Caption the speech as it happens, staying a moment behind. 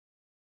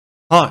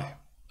Hi,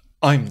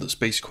 I'm the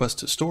Space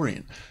Quest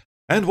historian,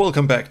 and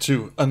welcome back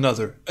to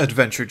another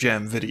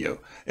AdventureJam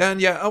video.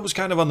 And yeah, I was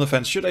kind of on the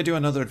fence, should I do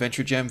another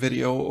AdventureJam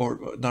video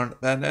or not?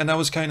 And I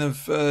was kind of,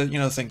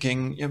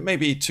 thinking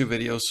maybe two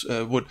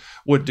videos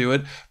would do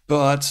it,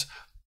 but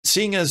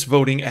seeing as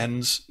voting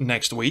ends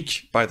next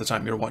week, by the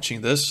time you're watching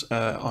this,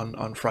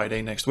 on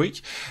Friday next week,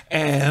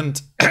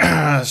 and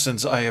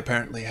since I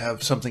apparently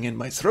have something in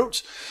my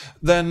throat,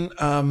 then,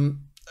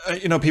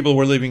 people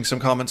were leaving some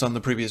comments on the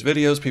previous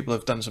videos. People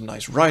have done some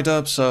nice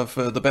write-ups of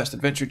the best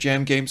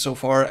AdventureJam games so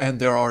far, and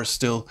there are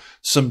still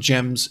some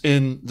gems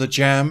in the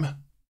jam.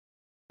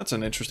 That's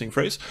an interesting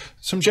phrase.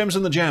 Some gems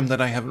in the jam that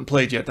I haven't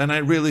played yet, and I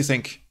really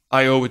think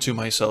I owe it to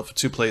myself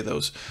to play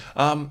those.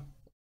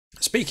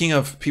 Speaking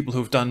of people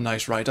who've done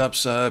nice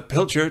write-ups,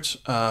 Pilchard,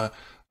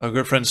 a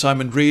good friend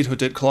Simon Reed, who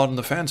did Claude and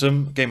the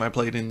Phantom, game I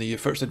played in the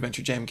first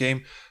AdventureJam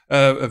game,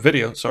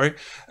 video,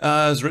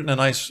 has written a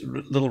nice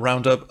little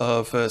roundup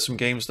of some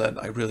games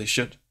that I really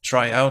should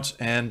try out,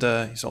 and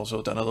he's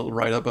also done a little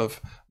write-up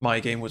of my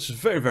game, which is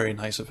very, very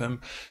nice of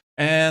him.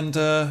 And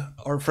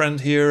our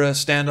friend here,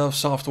 Standoff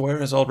Software,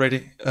 has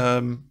already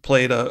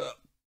played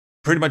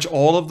pretty much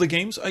all of the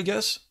games, I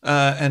guess,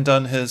 and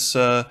done his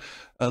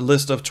a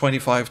list of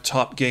 25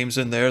 top games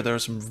in there. There are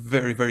some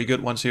very, very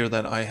good ones here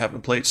that I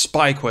haven't played.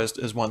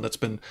 SpyQuest is one that's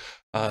been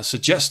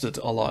suggested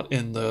a lot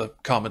in the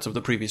comments of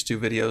the previous two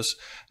videos.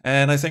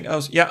 And I think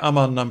I'm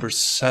on number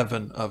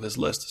 7 of his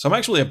list. So I'm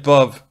actually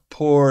above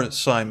poor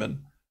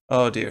Simon.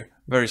 Oh dear,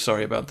 very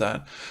sorry about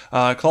that.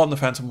 Claude and the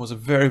Phantom was a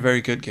very, very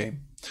good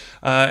game.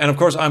 And of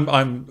course,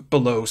 I'm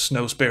below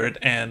Snow Spirit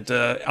and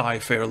I,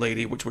 Fair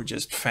Lady, which were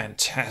just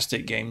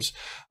fantastic games.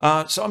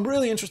 So I'm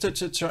really interested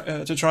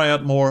to try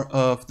out more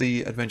of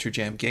the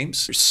AdventureJam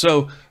games.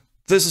 So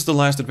this is the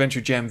last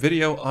AdventureJam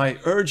video. I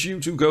urge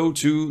you to go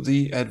to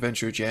the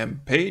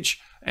AdventureJam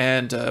page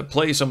and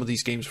play some of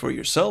these games for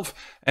yourself.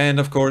 And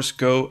of course,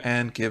 go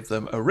and give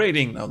them a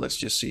rating. Now let's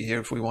just see here.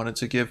 If we wanted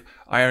to give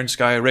Iron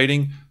Sky a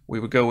rating, we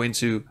would go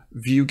into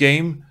View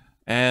Game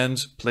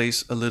and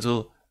place a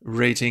little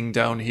rating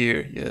down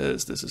here.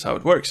 Yes, this is how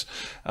it works.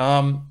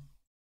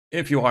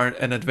 If you are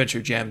an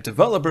AdventureJam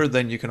developer,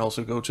 then you can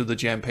also go to the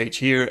Jam page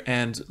here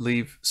and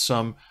leave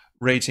some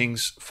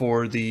ratings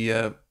for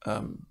the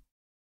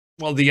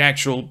the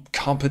actual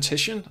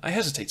competition. I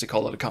hesitate to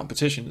call it a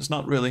competition. It's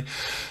not really.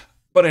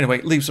 But anyway,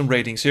 leave some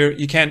ratings here.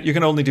 You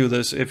can only do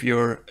this if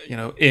you're,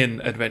 in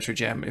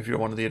AdventureJam, if you're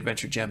one of the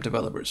AdventureJam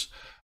developers.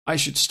 I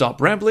should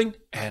stop rambling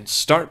and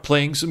start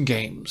playing some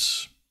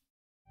games.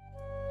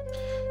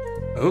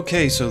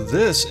 Okay, so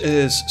this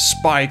is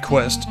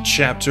SpyQuest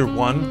Chapter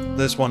 1.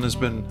 This one has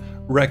been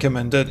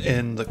recommended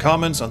in the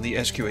comments on the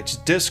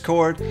SQH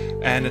Discord,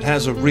 and it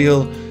has a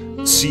real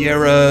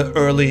Sierra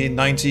early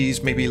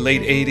 90s, maybe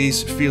late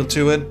 80s feel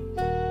to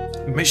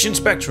it. Mission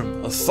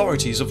Spectrum.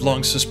 Authorities have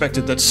long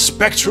suspected that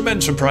Spectrum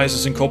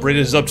Enterprises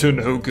Incorporated is up to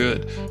no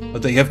good,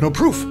 but they have no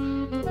proof.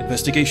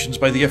 Investigations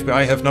by the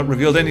FBI have not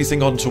revealed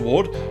anything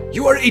untoward.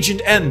 You are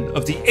Agent N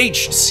of the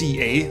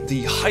HCA,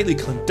 the highly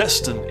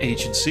clandestine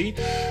agency.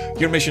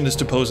 Your mission is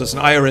to pose as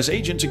an IRS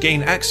agent to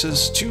gain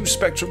access to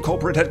Spectrum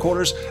corporate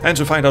headquarters and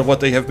to find out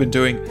what they have been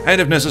doing, and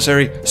if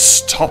necessary,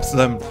 stop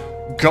them.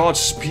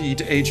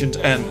 Godspeed, Agent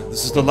N.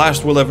 This is the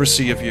last we'll ever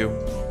see of you.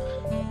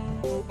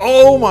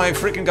 Oh my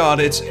freaking god,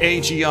 it's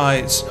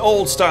AGI. It's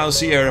old style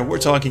Sierra. We're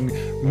talking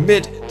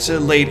mid to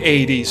late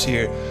 80s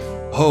here.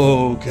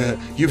 Oh, God.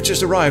 You've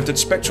just arrived at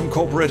Spectrum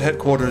Corporate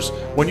Headquarters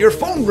when your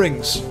phone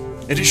rings.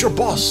 It is your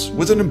boss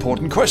with an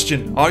important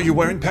question. Are you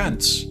wearing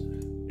pants?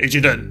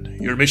 Agent N,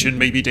 your mission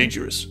may be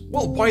dangerous.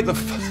 Well, why the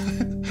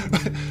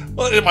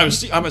well,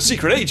 I'm a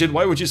secret agent.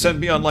 Why would you send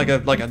me on like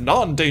a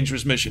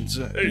non-dangerous mission?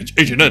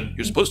 Agent N,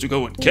 you're supposed to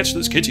go and catch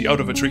this kitty out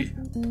of a tree.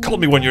 Call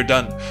me when you're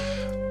done.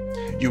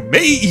 You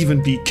may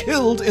even be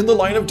killed in the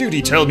line of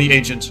duty. Tell me,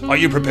 Agent, are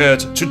you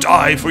prepared to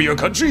die for your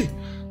country?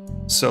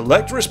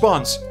 Select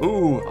response.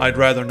 Ooh, I'd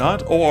rather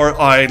not. Or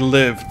I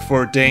live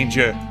for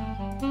danger.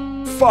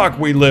 Fuck,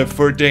 we live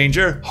for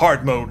danger.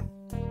 Hard mode.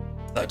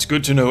 That's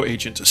good to know,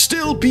 Agent.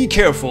 Still be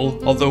careful.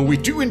 Although we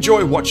do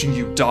enjoy watching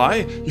you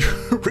die,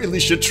 you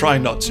really should try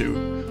not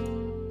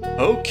to.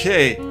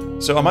 Okay,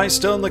 so am I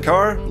still in the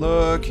car?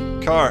 Look,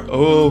 car.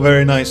 Oh,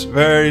 very nice,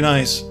 very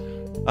nice.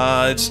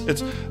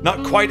 It's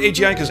not quite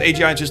AGI because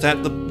AGI just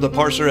had the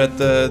parser at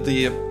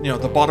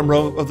the bottom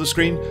row of the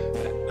screen.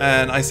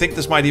 And I think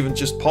this might even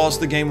just pause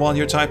the game while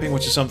you're typing,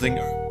 which is something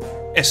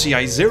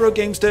SCI 0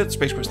 games did,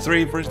 Space Quest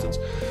 3, for instance.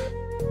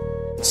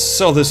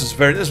 So this is a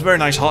very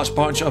nice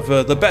hodgepodge of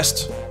the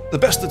best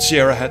that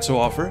Sierra had to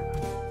offer.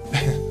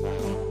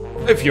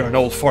 If you're an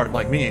old fart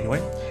like me,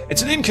 anyway.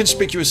 It's an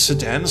inconspicuous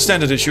sedan,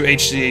 standard issue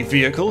HCA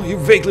vehicle. You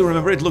vaguely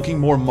remember it looking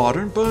more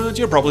modern, but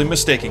you're probably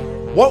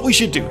mistaken. What we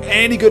should do,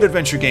 any good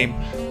adventure game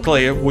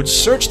player would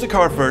search the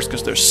car first,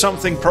 because there's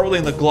something probably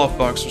in the glove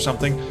box or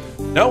something.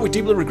 Now, we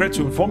deeply regret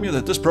to inform you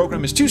that this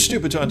program is too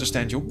stupid to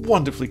understand your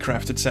wonderfully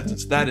crafted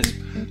sentence.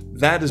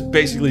 That is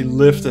basically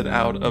lifted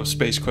out of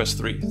Space Quest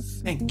 3.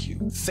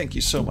 Thank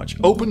you so much.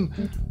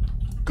 Open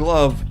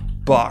glove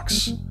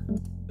box.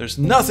 There's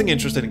nothing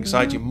interesting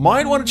inside. You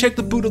might want to check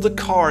the boot of the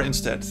car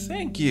instead.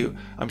 Thank you.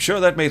 I'm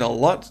sure that made a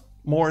lot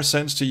more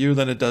sense to you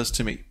than it does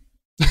to me.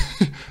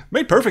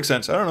 Made perfect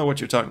sense. I don't know what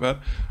you're talking about.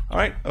 All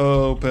right,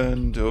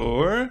 open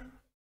door.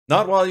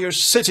 Not while you're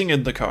sitting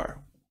in the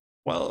car.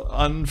 Well,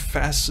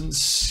 unfasten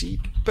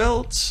seat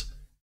belts.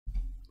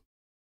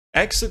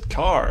 Exit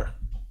car.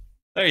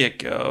 There you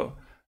go.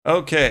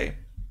 Okay.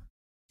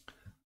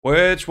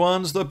 Which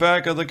one's the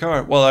back of the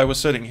car? Well, I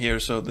was sitting here,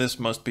 so this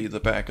must be the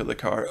back of the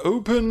car.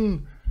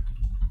 Open.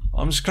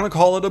 I'm just gonna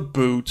call it a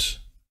boot.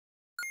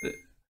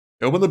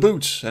 Open the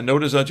boot and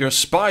notice that your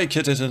spy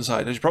kit is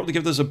inside. I should probably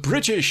give this a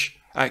British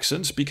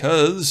accent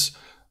because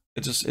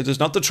it is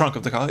not the trunk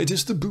of the car. It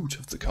is the boot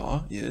of the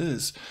car.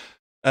 Yes.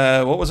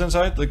 What was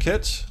inside? The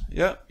kit?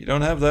 Yeah, you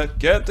don't have that.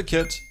 Get the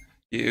kit.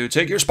 You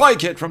take your spy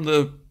kit from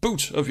the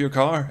boot of your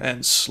car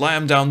and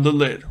slam down the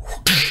lid.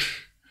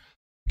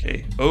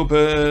 Okay,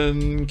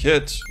 open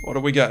kit. What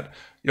do we got?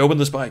 You open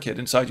the spy kit.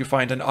 Inside you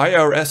find an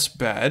IRS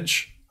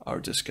badge, our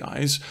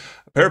disguise,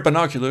 a pair of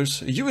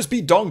binoculars, a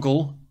USB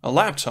dongle, a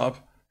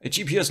laptop, a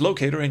GPS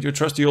locator, and your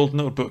trusty old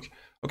notebook.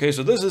 Okay,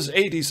 so this is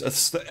 80s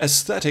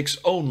aesthetics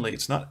only.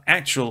 It's not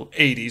actual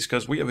 80s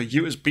because we have a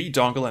USB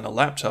dongle and a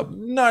laptop,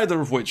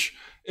 neither of which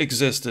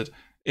existed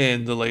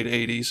in the late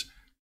 80s.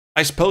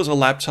 I suppose a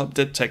laptop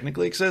did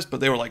technically exist,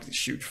 but they were like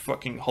these huge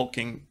fucking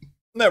hulking...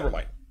 Never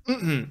mind.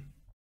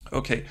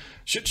 Okay,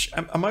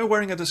 am I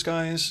wearing a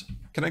disguise?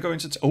 Can I go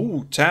into...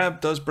 Oh,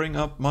 tab does bring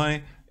up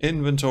my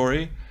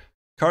inventory.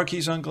 Car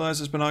keys,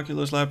 sunglasses,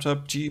 binoculars,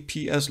 laptop,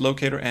 GPS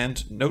locator,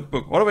 and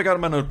notebook. What have I got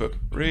in my notebook?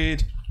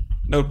 Read.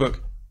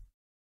 Notebook.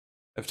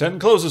 F10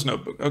 closes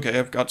notebook. Okay,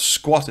 I've got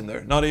squat in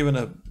there. Not even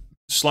a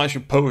slash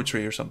of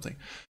poetry or something.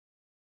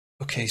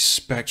 Okay,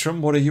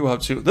 Spectrum, what are you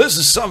up to? This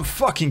is some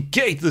fucking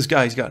gate this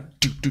guy's got.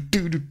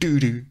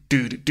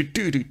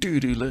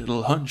 Do-do-do-do-do-do-do-do-do-do-do,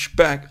 little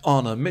hunchback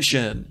on a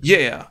mission.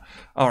 Yeah.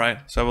 All right,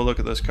 let's have a look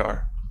at this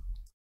car.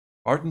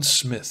 Martin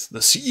Smith, the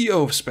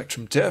CEO of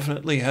Spectrum,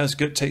 definitely has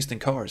good taste in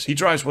cars. He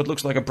drives what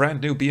looks like a brand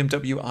new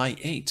BMW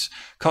i8.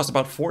 Costs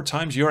about 4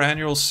 times your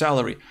annual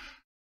salary.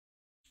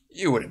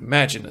 You would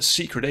imagine a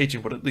secret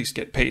agent would at least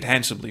get paid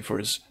handsomely for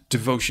his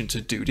devotion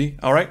to duty.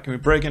 All right, can we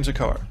break into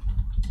car?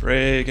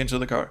 Break into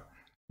the car.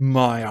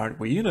 My, aren't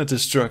we in a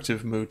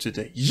destructive mood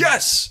today?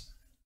 Yes!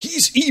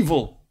 He's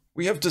evil!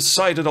 We have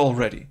decided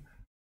already.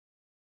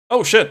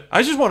 Oh shit,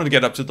 I just wanted to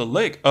get up to the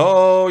lake.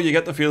 Oh, you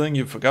get the feeling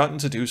you've forgotten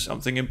to do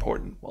something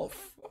important. Well,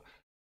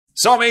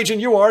 some agent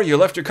you are, you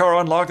left your car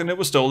unlocked and it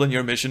was stolen,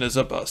 your mission is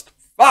a bust.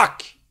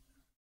 Fuck!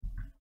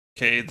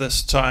 Okay,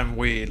 this time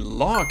we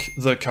lock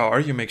the car.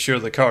 You make sure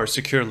the car is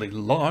securely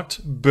locked.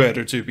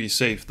 Better to be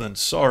safe than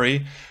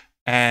sorry.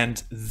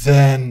 And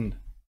then...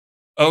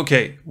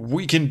 Okay,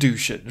 we can do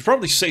shit. It's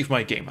probably save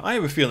my game. I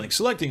have a feeling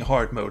selecting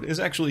hard mode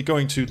is actually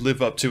going to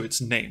live up to its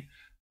name.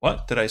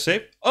 What? Did I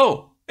save?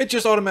 Oh, it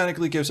just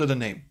automatically gives it a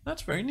name.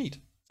 That's very neat.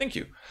 Thank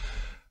you.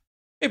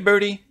 Hey,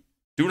 birdie.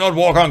 Do not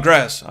walk on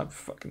grass. I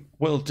fucking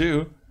will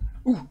do.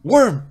 Ooh,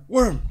 worm!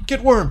 Worm!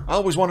 Get worm! I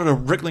always wanted a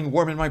wriggling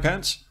worm in my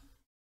pants.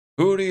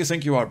 Who do you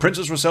think you are?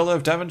 Princess Rosella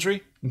of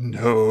Daventry?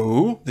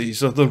 No,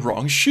 these are the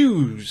wrong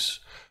shoes.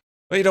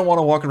 But you don't want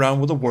to walk around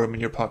with a worm in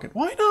your pocket.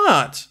 Why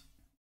not?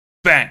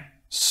 Bang!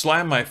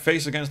 Slam my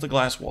face against the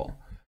glass wall.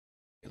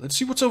 Okay, let's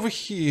see what's over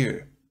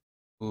here.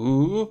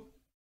 Ooh.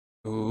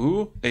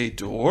 Ooh. A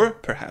door.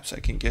 Perhaps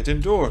I can get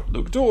in door.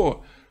 Look,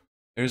 door.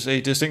 There's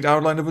a distinct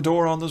outline of a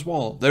door on this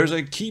wall. There's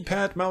a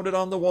keypad mounted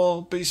on the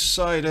wall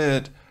beside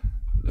it.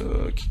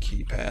 Look,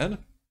 keypad.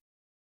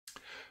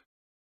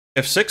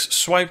 F6,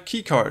 swipe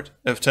keycard.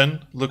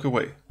 F10, look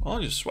away.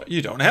 I'll just swipe.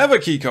 You don't have a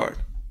keycard.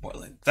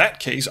 Well, in that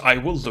case, I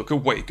will look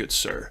away, good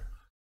sir.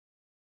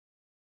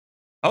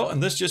 Oh,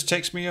 and this just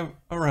takes me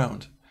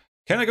around.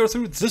 Can I go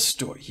through this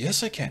door?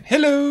 Yes, I can.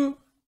 Hello!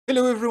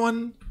 Hello,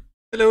 everyone.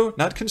 Hello.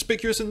 Not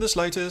conspicuous in the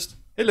slightest.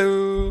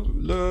 Hello.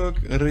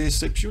 Look,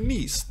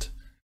 receptionist.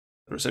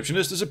 The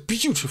receptionist is a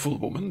beautiful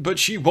woman, but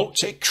she won't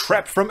take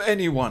crap from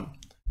anyone.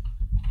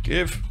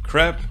 Give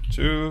crap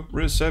to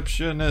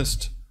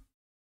receptionist.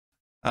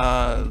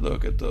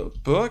 Look at the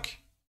book.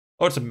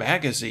 Oh, it's a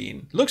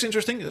magazine. Looks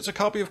interesting. It's a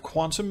copy of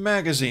Quantum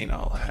Magazine.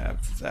 I'll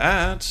have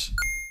that.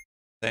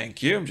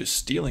 Thank you. I'm just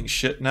stealing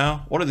shit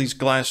now. What are these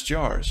glass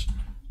jars?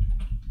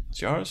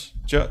 Jars?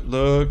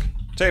 Look.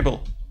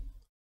 Table.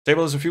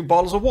 Table has a few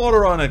bottles of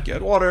water on it.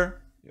 Get water.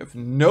 You have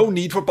no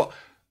need for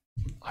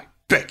I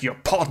beg your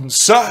pardon,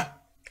 sir.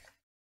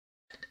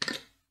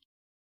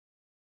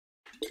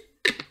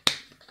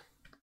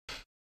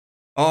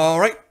 All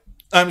right.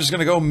 I'm just going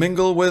to go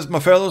mingle with my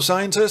fellow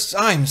scientists.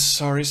 I'm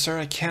sorry, sir.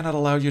 I cannot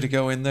allow you to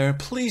go in there.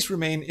 Please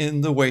remain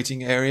in the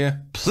waiting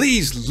area.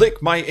 Please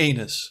lick my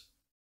anus.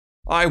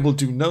 I will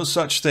do no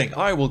such thing.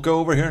 I will go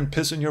over here and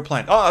piss in your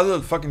plant. Ah,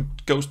 the fucking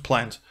ghost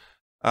plant.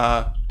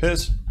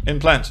 Piss in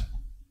plant.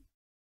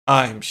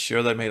 I'm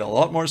sure that made a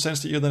lot more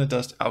sense to you than it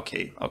does.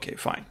 Okay,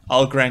 fine.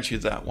 I'll grant you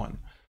that one.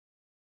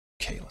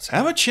 Okay, let's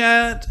have a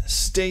chat.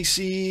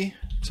 Stacy,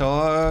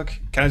 talk.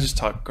 Can I just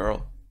talk,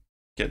 girl?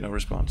 Get no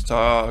response.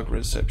 Talk,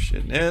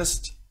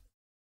 receptionist.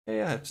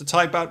 Yeah, I have to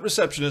type out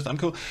receptionist. I'm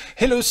cool.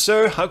 Hello,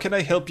 sir. How can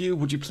I help you?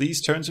 Would you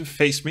please turn to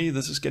face me?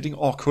 This is getting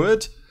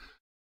awkward.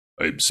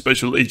 I'm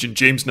Special Agent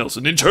James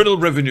Nelson, Internal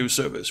Revenue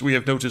Service. We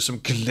have noticed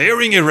some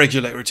glaring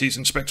irregularities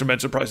in Spectrum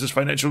Enterprises'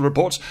 financial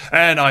reports,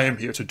 and I am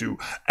here to do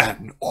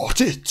an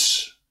audit.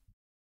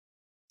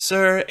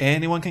 Sir,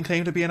 anyone can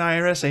claim to be an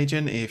IRS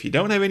agent. If you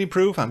don't have any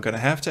proof, I'm going to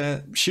have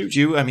to shoot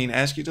you.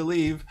 Ask you to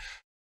leave.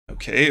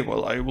 Okay,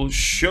 well, I will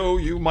show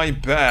you my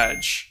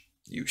badge.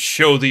 You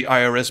show the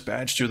IRS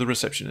badge to the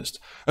receptionist.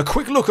 A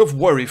quick look of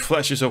worry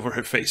flashes over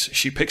her face.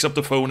 She picks up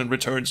the phone and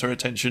returns her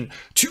attention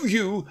to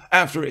you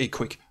after a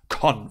quick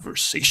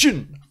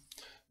conversation.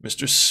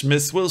 Mr.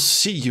 Smith will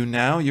see you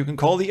now. You can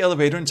call the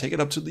elevator and take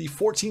it up to the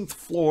 14th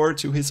floor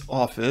to his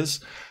office.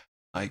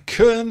 I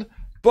could,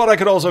 but I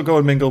could also go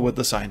and mingle with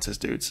the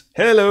scientist dudes.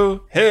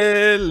 Hello,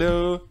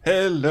 hello,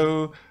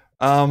 hello.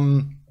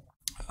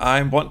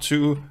 I want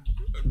to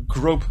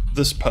grope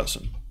this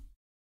person.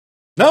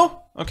 No?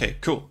 Okay,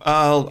 cool.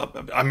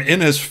 I'm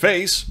in his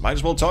face. Might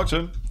as well talk to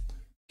him.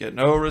 Get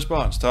no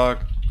response.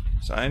 Talk.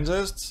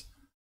 Scientists?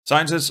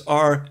 Scientists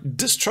are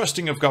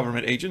distrusting of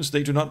government agents.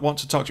 They do not want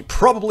to talk to you.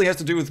 Probably has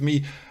to do with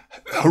me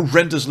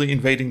horrendously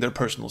invading their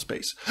personal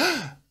space.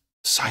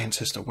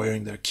 Scientists are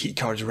wearing their key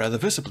cards rather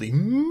visibly.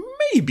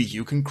 Maybe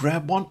you can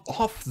grab one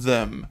off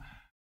them.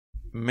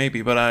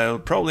 Maybe, but I'll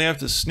probably have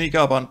to sneak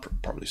up on...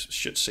 Probably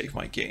should save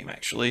my game,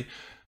 actually.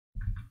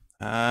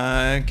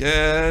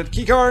 Get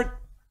key card.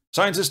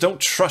 Scientists don't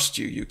trust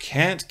you. You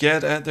can't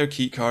get at their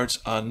keycards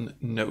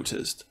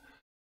unnoticed.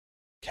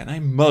 Can I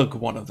mug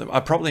one of them? I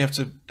probably have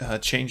to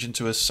change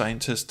into a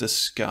scientist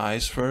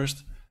disguise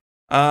first.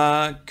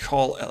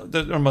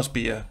 There must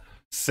be a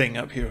thing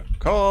up here.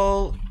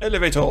 Call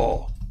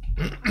elevator.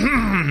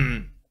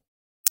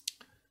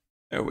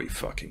 There we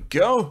fucking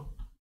go.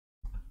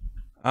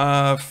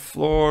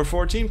 Floor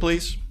 14,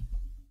 please.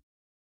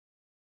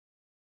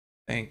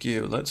 Thank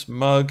you. Let's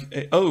mug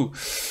oh,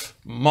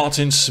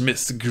 Martin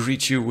Smith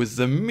greets you with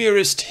the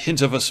merest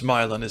hint of a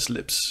smile on his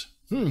lips.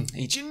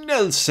 Agent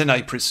Nelson,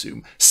 I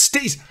presume.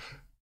 Stacy!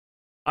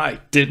 I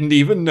didn't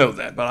even know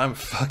that, but I'm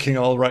fucking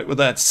alright with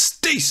that.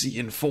 Stacy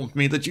informed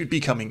me that you'd be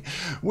coming.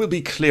 We'll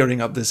be clearing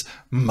up this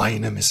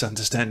minor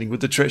misunderstanding with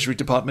the Treasury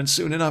Department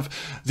soon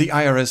enough. The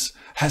IRS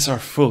has our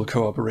full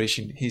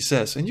cooperation, he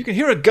says. And you can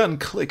hear a gun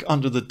click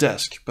under the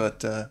desk, but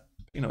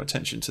pay no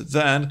attention to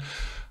that.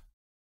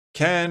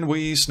 Can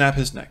we snap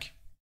his neck?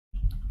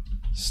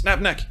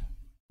 Snap neck.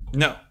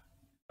 No.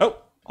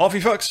 Oh, off he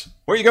fucks.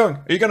 Where are you going?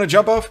 Are you gonna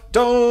jump off?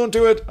 Don't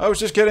do it. I was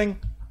just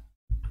kidding.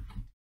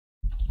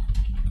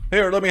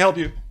 Here, let me help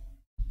you.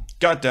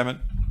 God damn it.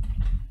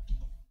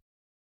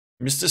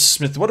 Mr.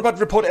 Smith, what about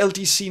report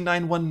LDC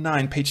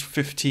 919, page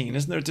 15?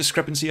 Isn't there a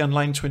discrepancy on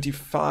line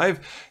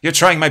 25? You're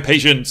trying my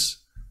patience.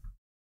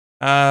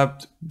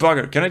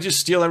 Bugger, can I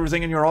just steal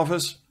everything in your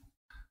office?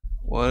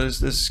 What is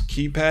this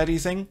keypad-y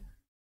thing?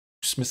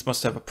 Smith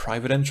must have a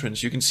private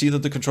entrance. You can see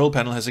that the control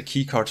panel has a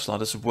keycard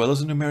slot as well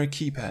as a numeric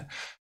keypad.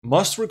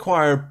 Must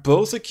require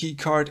both a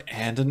keycard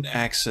and an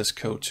access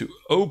code to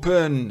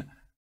open.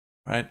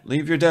 Right,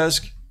 leave your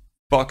desk,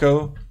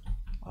 bucko.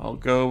 I'll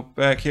go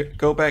back here.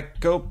 Go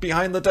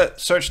behind the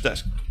search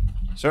desk.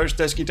 Search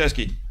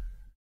desky.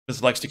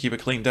 Smith likes to keep a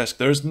clean desk.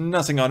 There's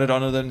nothing on it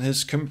other than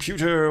his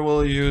computer.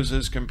 We'll use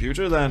his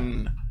computer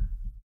then.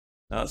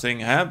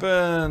 Nothing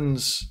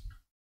happens.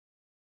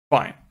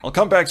 Fine, I'll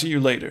come back to you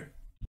later.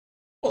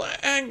 Well,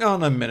 hang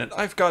on a minute.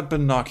 I've got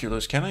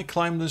binoculars. Can I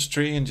climb this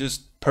tree and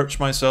just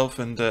perch myself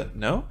and,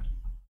 no?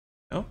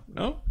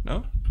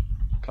 No.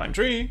 Climb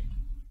tree.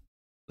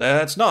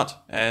 Let's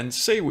not. And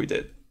say we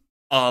did.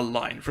 A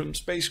line from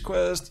Space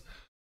Quest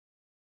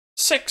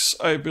 6,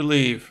 I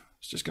believe.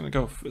 It's just gonna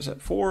go, is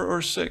that 4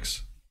 or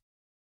 6?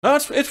 No,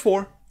 it's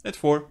 4. It's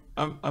 4.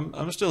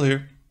 I'm still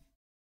here.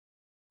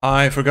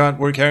 I forgot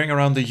we're carrying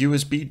around the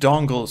USB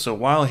dongle, so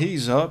while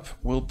he's up,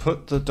 we'll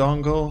put the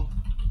dongle...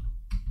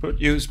 Put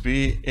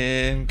USB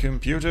in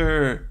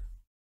computer.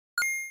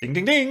 Ding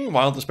ding ding!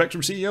 While the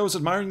Spectrum CEO is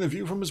admiring the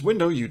view from his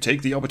window, you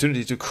take the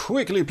opportunity to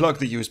quickly plug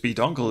the USB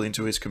dongle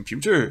into his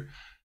computer.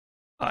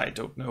 I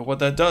don't know what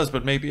that does,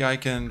 but maybe I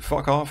can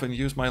fuck off and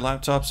use my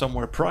laptop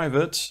somewhere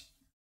private.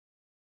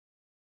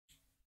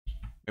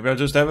 Maybe I'll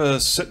just have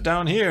a sit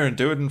down here and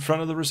do it in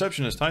front of the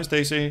receptionist. Hi,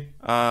 Stacy.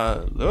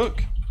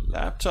 Look,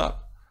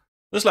 laptop.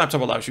 This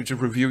laptop allows you to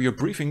review your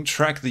briefing,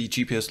 track the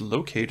GPS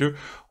locator,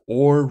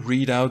 or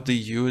read out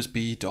the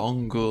USB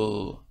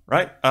dongle.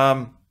 Right?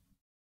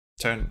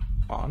 Turn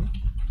on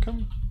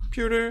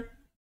computer.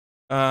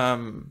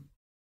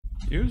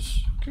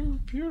 Use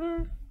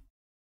computer.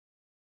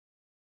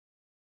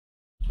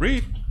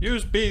 Read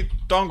USB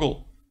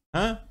dongle.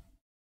 Huh?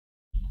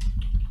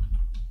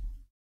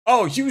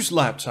 Oh, use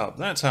laptop.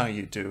 That's how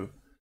you do.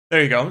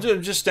 There you go. I'm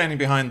just standing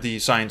behind the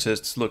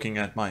scientists looking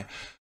at my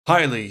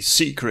highly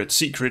secret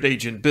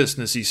agent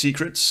businessy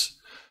secrets.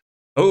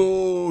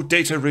 Oh,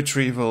 data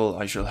retrieval.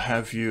 I shall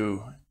have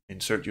you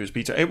insert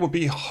USB.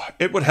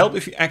 It would help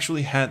if you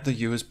actually had the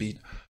USB.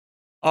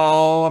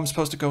 Oh, I'm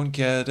supposed to go and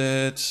get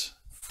it.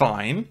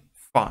 Fine.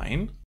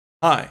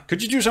 Hi,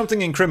 could you do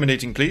something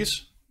incriminating,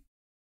 please?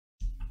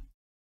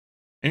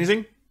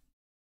 Anything?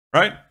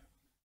 Right?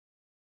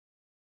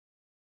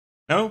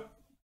 No?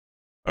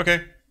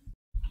 Okay.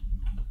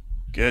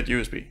 Get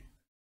USB.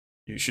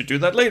 You should do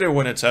that later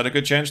when it's had a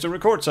good chance to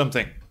record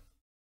something.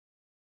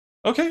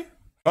 Okay,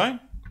 fine.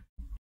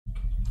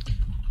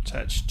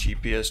 Attach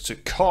GPS to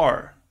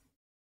car.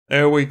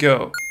 There we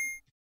go.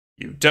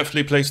 You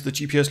definitely placed the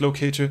GPS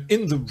locator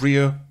in the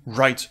rear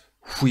right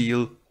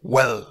wheel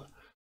well.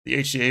 The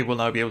HCA will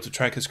now be able to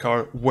track his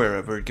car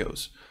wherever it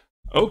goes.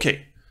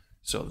 Okay,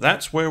 so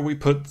that's where we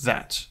put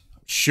that.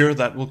 I'm sure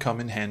that will come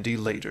in handy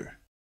later.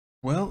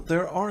 Well,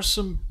 there are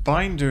some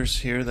binders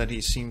here that he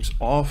seems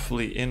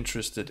awfully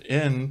interested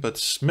in, but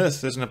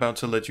Smith isn't about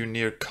to let you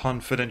near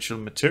confidential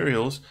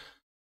materials.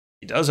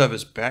 He does have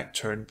his back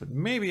turned, but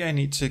maybe I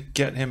need to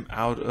get him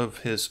out of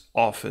his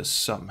office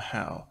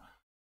somehow.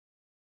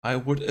 I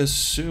would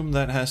assume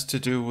that has to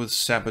do with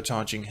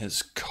sabotaging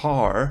his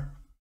car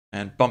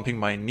and bumping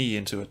my knee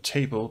into a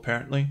table,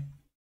 apparently.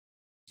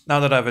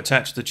 Now that I've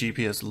attached the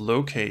GPS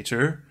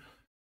locator,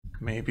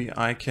 maybe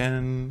I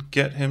can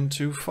get him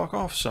to fuck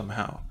off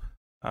somehow.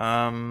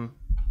 Open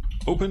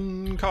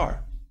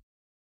car.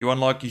 You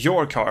unlock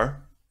your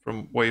car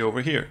from way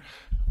over here.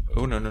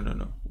 Oh,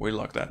 no. We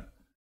lock that.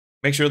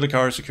 Make sure the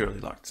car is securely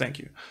locked. Thank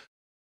you.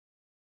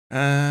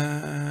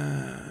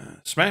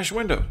 Smash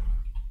window.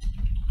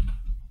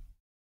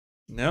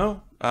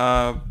 No.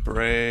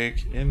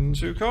 Break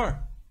into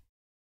car.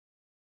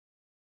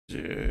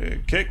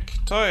 Kick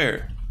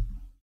tire.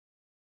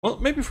 Well,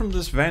 maybe from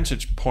this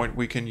vantage point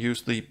we can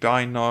use the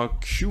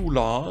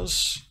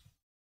binoculars.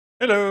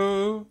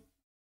 Hello.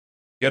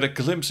 Get a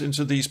glimpse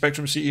into the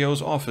Spectrum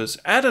CEO's office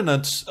at an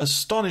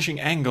astonishing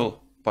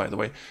angle, by the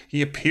way.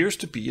 He appears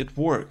to be at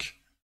work.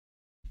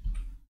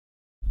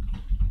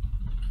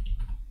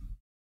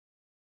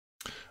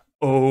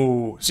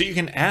 Oh, so you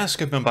can ask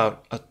him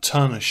about a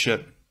ton of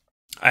shit.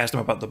 I asked him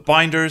about the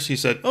binders. He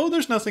said, oh,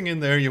 there's nothing in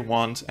there you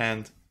want.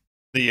 And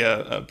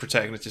the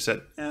protagonist just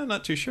said, I'm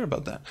not too sure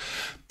about that.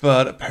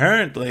 But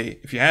apparently,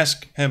 if you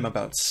ask him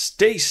about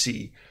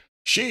Stacy,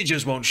 she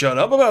just won't shut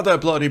up about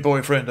that bloody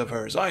boyfriend of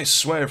hers. I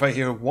swear if I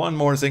hear one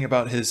more thing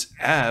about his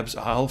abs,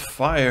 I'll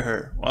fire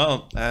her.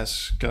 Well,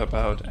 ask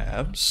about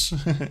abs.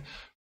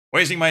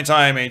 Wasting my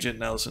time, Agent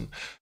Nelson.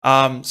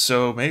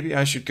 So maybe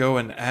I should go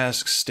and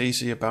ask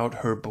Stacy about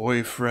her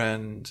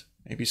boyfriend.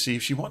 Maybe see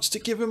if she wants to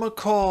give him a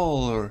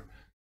call or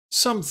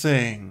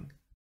something.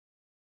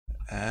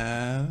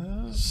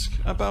 Ask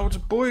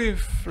about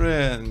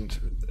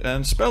boyfriend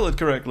and spell it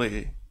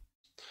correctly.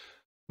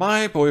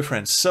 My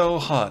boyfriend's so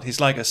hot. He's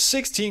like a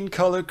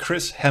 16-color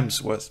Chris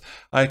Hemsworth.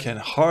 I can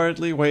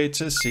hardly wait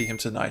to see him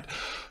tonight.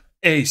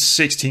 A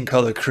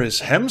 16-color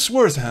Chris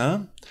Hemsworth,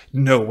 huh?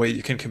 No way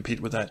you can compete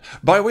with that.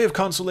 By way of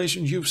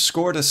consolation, you've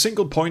scored a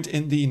single point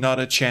in the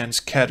not a chance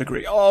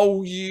category.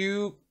 Oh,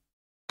 you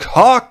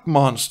cock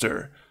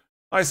monster.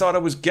 I thought I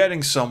was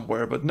getting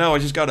somewhere, but no, I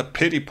just got a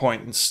pity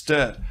point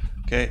instead.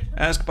 Okay,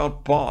 ask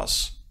about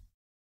boss.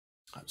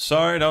 I'm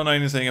sorry, I don't know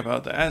anything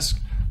about that. Ask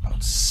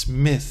about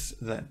Smith,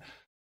 then.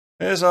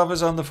 His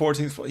office on the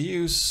 14th floor.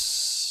 You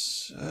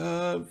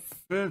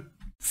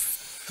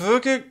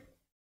fuck it.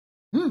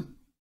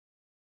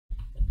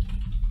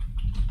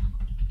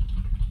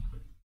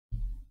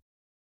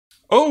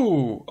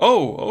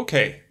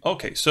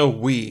 Okay, so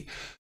we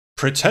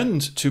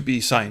pretend to be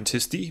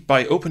scientisty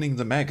by opening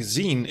the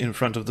magazine in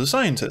front of the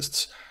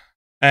scientists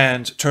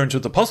and turn to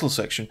the puzzle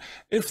section.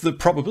 If the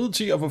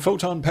probability of a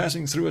photon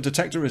passing through a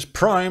detector is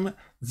prime,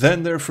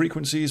 then their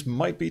frequencies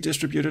might be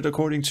distributed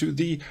according to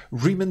the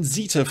Riemann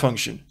zeta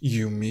function.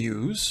 You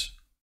muse?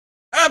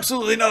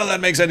 Absolutely none of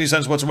that makes any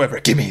sense whatsoever.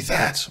 Give me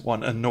that,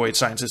 one annoyed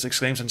scientist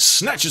exclaims and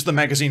snatches the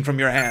magazine from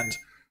your hand.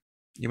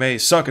 You may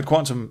suck at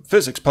quantum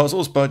physics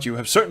puzzles, but you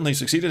have certainly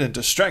succeeded in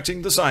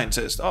distracting the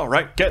scientist. All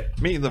right, get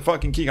me the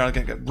fucking key card. I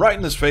can get right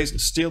in his face and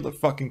steal the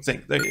fucking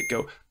thing. There you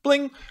go.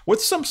 Bling!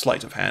 With some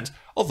sleight of hand,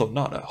 although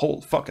not a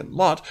whole fucking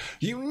lot,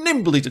 you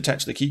nimbly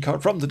detach the key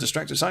card from the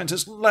distracted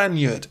scientist's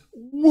lanyard.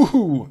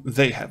 Woohoo!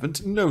 They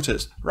haven't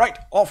noticed. Right,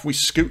 off we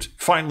scoot,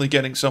 finally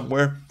getting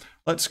somewhere.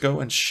 Let's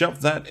go and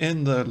shove that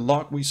in the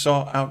lock we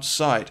saw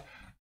outside.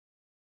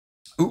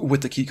 Ooh,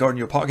 with the keycard in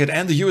your pocket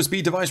and the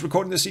USB device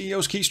recording the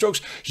CEO's keystrokes,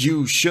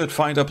 you should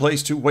find a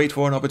place to wait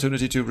for an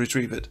opportunity to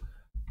retrieve it.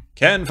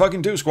 Can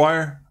fucking do,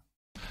 Squire.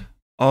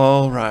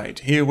 Alright,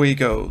 here we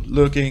go.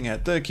 Looking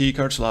at the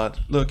keycard slot,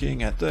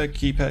 looking at the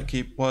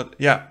keypad, what?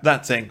 Yeah,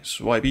 that thing.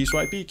 Swipey,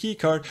 swipey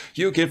keycard.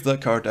 You give the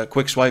card a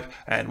quick swipe,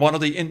 and one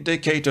of the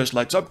indicators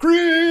lights up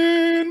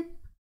green!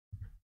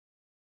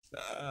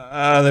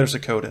 There's a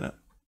code in it.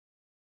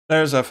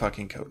 There's a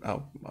fucking code.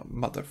 Oh,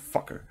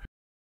 motherfucker.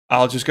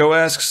 I'll just go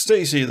ask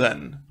Stacy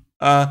then.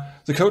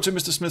 The code to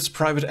Mr. Smith's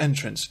private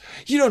entrance.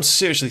 You don't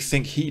seriously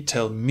think he'd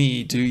tell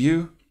me, do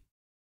you?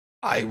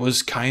 I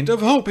was kind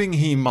of hoping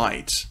he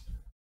might.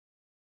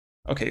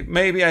 Okay,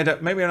 maybe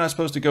I'm not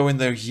supposed to go in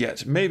there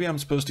yet. Maybe I'm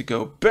supposed to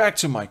go back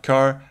to my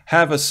car,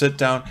 have a sit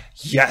down.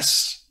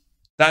 Yes!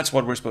 That's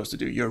what we're supposed to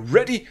do. You're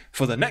ready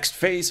for the next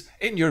phase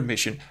in your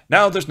mission.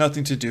 Now there's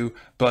nothing to do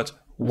but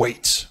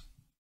wait.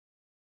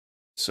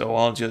 So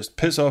I'll just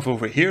piss off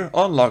over here,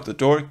 unlock the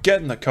door,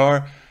 get in the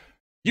car.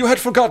 You had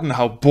forgotten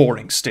how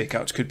boring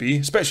stakeouts could be,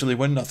 especially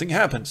when nothing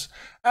happens.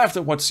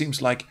 After what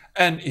seems like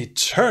an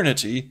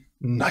eternity,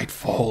 night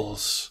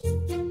falls.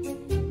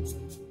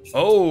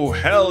 Oh,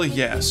 hell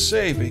yeah,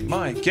 saving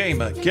my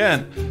game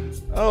again.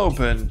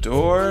 Open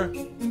door.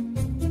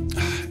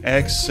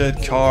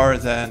 Exit car,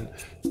 then.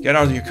 Get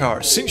out of your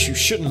car. Since you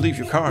shouldn't leave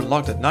your car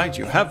unlocked at night,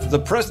 you have the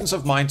presence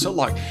of mind to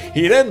lock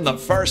it in the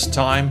first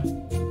time.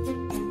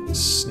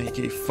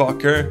 Sneaky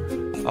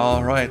fucker.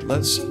 Alright,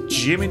 let's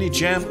Jiminy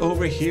Jam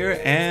over here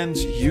and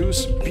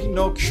use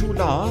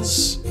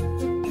binoculars.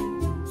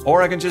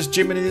 Or I can just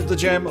Jiminy the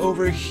Jam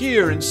over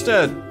here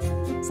instead.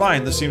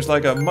 Fine, this seems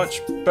like a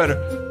much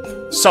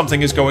better...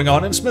 Something is going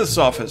on in Smith's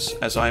office,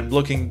 as I'm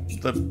looking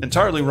the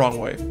entirely wrong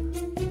way.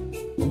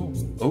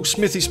 Oh,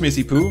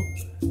 Smithy Poo.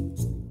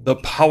 The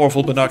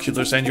powerful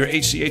binoculars and your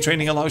HCA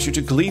training allows you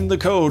to glean the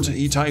code,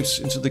 he types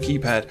into the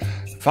keypad.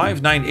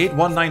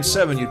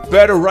 598197, you'd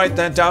better write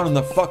that down in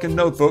the fucking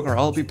notebook or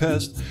I'll be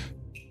pissed.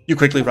 You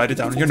quickly write it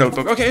down in your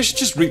notebook. Okay, I should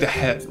just read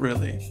ahead,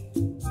 really.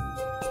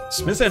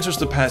 Smith enters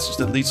the passage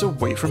that leads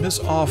away from his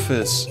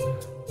office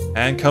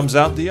and comes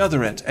out the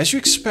other end. As you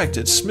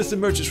expected, Smith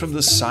emerges from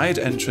the side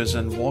entrance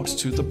and walks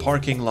to the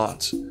parking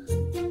lot,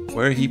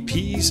 where he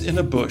pees in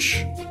a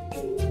bush.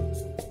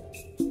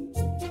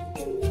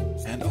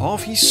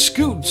 Off he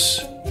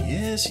scoots.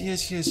 Yes.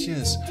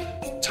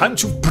 Time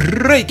to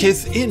break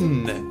it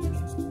in.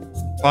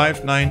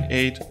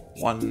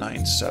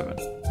 598197.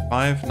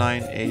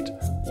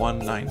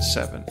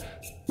 598197.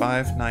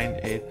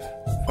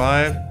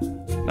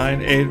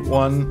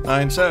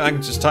 598197. I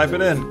can just type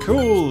it in.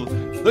 Cool.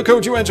 The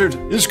code you entered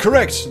is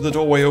correct. The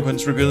doorway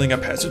opens, revealing a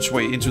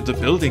passageway into the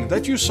building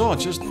that you saw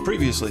just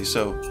previously,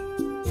 so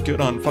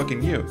good on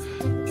fucking you.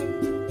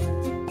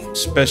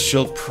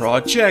 Special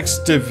Projects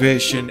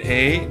Division,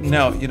 eh?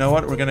 No, you know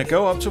what? We're gonna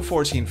go up to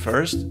 14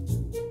 first.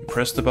 You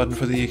press the button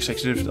for the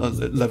executive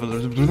level.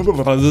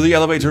 The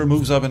elevator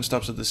moves up and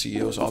stops at the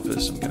CEO's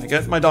office. I'm gonna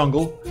get my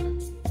dongle.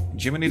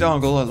 Jiminy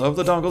dongle. I love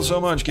the dongle so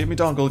much. Give me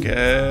dongle.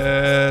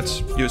 Get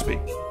USB.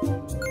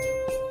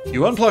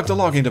 You unplug the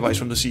logging device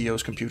from the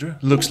CEO's computer.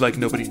 Looks like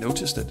nobody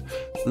noticed it.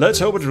 Let's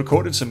hope it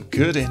recorded some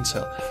good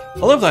intel. I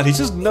love that. He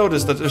just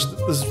noticed that there's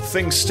this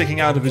thing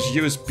sticking out of his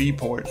USB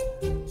port.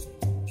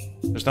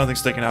 There's nothing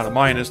sticking out of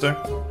mine, is there?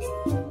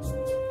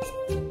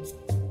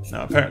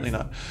 No, apparently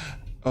not.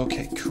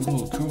 Okay,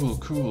 cool.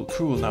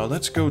 Now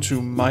let's go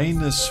to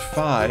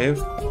 -5.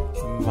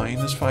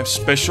 -5,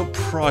 Special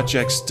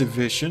Projects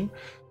Division.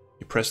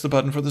 You press the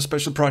button for the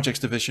Special Projects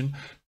Division.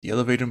 The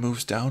elevator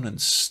moves down and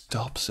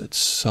stops at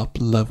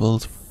sub-level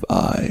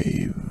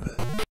 5.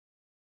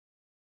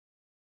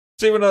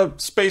 It's even a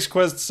Space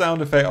Quest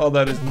sound effect. Oh,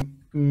 that is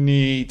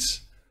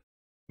neat.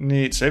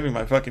 Neat. Saving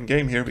my fucking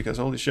game here because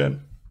holy shit.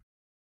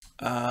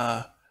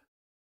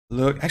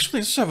 Look, actually,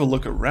 let's have a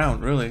look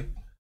around, really.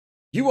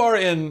 You are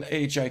in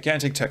a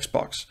gigantic text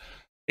box.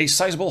 A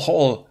sizable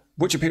hall,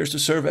 which appears to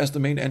serve as the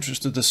main entrance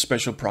to the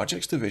Special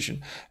Projects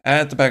Division.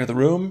 At the back of the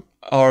room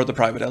are the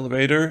private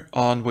elevator,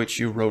 on which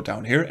you wrote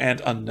down here,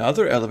 and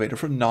another elevator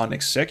for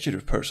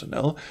non-executive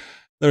personnel.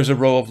 There's a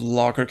row of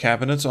locker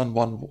cabinets on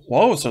one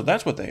wall, so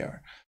that's what they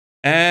are.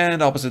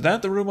 And opposite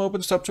that, the room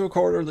opens up to a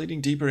corridor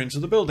leading deeper into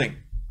the building.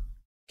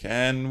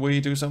 Can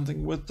we do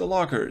something with the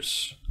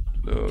lockers?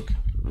 Look,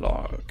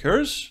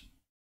 lockers.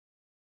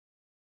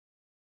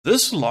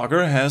 This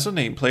locker has a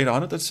nameplate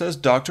on it that says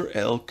Dr.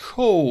 L.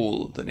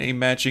 Cole, the name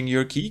matching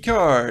your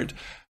keycard.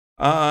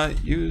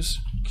 Use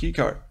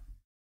keycard.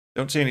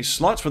 Don't see any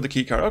slots for the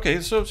keycard.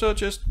 Okay, so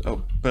just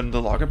open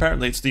the locker.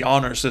 Apparently it's the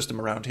honor system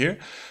around here.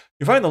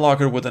 You find the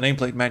locker with a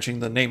nameplate matching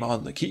the name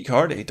on the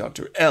keycard, a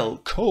Dr. L.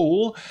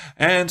 Cole,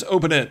 and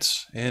open it.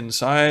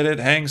 Inside it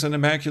hangs an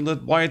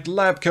immaculate white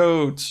lab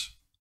coat.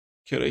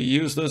 Could have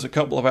used this a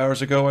couple of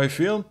hours ago, I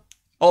feel.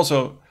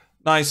 Also,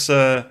 nice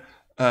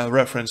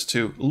reference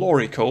to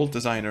Laurie Cole,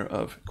 designer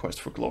of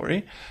Quest for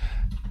Glory.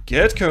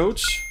 Get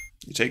coat.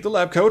 You take the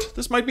lab coat.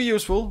 This might be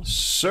useful.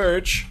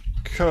 Search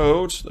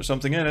coat. There's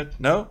something in it.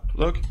 No.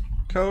 Look.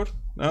 Coat.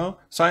 No.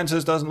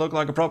 Scientist doesn't look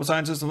like a proper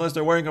scientist unless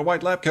they're wearing a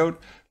white lab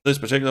coat. This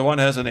particular one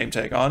has a name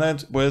tag on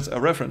it with a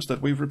reference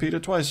that we've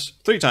repeated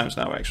three times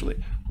now,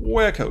 actually.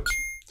 Wear coat.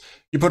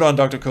 You put on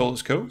Dr.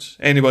 Cole's coat.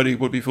 Anybody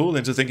would be fooled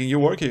into thinking you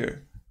work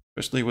here.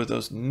 Especially with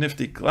those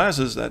nifty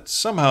glasses that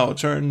somehow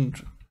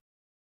turned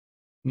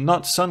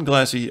not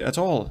sunglassy at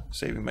all.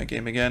 Saving my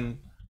game again.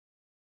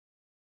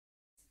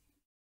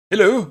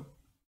 Hello?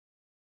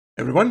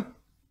 Everyone?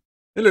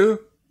 Hello?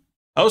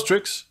 House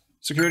tricks?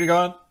 Security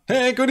guard?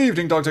 Hey, good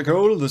evening, Dr.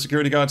 Cole, the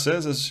security guard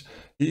says as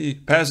he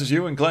passes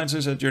you and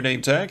glances at your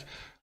name tag.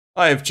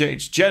 I have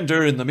changed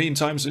gender in the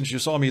meantime since you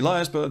saw me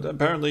last, but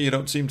apparently you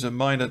don't seem to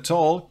mind at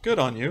all. Good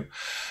on you.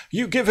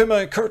 You give him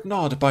a curt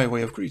nod by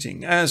way of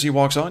greeting. As he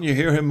walks on, you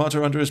hear him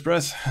mutter under his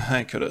breath,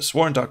 I could have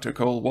sworn Dr.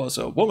 Cole was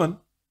a woman.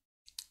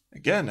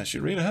 Again, I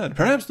should read ahead.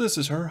 Perhaps this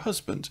is her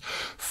husband.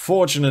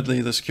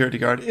 Fortunately, the security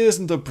guard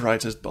isn't the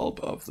brightest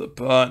bulb of the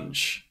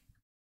bunch.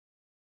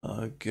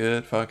 A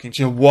good fucking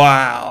chill.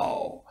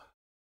 Wow!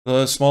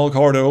 The small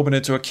corridor opened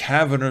into a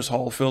cavernous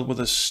hall filled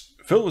with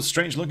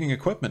strange-looking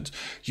equipment.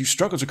 You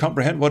struggle to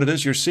comprehend what it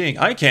is you're seeing.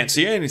 I can't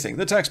see anything.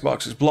 The text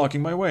box is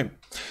blocking my way.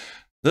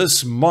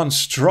 This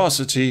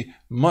monstrosity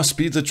must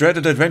be the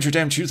dreaded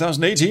AdventureJam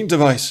 2018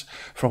 device.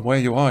 From where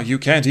you are, you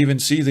can't even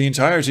see the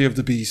entirety of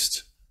the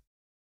beast.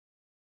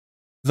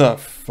 The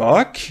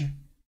fuck?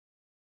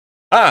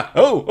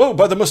 Oh,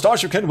 by the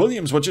mustache of Ken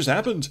Williams, what just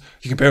happened?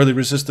 You can barely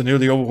resist the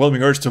nearly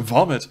overwhelming urge to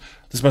vomit.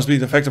 This must be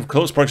the effect of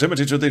close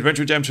proximity to the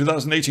AdventureJam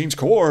 2018's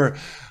core.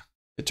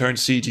 It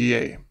turns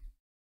CGA.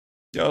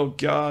 Oh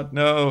god,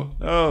 no,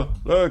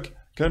 look,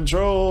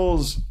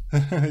 controls.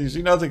 You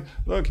see nothing.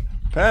 Look,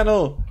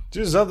 panel,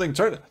 do something.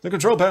 Turn. The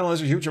control panel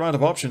has a huge amount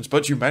of options,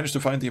 but you managed to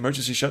find the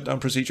emergency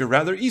shutdown procedure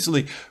rather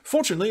easily.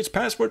 Fortunately, it's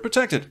password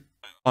protected.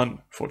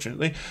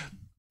 Unfortunately.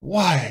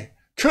 Why?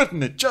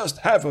 Couldn't it just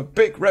have a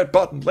big red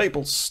button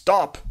labeled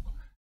stop?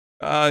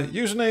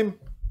 Username,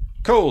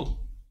 cold.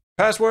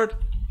 Password,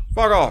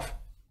 fuck off.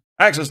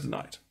 Access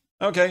denied.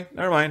 Okay,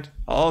 never mind.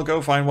 I'll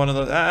go find one of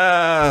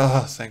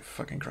those. Thank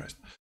fucking Christ.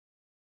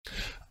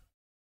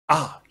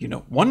 You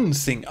know, one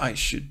thing I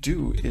should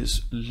do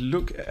is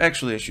look.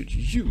 Actually, I should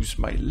use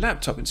my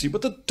laptop and see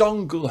what the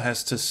dongle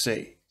has to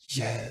say.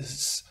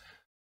 Yes.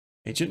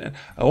 Agent.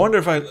 I wonder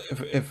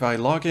if I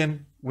log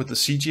in with the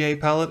CGA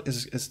palette,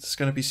 is this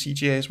going to be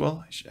CGA as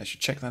well? I should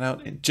check that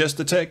out in just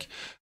a tick.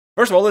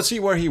 First of all, let's see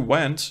where he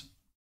went.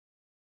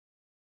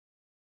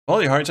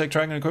 All your high-tech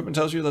tracking equipment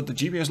tells you that the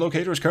GPS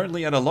locator is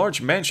currently at a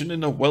large mansion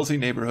in a wealthy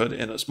neighborhood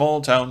in a small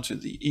town to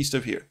the east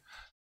of here.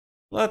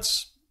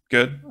 That's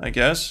good, I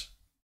guess.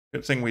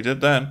 Good thing we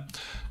did that.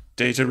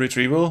 Data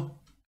retrieval.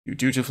 You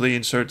dutifully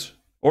insert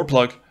or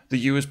plug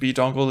the USB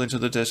dongle into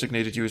the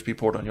designated USB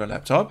port on your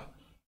laptop.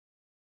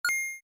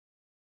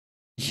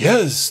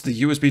 Yes,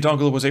 the USB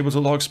dongle was able to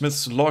log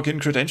Smith's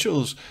login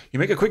credentials. You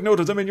make a quick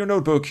note of them in your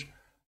notebook.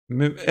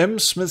 M.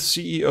 Smith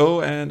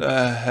CEO and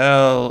a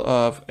hell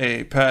of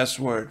a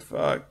password.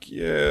 Fuck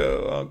you.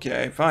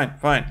 Okay,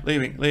 fine.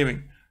 Leaving. Let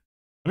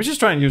me just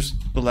try and use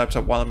the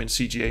laptop while I'm in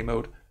CGA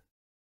mode.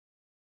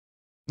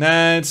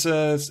 Nah, it's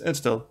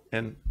still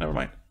in. Never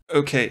mind.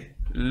 Okay,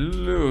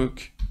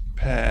 look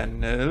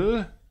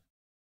panel.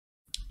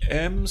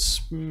 M.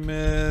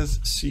 Smith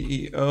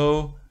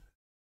CEO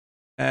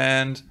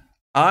and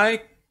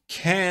I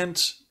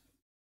can't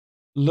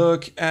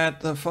look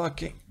at the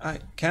fucking...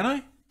 Can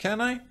I?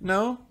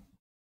 No?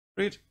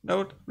 Read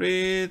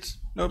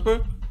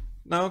notebook?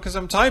 No, because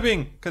I'm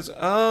typing.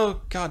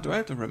 Oh god, do I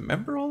have to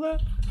remember all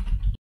that?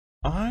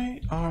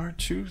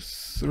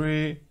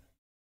 IR23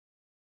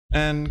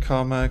 N,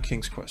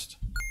 King's Quest.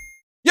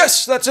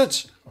 Yes, that's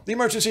it! The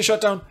emergency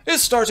shutdown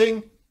is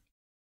starting!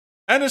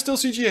 And it's still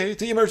CGA.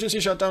 The emergency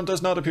shutdown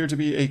does not appear to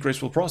be a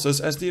graceful process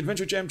as the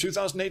AdventureJam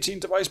 2018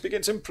 device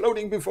begins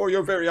imploding before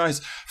your very eyes,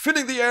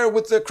 filling the air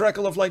with the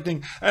crackle of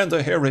lightning and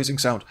the hair-raising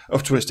sound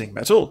of twisting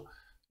metal.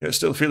 You're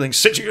still feeling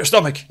sick to your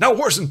stomach, now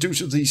worsened due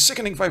to the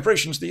sickening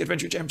vibrations the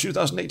AdventureJam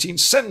 2018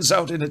 sends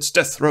out in its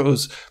death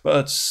throes.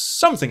 But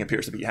something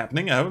appears to be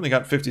happening. I only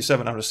got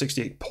 57 out of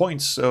 68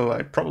 points, so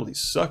I probably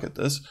suck at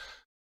this.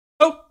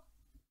 Oh,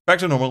 back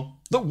to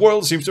normal. The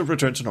world seems to have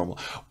returned to normal.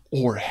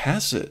 Or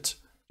has it?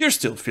 You're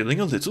still feeling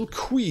a little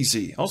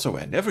queasy. Also,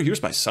 I never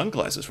used my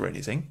sunglasses for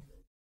anything.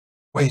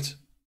 Wait,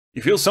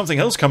 you feel something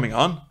else coming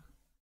on?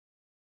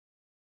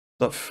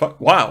 The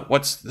fuck? Wow,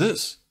 what's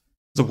this?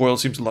 The world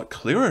seems a lot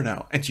clearer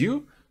now. And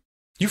you?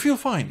 You feel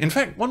fine. In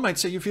fact, one might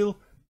say you feel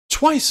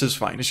twice as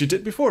fine as you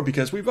did before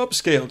because we've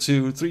upscaled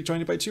to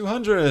 320 by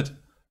 200.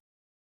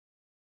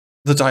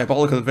 The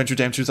diabolical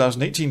AdventureJam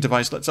 2018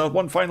 device lets out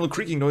one final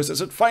creaking noise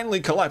as it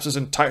finally collapses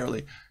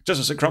entirely.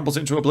 Just as it crumbles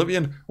into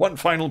oblivion, one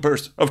final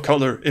burst of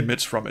color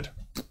emits from it.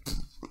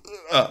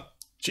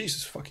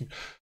 Jesus fucking...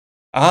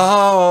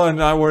 Oh,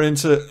 now we're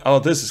into... Oh,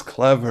 this is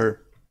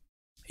clever.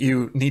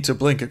 You need to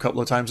blink a couple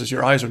of times as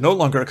your eyes are no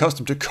longer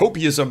accustomed to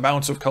copious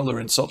amounts of color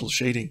and subtle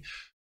shading.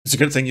 It's a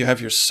good thing you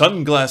have your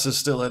sunglasses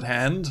still at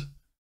hand.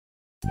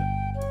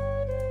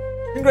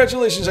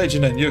 Congratulations,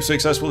 Agent N. You've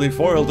successfully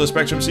foiled the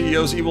Spectrum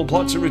CEO's evil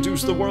plot to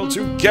reduce the world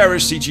to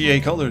garish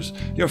CGA colors.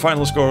 Your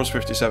final score was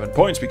 57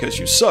 points because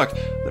you suck.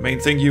 The main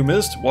thing you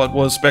missed, what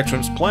was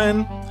Spectrum's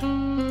plan?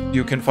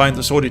 You can find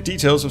the sordid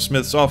details of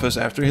Smith's office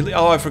after he...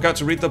 Oh, I forgot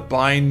to read the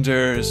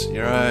binders.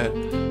 You're right.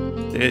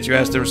 Did you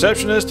ask the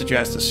receptionist? Did you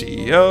ask the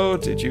CEO?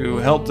 Did you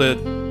help the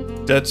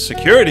dead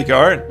security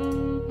guard?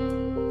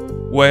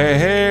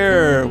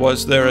 Where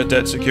was there a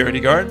dead security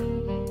guard?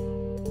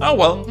 Oh,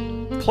 well.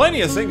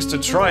 Plenty of things to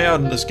try out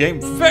in this game.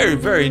 Very,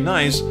 very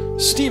nice.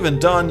 Stephen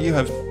Dunn, you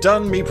have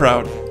done me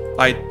proud.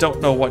 I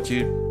don't know what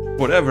you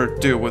would ever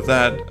do with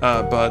that,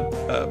 but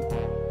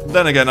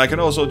then again, I can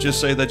also just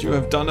say that you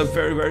have done a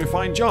very, very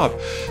fine job.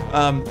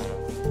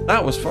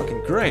 That was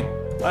fucking great.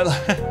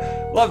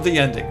 I love the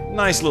ending.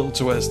 Nice little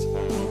twist.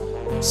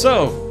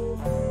 So,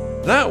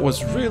 that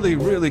was really,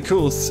 really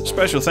cool.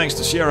 Special thanks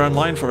to Sierra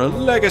Online for a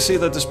legacy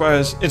that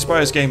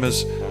inspires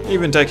gamers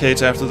even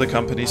decades after the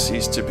company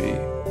ceased to be.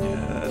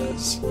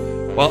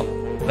 Well,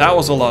 that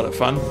was a lot of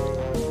fun.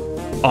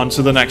 On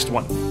to the next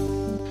one.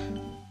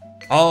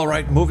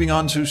 Alright, moving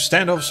on to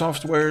Standoff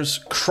Software's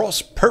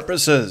cross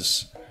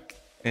purposes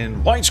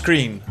in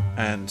widescreen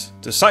and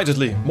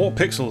decidedly more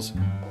pixels.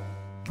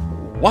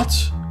 What?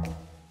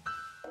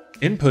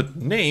 Input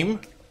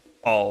name?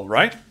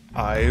 Alright,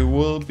 I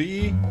will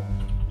be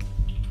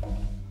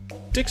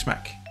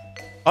Dicksmack.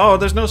 Oh,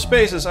 there's no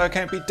spaces. I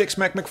can't be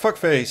Dicksmack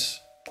McFuckface.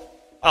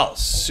 I'll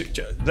suit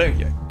you. There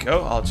you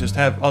go. I'll just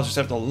have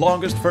the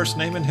longest first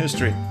name in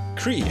history.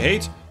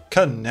 Create.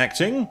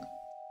 Connecting.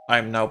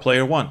 I'm now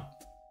player 1.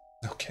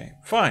 Okay,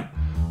 fine.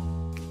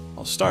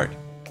 I'll start.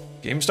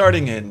 Game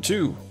starting in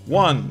 2,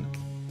 1.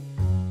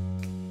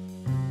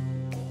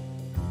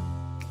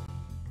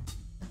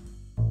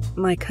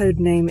 My code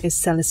name is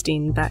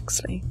Celestine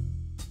Baxley.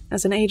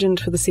 As an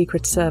agent for the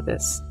Secret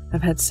Service,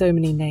 I've had so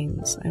many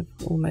names, I've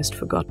almost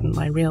forgotten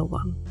my real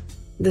one.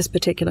 This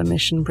particular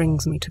mission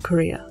brings me to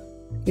Korea.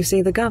 You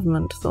see, the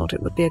government thought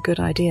it would be a good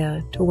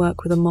idea to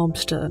work with a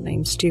mobster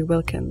named Stu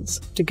Wilkins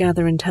to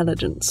gather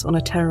intelligence on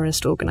a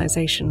terrorist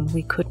organization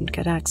we couldn't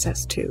get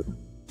access to.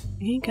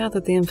 He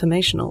gathered the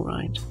information all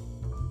right,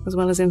 as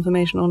well as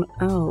information on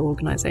our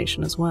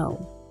organization as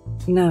well.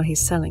 Now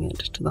he's selling it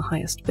to the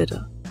highest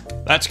bidder.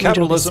 That's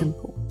capitalism. My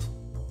job is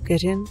simple.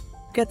 Get in,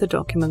 get the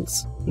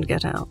documents, and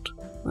get out.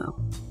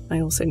 Well, I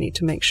also need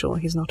to make sure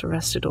he's not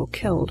arrested or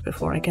killed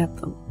before I get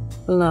them.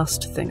 The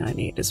last thing I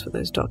need is for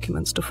those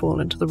documents to fall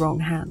into the wrong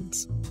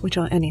hands, which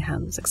are any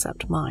hands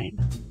except mine.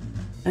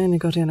 I only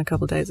got in a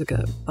couple days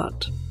ago,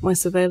 but my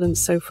surveillance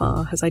so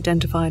far has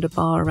identified a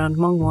bar around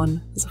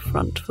Mongwon as a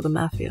front for the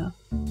Mafia.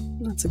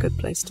 That's a good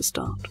place to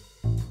start.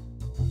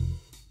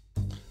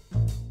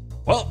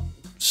 Well,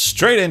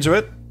 straight into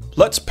it.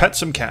 Let's pet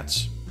some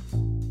cats.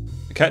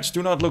 The cats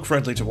do not look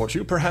friendly towards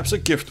you. Perhaps a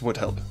gift would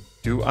help.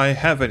 Do I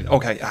have any?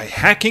 Okay,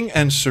 hacking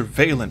and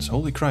surveillance.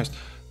 Holy Christ.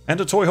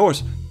 And a toy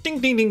horse. Ding,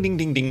 ding, ding, ding,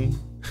 ding, ding.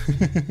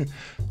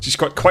 She's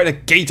got quite a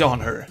gait on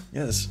her.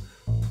 Yes.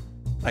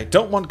 I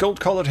don't want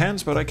gold-colored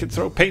hands, but I could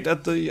throw paint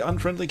at the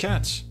unfriendly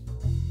cats.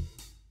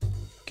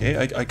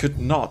 Okay, I could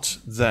not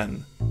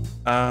then.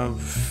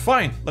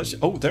 Fine. Let's.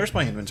 Oh, there's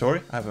my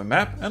inventory. I have a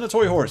map and a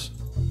toy horse.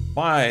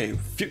 My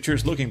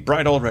future's looking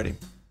bright already.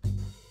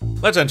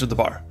 Let's enter the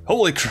bar.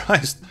 Holy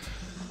Christ.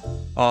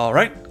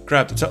 Alright,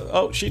 grab the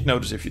oh, she'd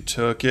notice if you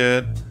took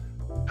it.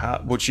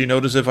 How would she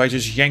notice if I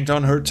just yanked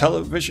on her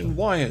television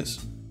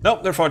wires?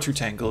 Nope, they're far too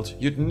tangled.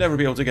 You'd never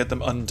be able to get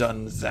them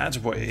undone that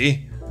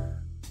way.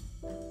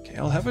 Okay,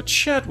 I'll have a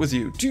chat with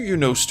you. Do you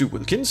know Stu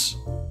Wilkins?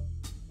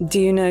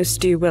 Do you know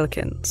Stu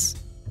Wilkins?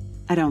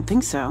 I don't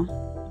think so,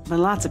 but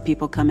lots of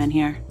people come in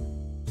here.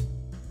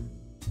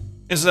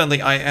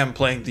 Incidentally, I am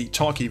playing the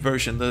talkie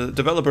version. The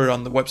developer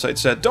on the website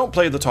said, don't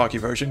play the talkie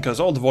version, because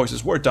all the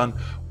voices were done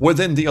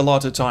within the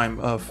allotted time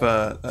of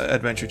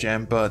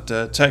AdventureJam,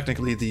 but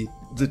technically the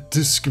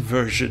disc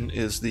version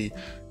is the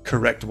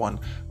correct one.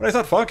 But I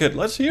thought, fuck it,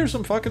 let's hear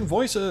some fucking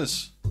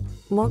voices.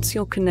 What's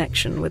your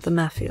connection with the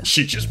Mafia?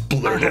 She just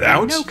blurted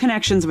out. No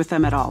connections with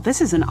them at all. This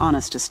is an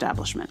honest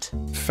establishment.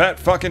 Fat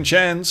fucking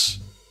chance.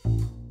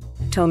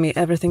 Tell me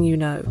everything you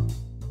know.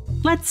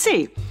 Let's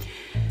see.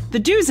 The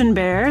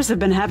Duesenbears have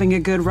been having a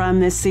good run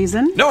this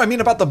season. No, I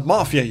mean about the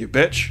Mafia, you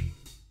bitch.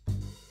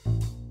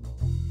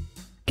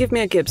 Give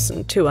me a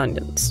Gibson, 2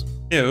 onions.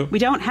 Ew. We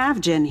don't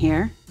have gin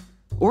here,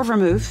 or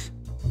vermouth,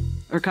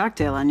 or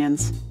cocktail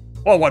onions.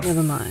 Well, what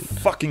Never mind.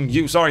 Fucking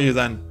use are you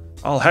then?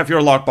 I'll have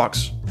your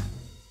lockbox.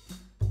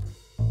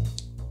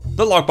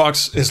 The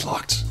lockbox is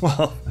locked.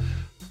 Well,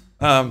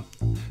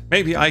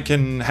 maybe I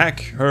can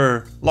hack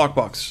her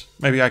lockbox.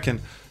 Maybe I can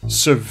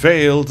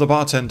surveil the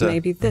bartender.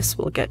 Maybe this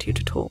will get you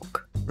to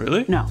talk.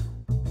 Really? No.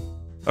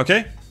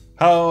 Okay.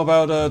 How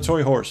about a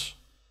toy horse?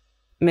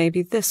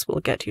 Maybe this will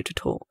get you to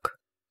talk.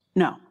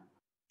 No.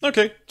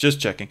 Okay, just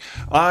checking.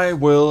 I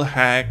will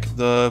hack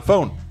the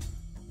phone.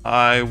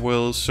 I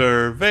will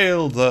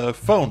surveil the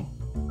phone.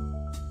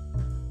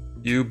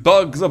 You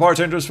bug the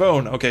bartender's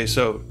phone. Okay,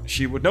 so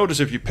she would notice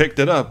if you picked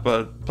it up,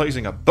 but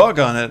placing a bug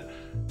on it,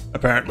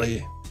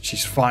 apparently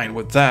she's fine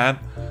with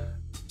that.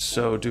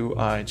 So do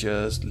I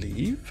just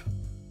leave?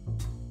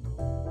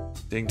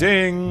 Ding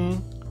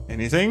ding.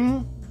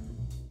 Anything?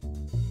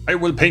 I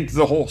will paint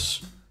the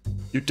horse.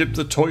 You dip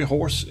the toy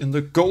horse in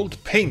the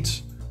gold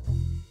paint.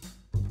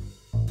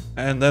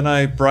 And then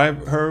I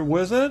bribe her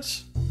with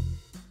it?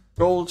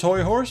 Gold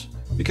toy horse?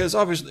 Because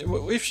obviously,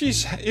 if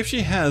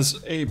she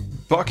has a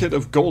bucket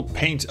of gold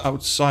paint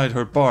outside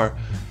her bar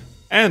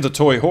and a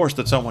toy horse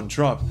that someone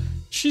dropped,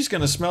 she's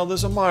gonna smell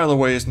this a mile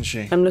away, isn't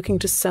she? I'm looking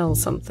to sell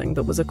something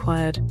that was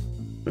acquired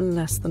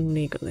less than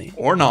legally.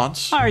 Or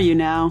not. Are you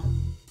now?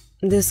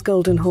 This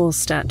golden horse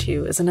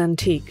statue is an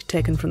antique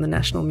taken from the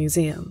National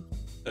Museum.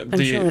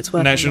 The sure it's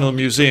worth National a lot.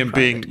 Museum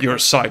being Private your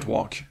collection.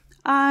 sidewalk.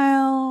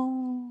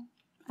 I'll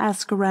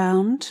ask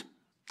around.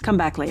 Come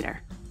back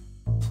later.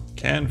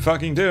 Can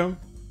fucking do.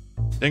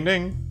 Ding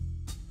ding.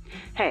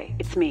 Hey,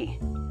 it's me.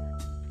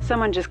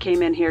 Someone just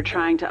came in here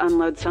trying to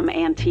unload some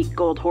antique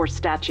gold horse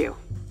statue.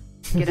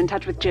 Get in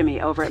touch with Jimmy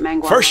over at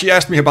Mangwon. First she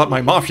asked me about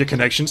my mafia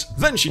connections,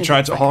 then she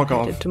tried to hog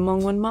off. To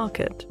Mongwon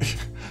Market.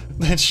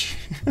 Then she...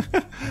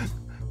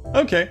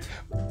 Okay.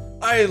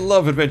 I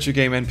love adventure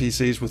game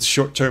NPCs with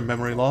short-term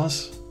memory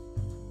loss.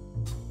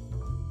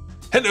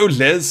 Hello,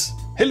 Les.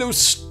 Hello,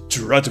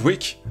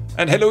 Strudwick.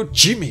 And hello,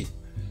 Jimmy.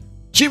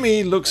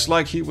 Jimmy looks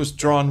like he was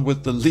drawn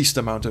with the least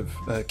amount of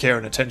care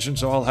and attention,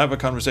 so I'll have a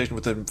conversation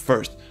with him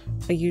first.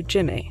 Are you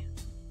Jimmy?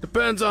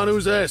 Depends on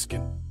who's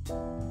asking.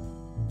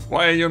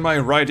 Why are you in my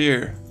right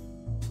ear?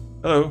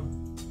 Hello.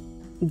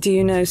 Do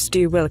you know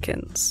Stu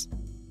Wilkins?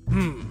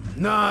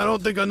 Nah, I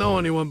don't think I know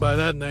anyone by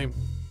that name.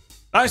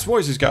 Nice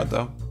voice he's got,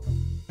 though.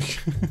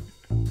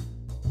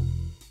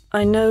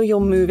 I know you're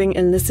moving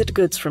illicit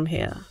goods from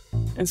here.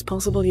 It's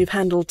possible you've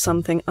handled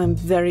something I'm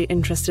very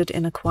interested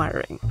in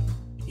acquiring.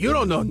 You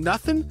don't know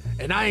nothing,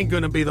 and I ain't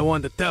gonna be the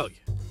one to tell you.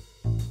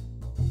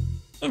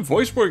 The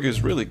voice work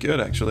is really good,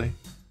 actually.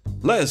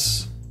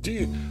 Les, do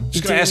you...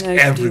 Just Do gonna you ask know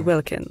Stu everyone.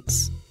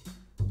 Wilkins?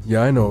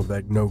 Yeah, I know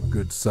that no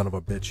good son of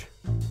a bitch.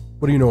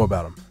 What do you know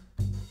about him?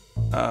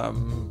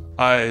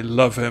 I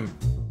love him.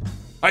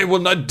 I will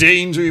not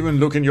deign to even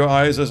look in your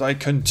eyes as I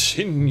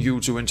continue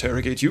to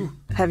interrogate you.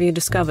 Have you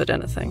discovered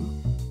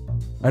anything?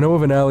 I know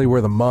of an alley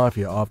where the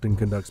Mafia often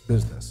conducts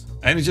business.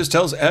 And he just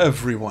tells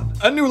everyone.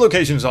 A new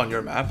location's on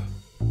your map.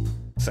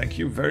 Thank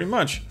you very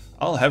much.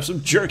 I'll have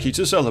some jerky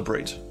to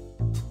celebrate.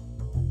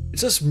 It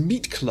says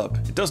Meat Club.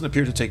 It doesn't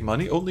appear to take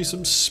money, only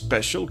some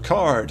special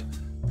card.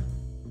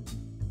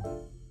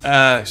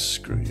 Ah,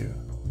 screw you.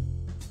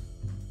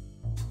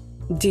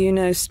 Do you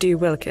know Stu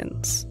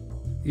Wilkins?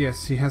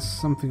 Yes, he has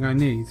something I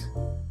need.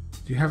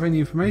 Do you have any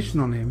information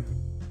on him?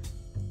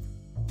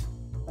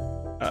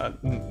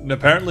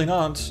 Apparently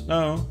not,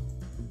 no.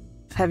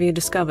 Have you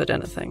discovered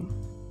anything?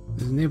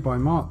 There's a nearby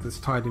mart that's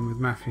tied in with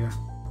Mafia.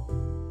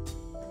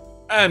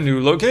 And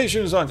new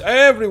locations on...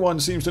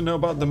 Everyone seems to know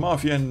about the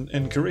Mafia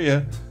in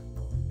Korea.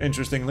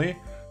 Interestingly.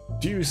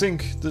 Do you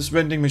think this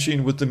vending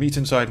machine with the meat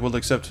inside will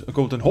accept a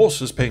golden horse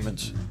as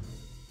payment?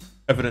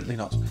 Evidently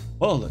not.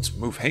 Well, let's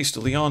move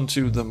hastily on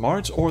to the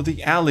mart or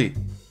the alley.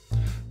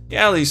 The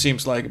alley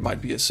seems like it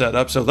might be a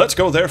setup, so let's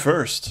go there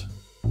first.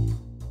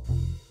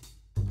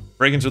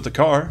 Break into the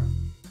car.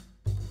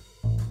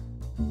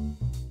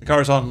 The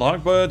car's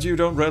unlocked, but you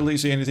don't readily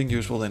see anything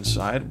useful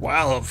inside.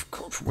 Well, of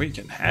course, we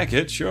can hack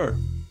it, sure.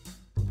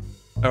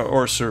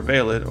 Or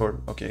surveil it, or...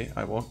 Okay,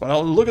 I won't. But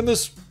I'll look in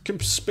this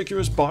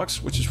conspicuous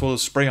box, which is full of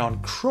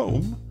spray-on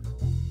chrome.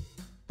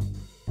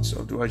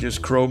 So do I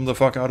just chrome the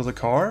fuck out of the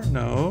car?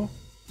 No.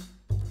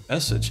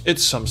 Message.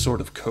 It's some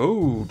sort of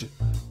code.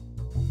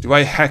 Do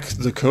I hack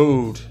the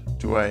code?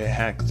 Do I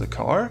hack the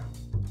car?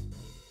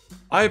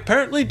 I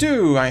apparently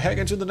do. I hack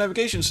into the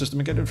navigation system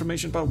and get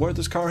information about where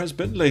this car has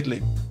been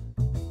lately.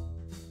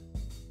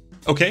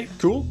 Okay,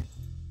 cool.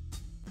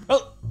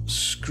 Well,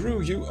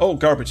 screw you. Oh,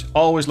 garbage.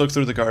 Always look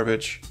through the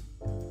garbage.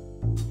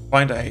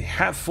 Find a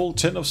half-full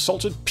tin of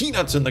salted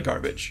peanuts in the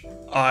garbage.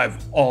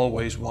 I've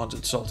always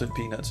wanted salted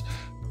peanuts.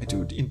 I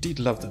do indeed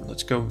love them.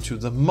 Let's go to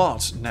the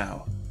mart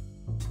now.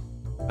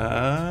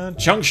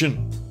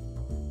 Junction.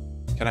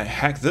 Can I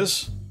hack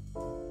this?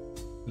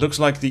 Looks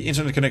like the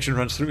internet connection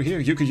runs through here.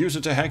 You could use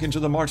it to hack into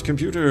the mart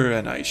computer,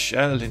 and I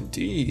shall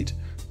indeed.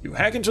 You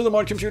hack into the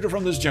mart computer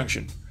from this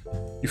junction.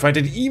 You find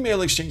an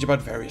email exchange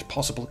about various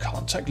possible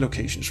contact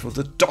locations for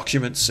the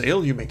document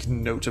sale. You make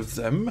note of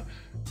them.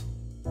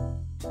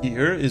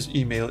 Here is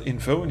email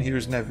info, and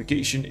here's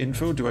navigation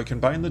info. Do I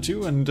combine the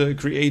two and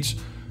create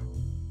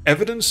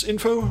evidence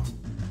info?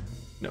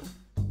 No.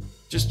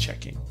 Just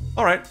checking.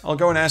 Alright, I'll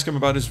go and ask him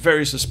about his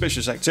very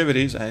suspicious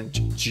activities and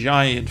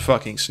giant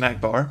fucking snack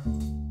bar.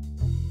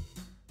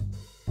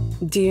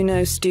 Do you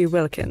know Stu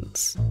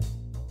Wilkins?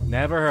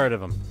 Never heard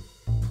of him.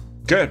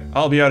 Good,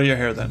 I'll be out of your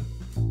hair then.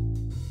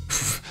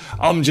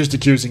 I'm just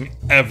accusing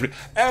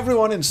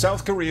everyone in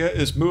South Korea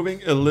is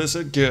moving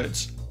illicit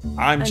goods.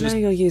 I know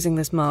you're using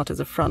this mart as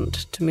a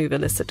front to move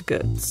illicit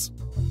goods.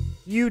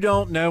 You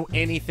don't know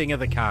anything of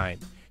the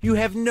kind. You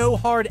have no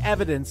hard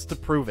evidence to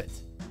prove it.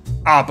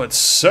 Ah, but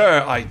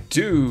sir, I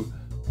do.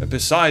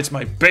 Besides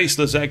my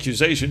baseless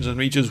accusations and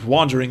me just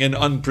wandering in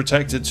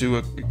unprotected to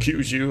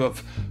accuse you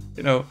of,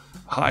 you know,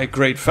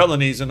 high-grade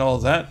felonies and all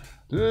that,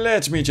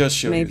 let me just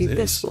show Maybe you this.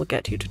 Maybe this will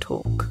get you to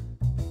talk.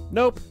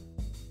 Nope.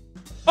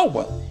 Oh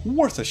well,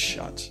 worth a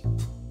shot.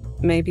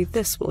 Maybe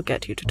this will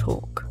get you to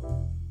talk.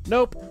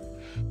 Nope.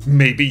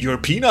 Maybe your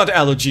peanut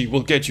allergy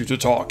will get you to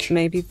talk.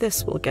 Maybe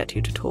this will get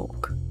you to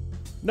talk.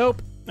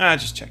 Nope.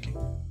 Just checking.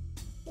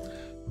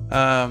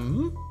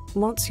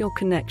 What's your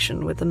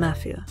connection with the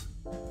Mafia?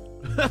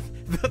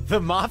 The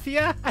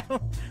Mafia?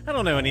 I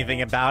don't know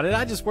anything about it.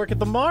 I just work at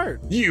the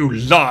mart. You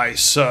lie,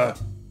 sir.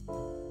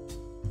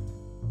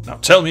 Now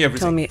tell me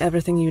everything. Tell me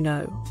everything you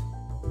know.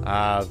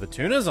 The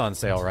tuna's on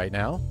sale right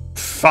now.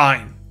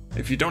 Fine.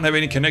 If you don't have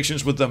any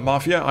connections with the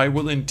Mafia, I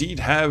will indeed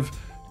have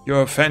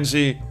your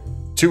fancy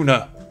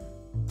tuna.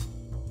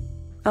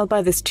 I'll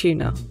buy this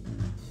tuna.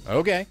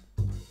 Okay.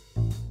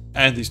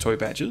 And these toy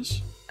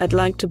badges. I'd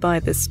like to buy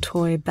this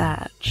toy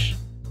badge.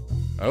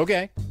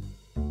 Okay.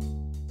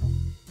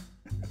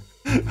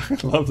 I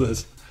love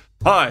this.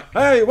 Hi.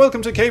 Hey,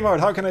 welcome to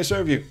Kmart. How can I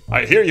serve you?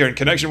 I hear you're in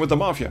connection with the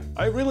Mafia.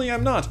 I really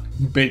am not.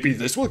 Maybe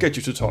this will get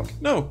you to talk.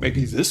 No,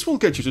 maybe this will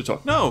get you to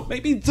talk. No,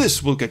 maybe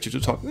this will get you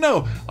to talk.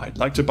 No, I'd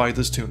like to buy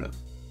this tuna.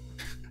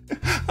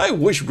 I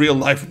wish real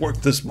life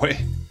worked this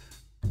way.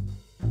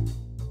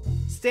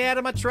 Stay out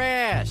of my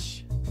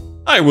trash.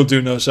 I will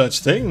do no such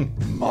thing,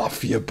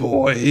 Mafia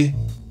boy.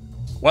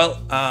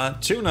 Well,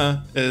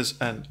 tuna is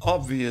an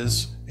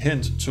obvious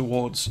hint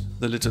towards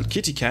the little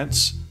kitty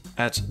cats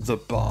at the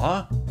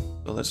bar.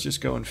 So let's just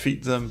go and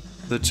feed them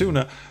the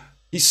tuna.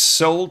 He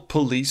sold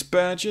police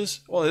badges?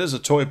 Well, it is a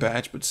toy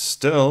badge, but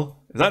still,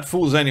 if that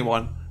fools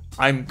anyone,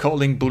 I'm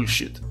calling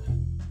bullshit.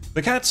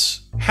 The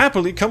cats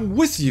happily come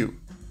with you.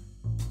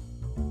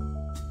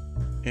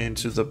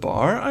 Into the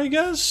bar, I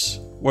guess?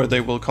 Where they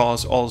will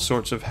cause all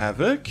sorts of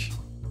havoc.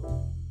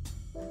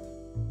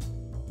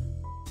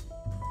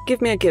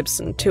 Give me a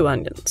Gibson, 2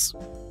 onions.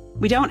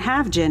 We don't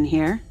have gin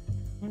here.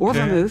 Or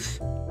vermouth.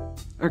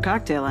 Or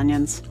cocktail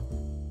onions.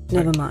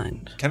 Never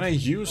mind. Can I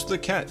use the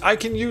cat? I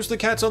can use the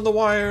cats on the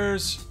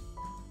wires.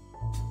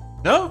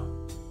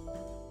 No?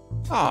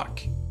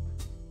 Fuck.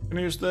 Can I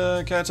use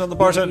the cats on the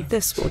bartender? Maybe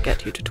this will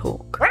get you to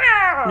talk.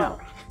 No.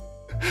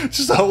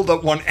 Just hold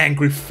up one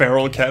angry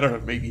feral cat, or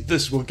maybe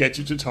this will get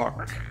you to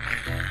talk.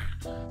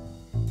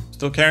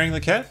 Still carrying the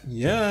cat?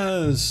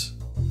 Yes.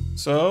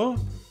 So,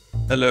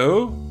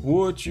 hello?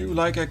 Would you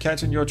like a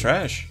cat in your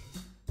trash?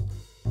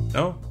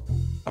 No?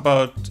 How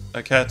about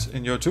a cat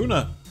in your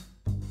tuna?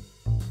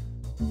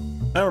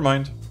 Never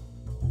mind.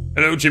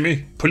 Hello,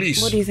 Jimmy.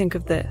 Police. What do you think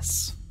of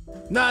this?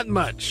 Not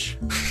much.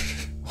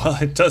 Well,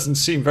 it doesn't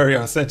seem very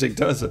authentic,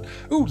 does it?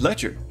 Ooh,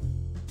 ledger.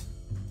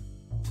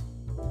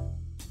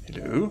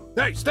 Hello?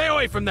 Hey, stay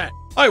away from that.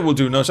 I will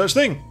do no such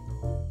thing.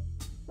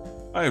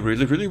 I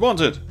really, really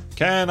want it.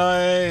 Can I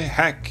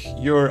hack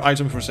your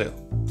item for sale?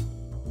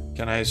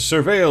 Can I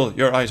surveil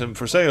your item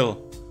for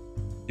sale?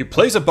 You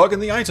place a bug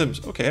in the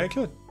items. Okay, I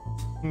could.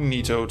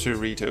 Neato,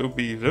 Torito,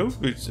 Bevo.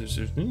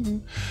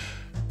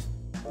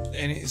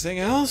 Anything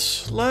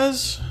else,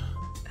 Les?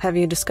 Have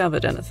you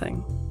discovered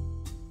anything?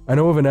 I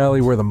know of an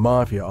alley where the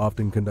Mafia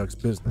often conducts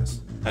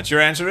business. That's your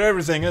answer to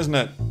everything, isn't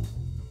it?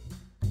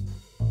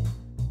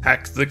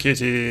 Hack the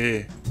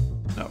kitty.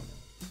 No.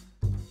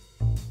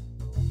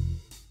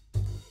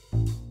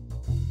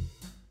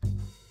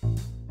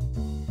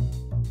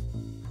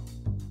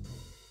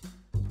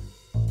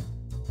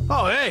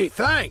 Oh, hey,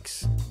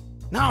 thanks.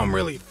 Now I'm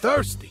really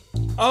thirsty.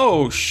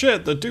 Oh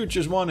shit, the dude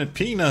just wanted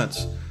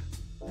peanuts.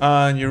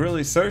 And you're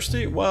really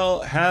thirsty?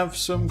 Well, have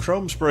some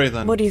chrome spray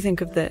then. What do you think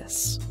of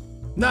this?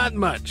 Not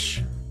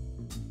much.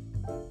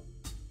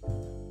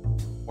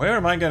 Where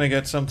am I gonna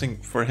get something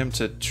for him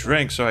to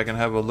drink so I can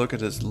have a look at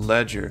his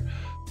ledger?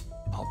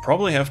 I'll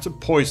probably have to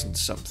poison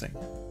something.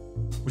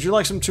 Would you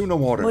like some tuna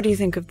water? What do you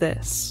think of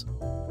this?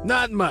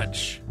 Not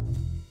much.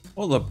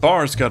 Well, the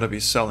bar's gotta be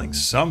selling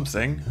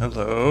something.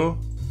 Hello?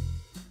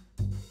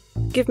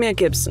 Give me a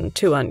Gibson,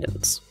 2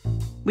 onions.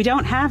 We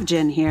don't have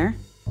gin here.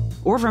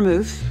 Or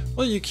vermouth.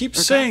 Well, you keep Or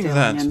saying cocktail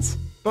that, onions.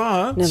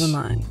 but... Never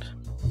mind.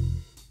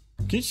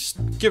 Can you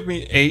just give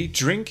me a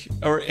drink,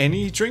 or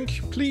any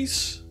drink,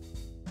 please?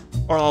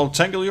 Or I'll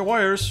tangle your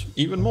wires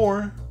even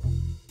more.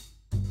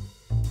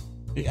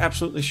 Are you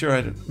absolutely sure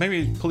I did?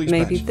 Maybe police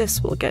Maybe badge.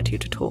 this will get you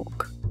to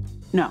talk.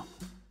 No.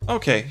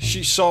 Okay,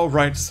 she saw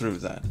right through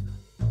that.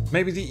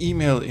 Maybe the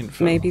email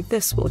info. Maybe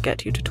this will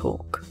get you to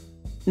talk.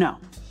 No.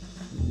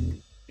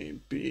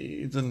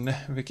 Maybe the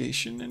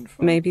navigation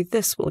info. Maybe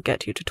this will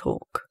get you to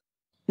talk.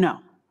 No.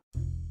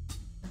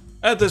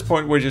 At this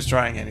point, we're just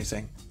trying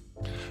anything.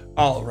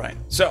 Alright,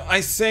 so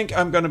I think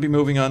I'm going to be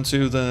moving on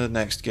to the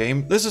next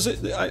game. This is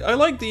it. I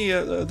like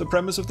the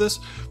premise of this.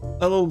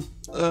 A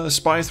little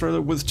spy thriller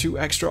with 2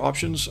 extra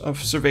options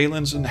of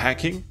surveillance and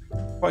hacking.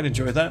 Quite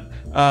enjoy that.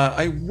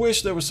 I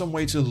wish there was some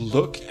way to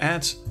look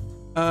at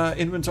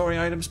inventory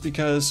items,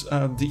 because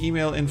the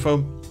email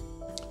info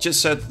just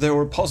said there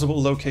were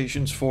possible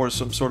locations for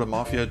some sort of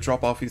mafia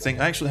drop-offy thing.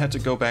 I actually had to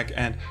go back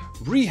and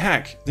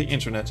re-hack the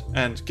internet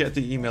and get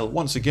the email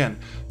once again,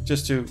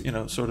 just to, you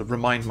know, sort of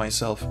remind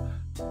myself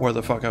where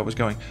the fuck I was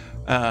going.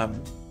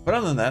 But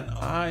other than that,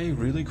 I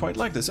really quite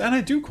like this. And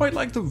I do quite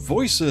like the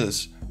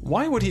voices.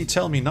 Why would he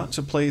tell me not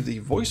to play the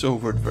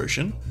voice-over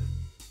version?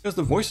 Because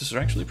the voices are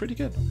actually pretty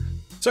good.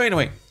 So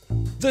anyway,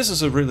 this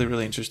is a really,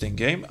 really interesting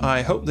game.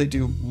 I hope they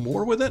do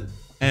more with it.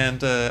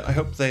 And I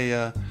hope they,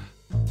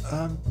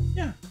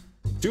 yeah,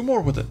 do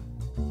more with it.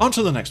 On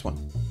to the next one.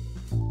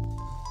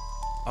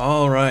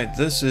 Alright,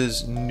 this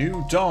is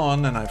New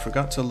Dawn, and I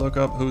forgot to look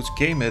up whose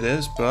game it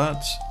is,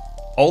 but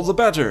all the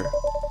better.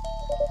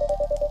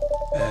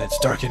 It's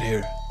dark in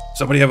here.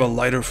 Somebody have a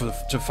lighter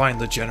to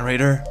find the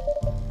generator?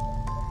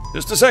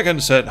 Just a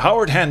second, said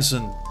Howard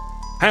Hansen.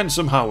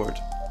 Handsome Howard.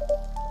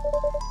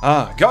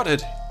 Ah, got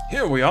it.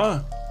 Here we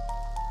are.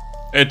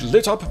 It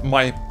lit up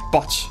my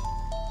butt.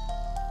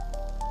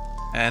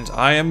 And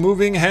I am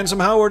moving Handsome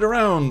Howard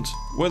around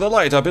with a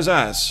light up his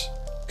ass.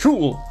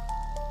 Cool.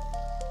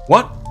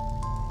 What?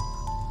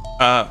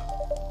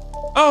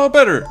 Oh,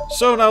 better.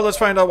 So now let's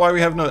find out why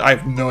we have no... I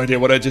have no idea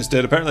what I just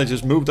did. Apparently I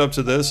just moved up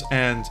to this,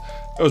 and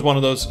it was one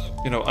of those,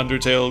 you know,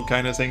 Undertale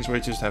kind of things where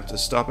you just have to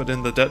stop it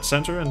in the dead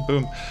center, and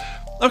boom.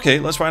 Okay,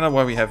 let's find out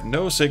why we have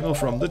no signal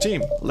from the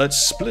team. Let's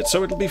split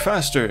so it'll be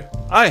faster.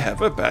 I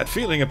have a bad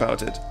feeling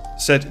about it,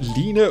 said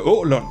Line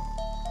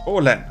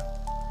Olen.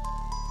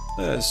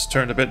 This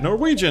turned a bit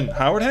Norwegian.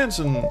 Howard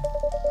Hansen.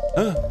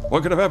 Huh?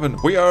 What could have happened?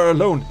 We are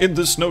alone in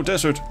the snow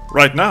desert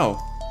right now.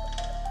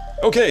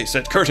 Okay,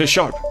 said Curtis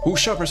Sharp, whose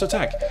Sharper's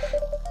attack.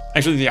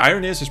 Actually, the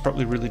irony is, it's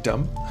probably really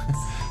dumb.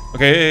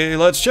 Okay,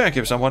 let's check.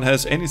 If someone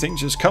has anything,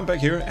 just come back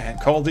here and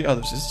call the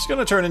others. Is this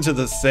gonna turn into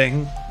the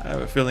thing? I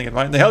have a feeling it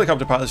might. The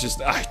helicopter pilot's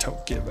just, I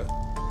don't give a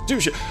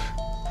douche.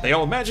 They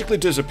all magically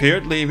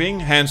disappeared, leaving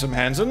Handsome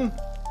Hansen,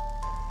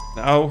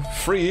 now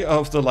free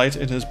of the light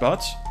in his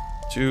butt,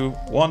 to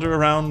wander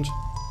around,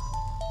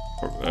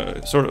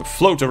 or sort of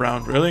float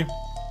around, really.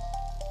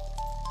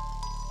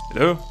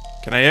 Hello?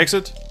 Can I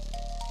exit?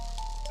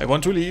 I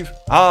want to leave.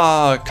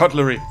 Ah,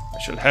 cutlery. I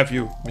shall have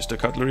you, Mr.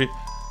 Cutlery.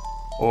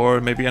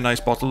 Or maybe a nice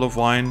bottle of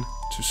wine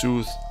to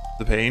soothe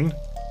the pain.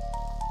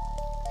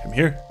 Come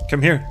here,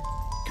 come here.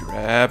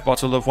 Grab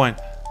bottle of wine.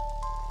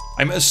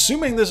 I'm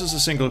assuming this is a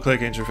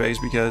single-click interface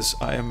because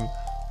I am...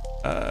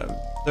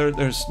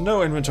 there's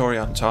no inventory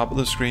on top of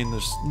the screen.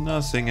 There's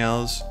nothing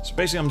else. So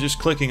basically I'm just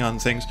clicking on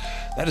things.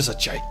 That is a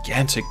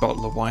gigantic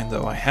bottle of wine,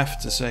 though, I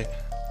have to say.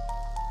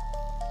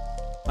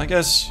 I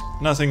guess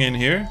nothing in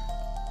here.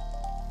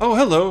 Oh,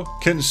 hello,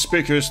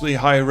 conspicuously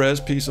high-res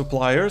piece of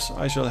pliers.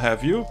 I shall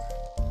have you.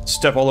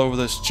 Step all over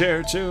this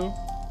chair, too.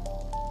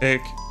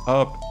 Pick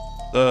up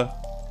the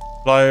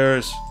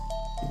pliers.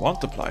 You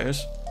want the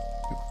pliers?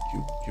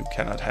 You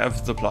cannot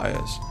have the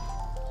pliers.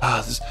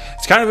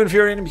 It's kind of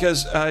infuriating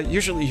because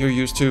usually you're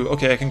used to,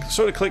 okay, I can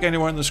sort of click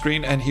anywhere on the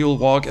screen and he'll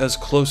walk as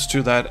close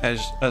to that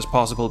as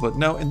possible. But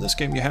no, in this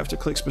game you have to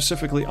click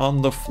specifically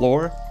on the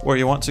floor where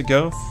you want to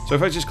go. So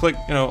if I just click,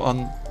 you know,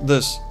 on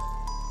this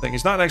thing,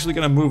 he's not actually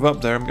going to move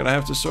up there. I'm going to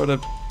have to sort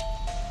of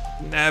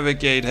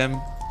navigate him.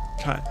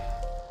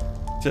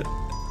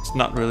 It's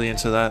not really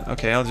into that.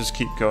 Okay, I'll just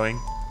keep going.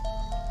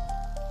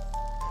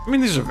 I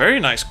mean, these are very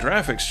nice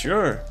graphics,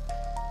 sure.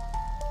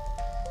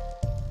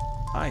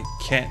 I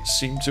can't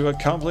seem to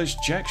accomplish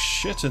jack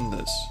shit in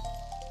this.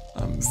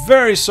 I'm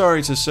very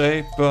sorry to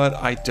say, but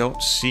I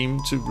don't seem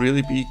to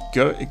really be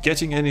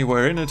getting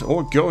anywhere in it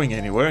or going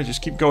anywhere. I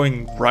just keep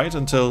going right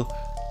until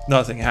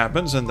nothing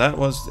happens, and that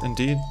was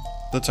indeed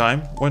the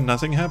time when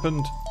nothing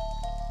happened.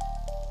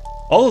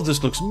 All of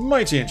this looks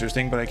mighty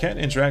interesting, but I can't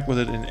interact with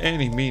it in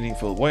any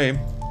meaningful way.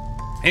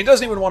 And he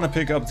doesn't even want to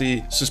pick up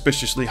the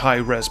suspiciously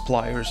high-res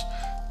pliers.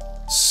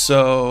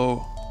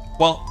 So,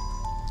 well,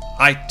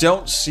 I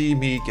don't see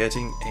me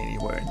getting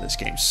anywhere in this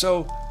game.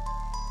 So,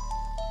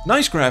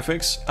 nice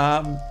graphics,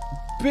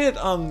 bit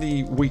on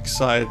the weak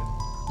side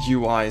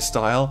UI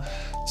style.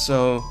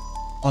 So,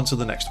 on to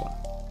the next one.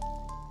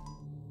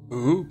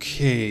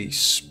 Okay,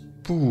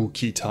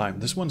 spooky time.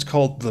 This one's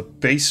called The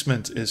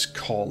Basement is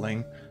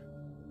Calling.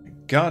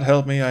 God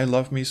help me, I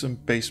love me some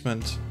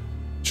basement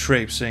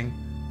traipsing.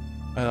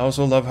 I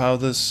also love how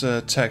this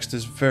text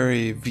is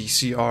very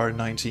VCR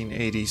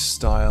 1980s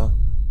style.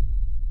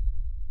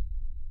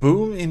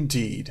 Boom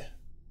indeed.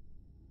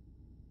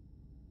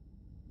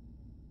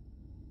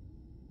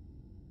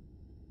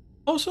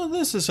 Also,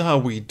 this is how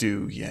we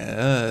do.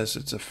 Yes,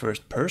 it's a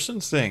first-person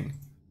thing.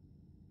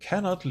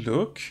 Cannot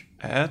look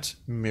at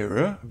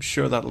mirror. I'm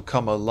sure that'll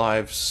come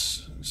alive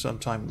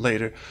sometime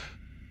later.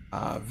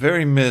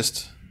 Very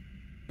missed.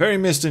 Very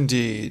missed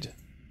indeed.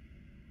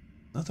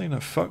 Nothing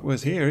to fuck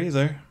with here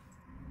either.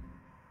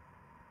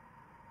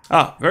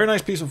 Very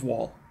nice piece of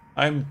wall.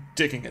 I'm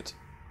digging it.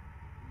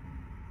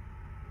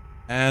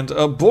 And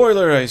a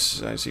boiler. I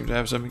seem to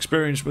have some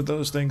experience with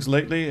those things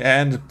lately.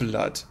 And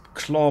blood.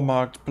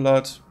 Claw-marked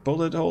blood.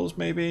 Bullet holes,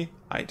 maybe?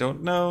 I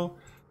don't know.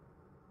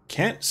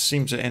 Can't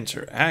seem to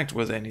interact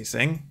with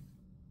anything.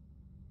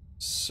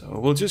 So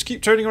we'll just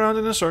keep turning around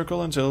in a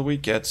circle until we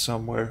get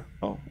somewhere.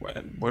 Oh,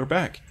 and we're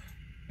back.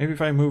 Maybe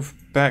if I move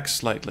back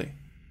slightly.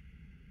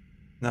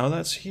 Now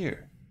that's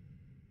here.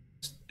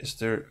 Is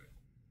there...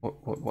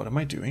 What am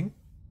I doing?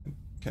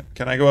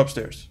 Can I go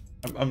upstairs?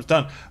 I'm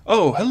done.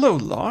 Oh, hello,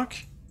 lock.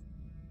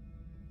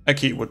 A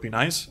key would be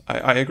nice.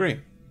 I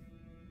agree.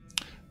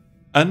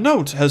 A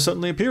note has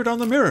suddenly appeared on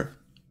the mirror.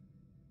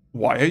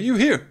 Why are you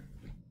here?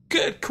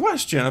 Good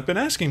question. I've been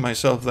asking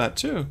myself that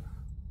too.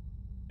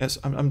 Yes,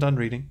 I'm done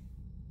reading.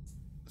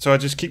 So I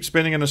just keep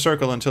spinning in a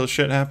circle until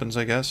shit happens,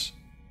 I guess.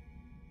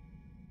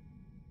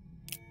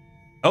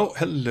 Oh,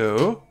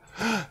 hello.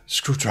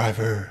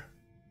 Screwdriver.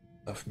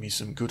 Love me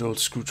some good old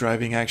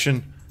screwdriving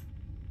action.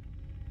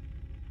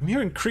 I'm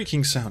hearing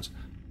creaking sounds.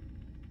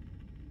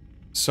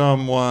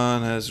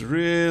 Someone has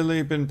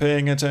really been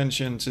paying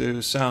attention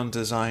to sound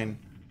design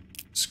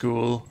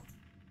school.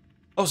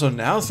 Oh, so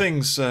now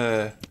things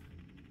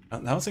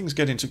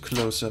get into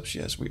close-ups.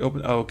 Yes, we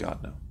open. Oh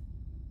God,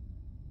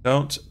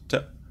 no!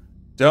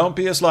 Don't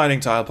be a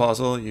sliding tile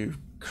puzzle, you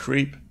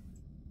creep.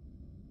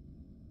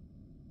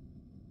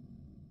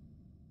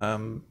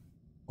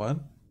 What?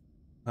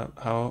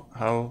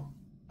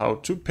 How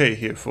to pay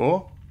here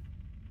for?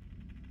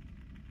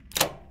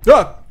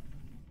 Ah!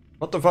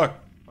 What the fuck?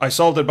 I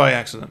solved it by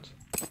accident.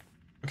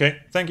 Okay,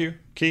 thank you.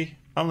 Key.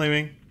 I'm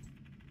leaving.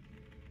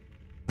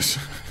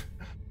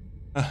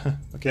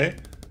 Okay.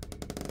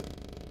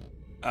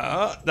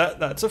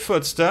 That's a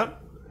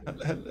footstep.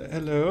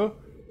 Hello.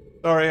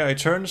 Sorry, I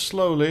turned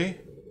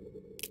slowly.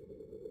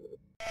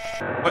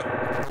 What?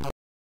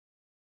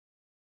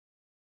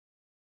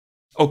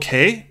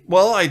 Okay,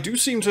 well, I do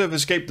seem to have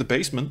escaped the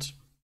basement.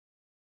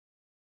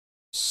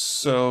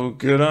 So,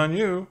 good on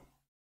you.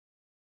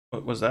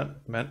 What was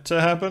that meant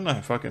to happen?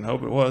 I fucking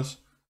hope it was.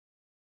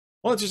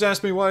 Well, it just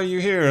asked me why are you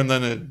here, and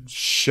then it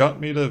shot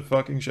me to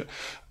fucking shit.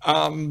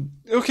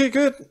 Okay,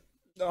 good.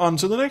 On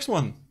to the next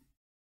one.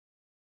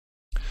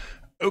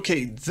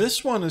 Okay,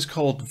 this one is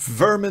called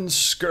Vermin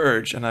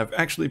Scourge, and I've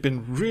actually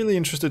been really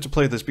interested to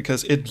play this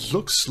because it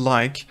looks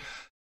like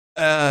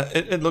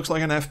it looks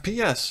like an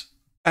FPS.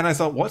 And I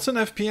thought, what's an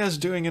FPS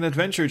doing in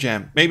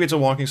AdventureJam? Maybe it's a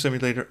walking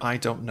simulator, I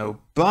don't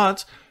know.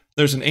 But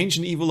there's an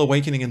ancient evil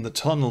awakening in the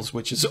tunnels,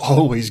 which is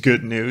always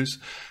good news.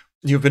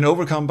 You've been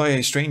overcome by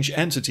a strange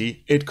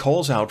entity. It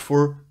calls out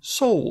for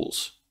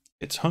souls.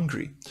 It's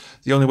hungry.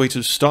 The only way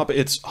to stop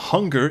its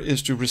hunger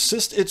is to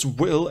resist its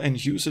will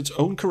and use its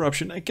own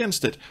corruption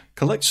against it.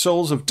 Collect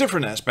souls of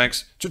different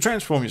aspects to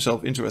transform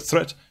yourself into a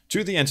threat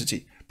to the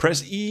entity.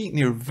 Press E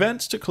near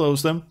vents to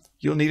close them.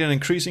 You'll need an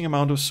increasing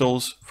amount of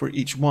souls for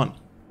each one.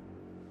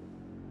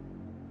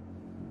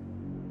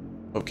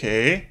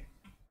 Okay.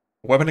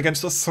 Weapon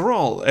against a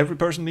thrall. Every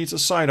person needs a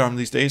sidearm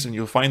these days, and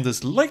you'll find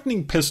this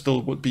lightning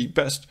pistol would be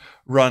best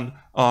run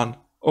on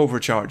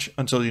overcharge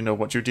until you know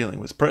what you're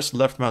dealing with. Press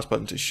left mouse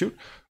button to shoot.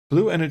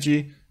 Blue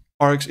energy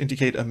arcs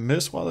indicate a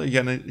miss, while a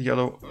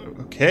yellow...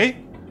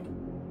 Okay.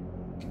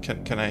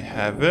 Can I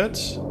have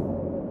it?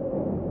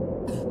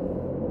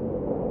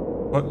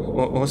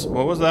 What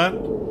was that?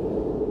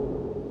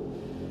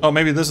 Oh,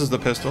 maybe this is the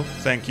pistol.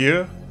 Thank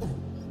you.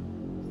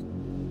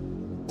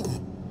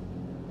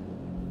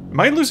 Am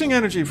I losing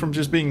energy from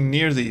just being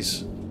near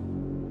these?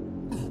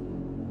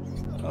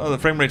 Oh, the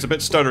frame rate's a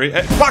bit stuttery.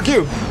 Hey, fuck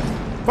you!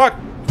 Fuck!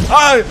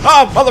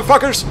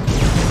 Motherfuckers!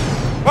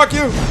 Fuck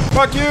you!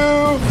 Fuck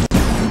you!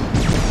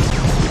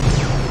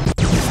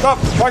 Stop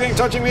fucking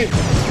touching me!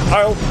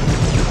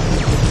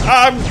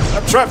 I'm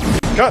trapped!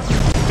 Cut!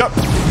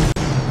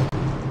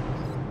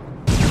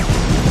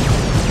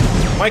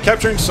 Am I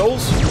capturing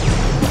souls?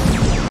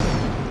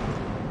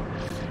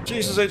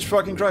 Jesus H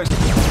fucking Christ.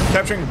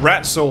 Capturing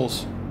rat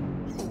souls.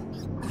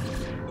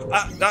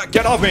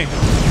 Get off me!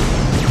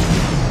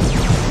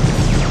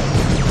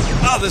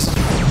 This is...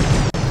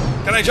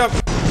 Can I jump?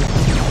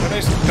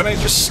 Can I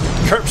just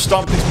curb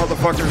stomp these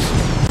motherfuckers?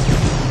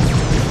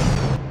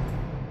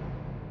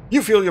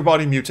 You feel your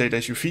body mutate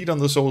as you feed on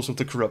the souls of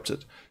the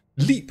corrupted.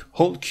 Leap,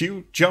 hold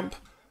Q, jump,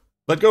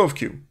 let go of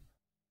Q.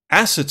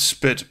 Acid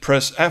spit,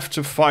 press F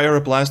to fire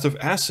a blast of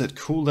acid,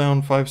 cool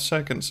down 5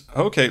 seconds.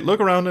 Okay, look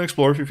around and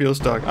explore if you feel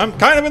stuck. I'm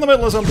kind of in the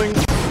middle of something.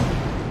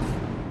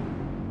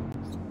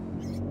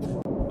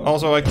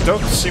 Also, I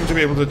don't seem to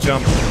be able to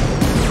jump.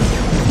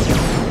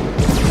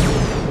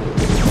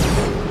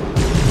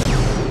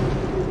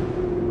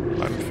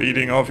 I'm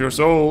feeding off your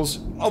souls.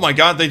 Oh my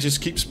god, they just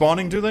keep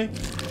spawning, do they?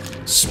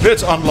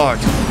 Spit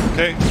unlocked.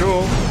 Okay,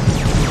 cool.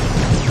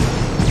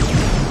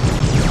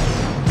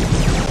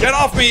 Get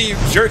off me, you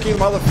jerky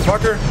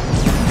motherfucker!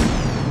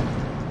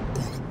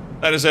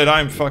 That is it,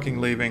 I'm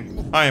fucking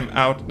leaving. I am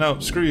out. No,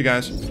 screw you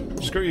guys.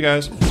 Screw you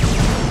guys.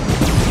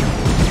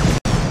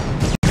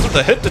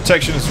 The hit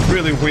detection is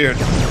really weird.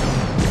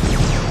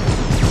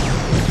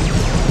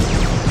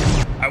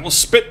 I will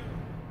spit.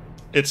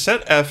 It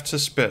said F to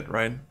spit,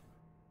 right?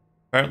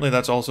 Apparently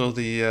that's also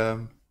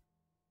the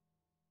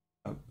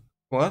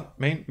what?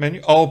 Main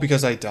menu? Oh,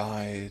 because I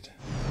died.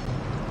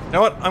 You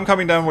know what? I'm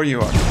coming down where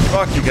you are.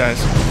 Fuck you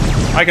guys.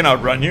 I can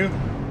outrun you.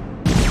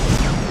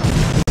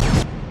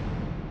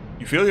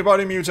 You feel your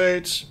body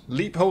mutate.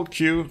 Leap, hold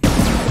Q.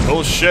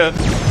 Bullshit.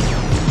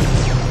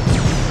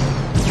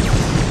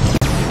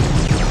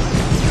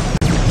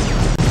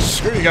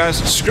 Screw you guys.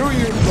 Screw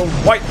you, the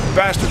white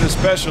bastard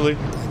especially.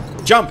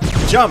 Jump!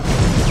 Jump!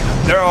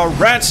 There are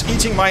rats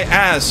eating my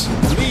ass.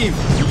 Leave!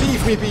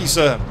 Leave me be,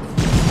 sir.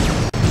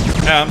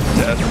 I'm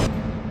dead.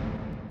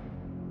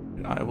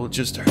 I will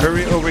just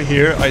hurry over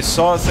here. I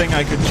saw a thing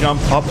I could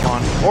jump up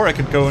on. Or I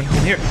could go in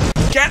here.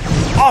 Get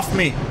off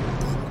me!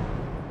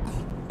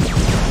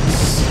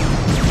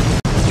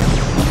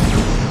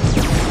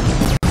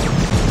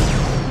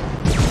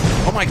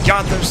 Oh my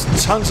god, there's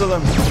tons of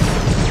them.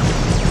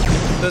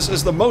 This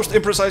is the most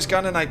imprecise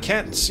gun and I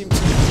can't seem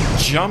to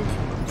jump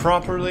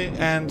properly,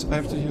 and I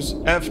have to use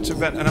F to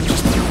vent, and I'm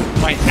just...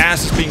 my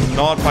ass is being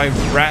gnawed by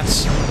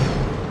rats.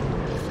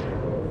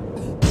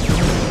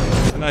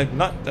 And I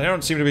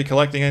don't seem to be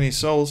collecting any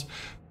souls.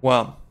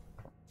 Well,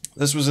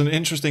 this was an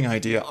interesting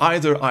idea.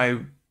 Either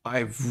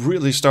I've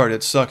really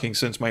started sucking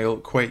since my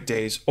old Quake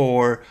days,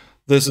 or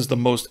this is the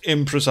most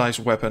imprecise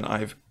weapon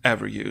I've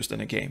ever used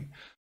in a game.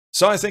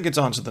 So I think it's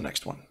on to the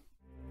next one.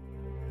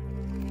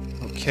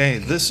 Okay,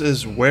 this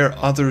is Where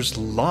Others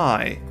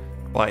Lie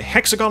by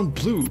Hexagon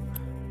Blue.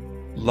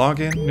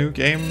 Login, new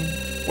game,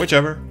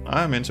 whichever.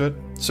 I'm into it.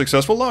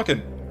 Successful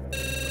login.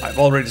 I've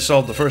already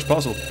solved the first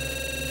puzzle.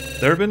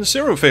 There have been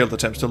 0 failed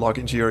attempts to log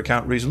into your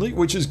account recently,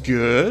 which is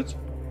good.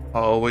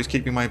 Always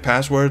keeping my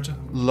password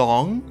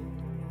long.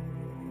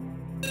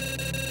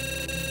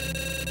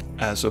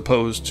 As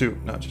opposed to...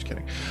 No, just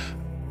kidding.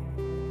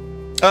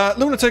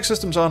 Lunatic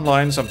Systems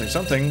Online, something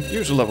something.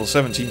 User level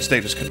 17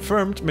 status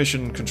confirmed.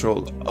 Mission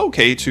control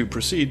okay to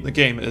proceed. The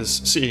game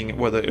is seeing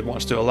whether it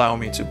wants to allow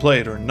me to play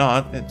it or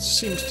not. It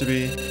seems to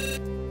be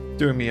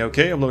doing me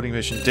okay. Uploading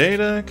mission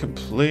data.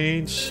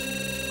 Complete.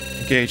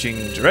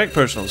 Engaging direct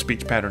personal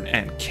speech pattern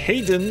and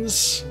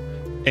cadence.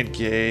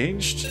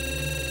 Engaged.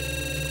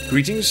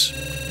 Greetings,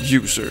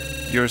 user.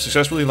 You're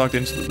successfully logged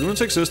into the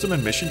Lunatic system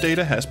and mission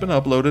data has been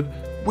uploaded.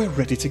 We're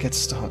ready to get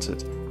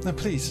started. Now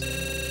please,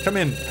 come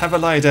in, have a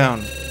lie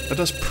down.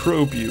 Let us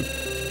probe you.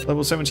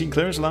 Level 17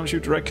 clearance allows you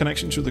direct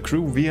connection to the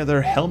crew via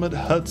their helmet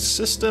HUD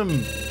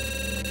system.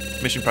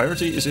 Mission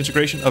priority is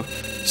integration of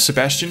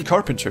Sebastian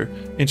Carpenter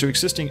into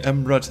existing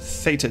Emerald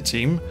Theta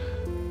team.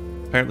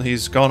 Apparently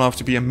he's gone off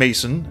to be a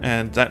mason,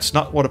 and that's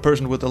not what a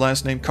person with the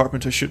last name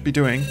Carpenter should be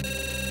doing.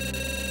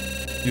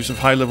 Use of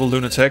high-level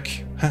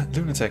Lunatic.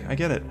 Lunatic, I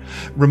get it.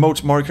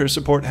 Remote marker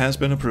support has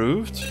been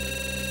approved.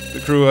 The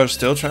crew are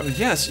still traveling.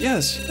 Yes.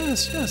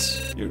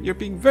 You're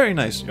being very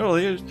nice.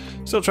 You're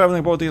still traveling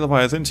aboard the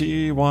Leviathan.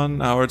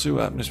 T1 hour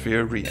to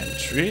atmosphere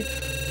re-entry.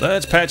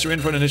 Let's patch you in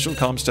for an initial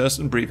comms test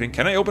and briefing.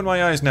 Can I open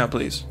my eyes now,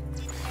 please?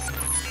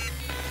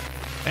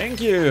 Thank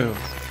you.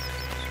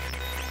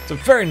 It's a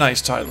very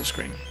nice title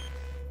screen,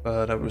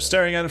 but I was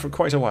staring at it for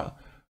quite a while.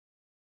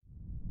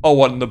 Oh,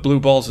 what in the blue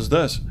balls is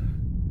this?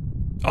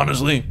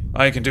 Honestly,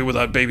 I can do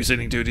without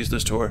babysitting duties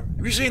this tour.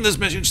 Have you seen this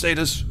mission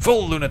status?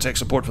 Full Lunatic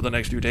support for the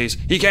next few days.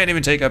 He can't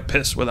even take a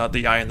piss without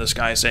the eye in the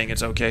sky saying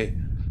it's okay.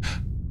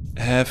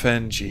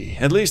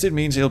 FNG. At least it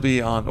means he'll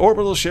be on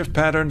orbital shift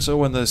pattern, so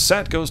when the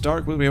sat goes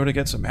dark, we'll be able to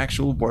get some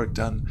actual work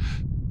done.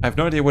 I have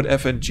no idea what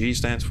FNG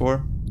stands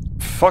for.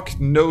 Fuck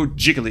no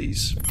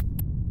jigglies.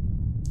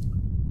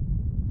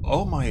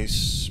 Oh my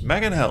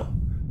smackin' hell.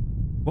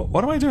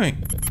 What am I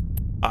doing?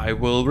 I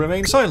will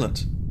remain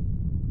silent.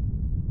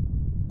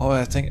 Oh,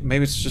 I think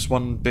maybe it's just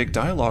one big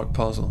dialogue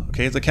puzzle.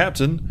 Okay, the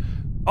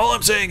captain. All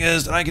I'm saying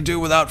is that I can do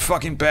without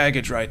fucking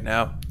baggage right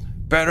now.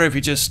 Better if he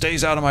just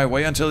stays out of my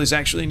way until he's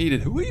actually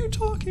needed. Who are you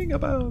talking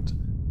about?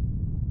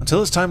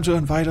 Until it's time to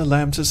invite a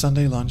lamb to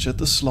Sunday lunch at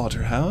the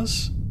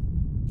slaughterhouse.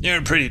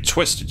 You're pretty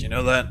twisted, you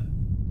know that?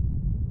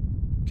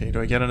 Okay,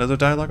 do I get another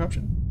dialogue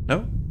option?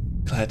 No?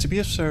 Glad to be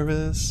of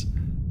service.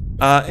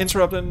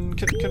 Interrupt and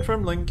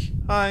confirm link.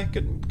 Hi,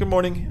 good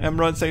morning,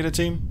 Emerald Theta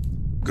team.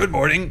 Good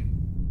morning.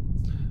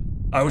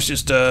 I was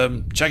just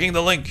checking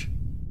the link.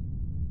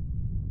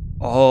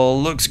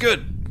 All looks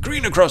good.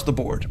 Green across the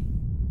board.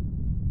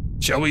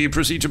 Shall we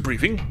proceed to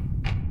briefing?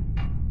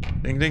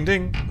 Ding ding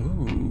ding.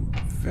 Ooh,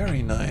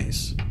 very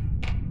nice.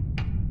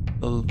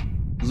 The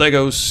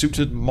Lego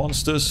suited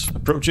monsters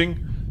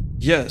approaching.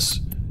 Yes.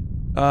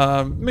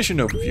 Mission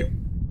overview.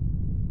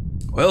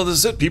 Well, this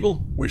is it,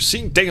 people. We're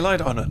seeing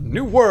daylight on a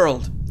new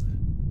world.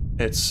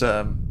 It's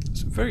a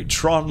very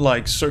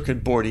Tron-like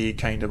circuit boardy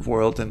kind of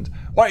world, and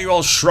why are you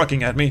all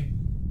shrugging at me?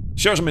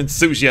 Show some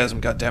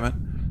enthusiasm, goddammit.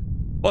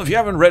 Well, if you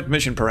haven't read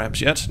mission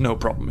params yet, no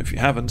problem if you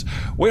haven't.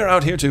 We're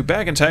out here to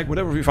bag and tag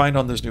whatever we find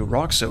on this new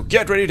rock, so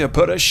get ready to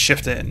put a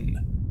shift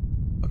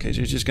in. Okay, so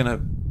you're just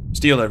gonna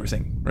steal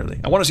everything, really.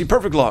 I want to see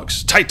perfect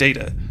logs, tight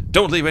data.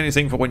 Don't leave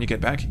anything for when you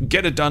get back.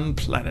 Get it done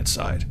planet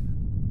side.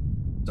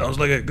 Sounds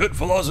like a good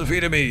philosophy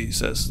to me,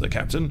 says the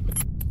captain.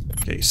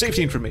 Okay,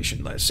 safety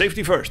information. Let's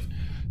safety first.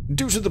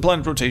 Due to the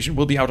planet rotation,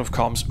 we'll be out of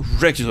comms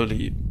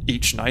regularly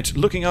each night.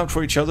 Looking out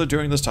for each other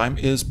during this time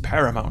is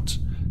paramount.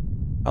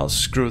 I'll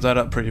screw that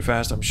up pretty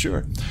fast, I'm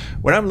sure.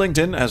 When I'm linked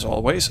in, as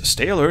always,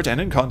 stay alert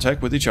and in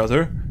contact with each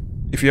other.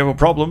 If you have a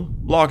problem,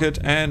 log it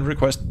and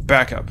request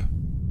backup.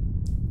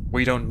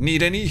 We don't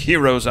need any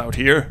heroes out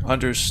here,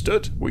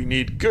 understood? We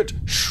need good,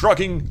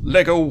 shrugging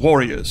Lego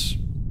warriors.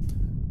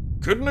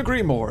 Couldn't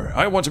agree more.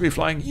 I want to be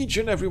flying each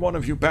and every one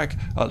of you back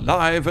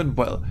alive and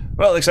well.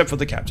 Well, except for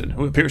the captain,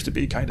 who appears to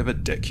be kind of a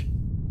dick.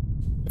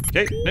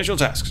 Okay, initial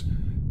tasks.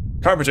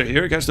 Carpenter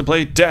here gets to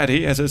play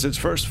Daddy as it's his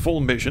first full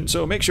mission,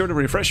 so make sure to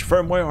refresh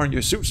firmware on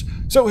your suits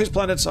so his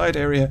planet side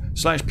area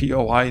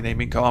 /POI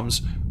naming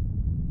comms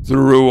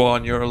through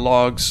on your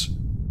logs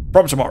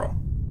from tomorrow.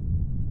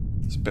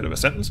 It's a bit of a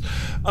sentence.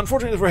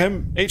 Unfortunately for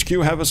him, HQ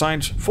have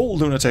assigned full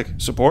Lunatic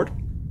support,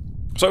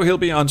 so he'll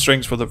be on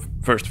strings for the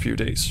first few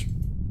days.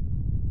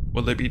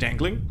 Will they be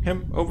dangling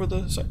him over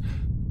the side?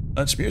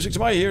 That's music to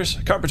my ears.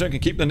 Carpenter can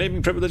keep the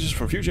naming privileges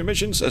for future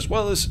missions as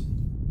well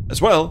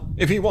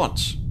if he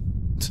wants.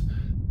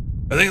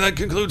 I think that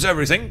concludes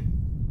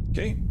everything.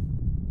 Okay.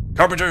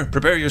 Carpenter,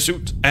 prepare your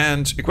suit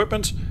and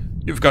equipment.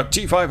 You've got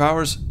T5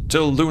 hours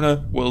till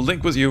Luna will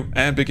link with you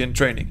and begin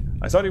training.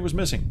 I thought he was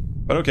missing,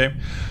 but okay.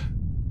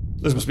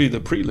 This must be the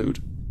prelude.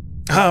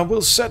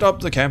 We'll set up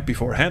the camp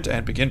beforehand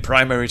and begin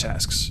primary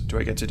tasks. Do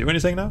I get to do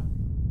anything now?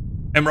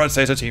 Emerald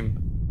Theta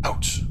team,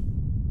 Out.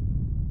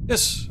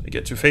 Yes, I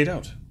get to fade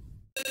out.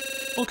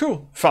 Well,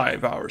 cool.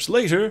 5 hours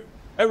later,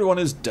 everyone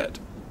is dead.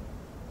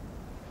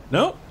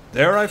 No,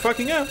 there I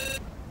fucking am.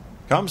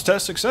 Comms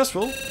test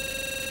successful.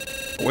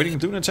 Awaiting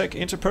Lunatech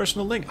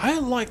interpersonal link. I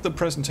like the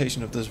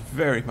presentation of this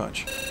very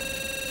much.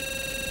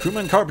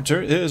 Crewman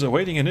Carpenter is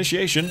awaiting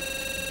initiation.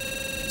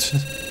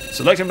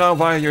 Select him now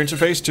via your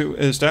interface to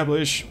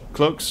establish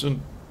cloaks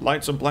and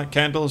light some black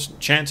candles,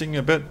 chanting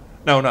a bit.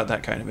 No, not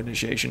that kind of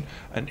initiation.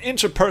 An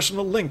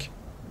interpersonal link.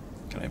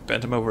 Can I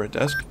bend him over a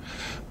desk?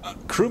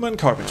 Crewman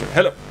Carpenter,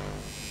 hello.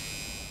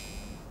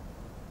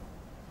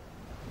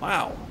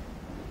 Wow.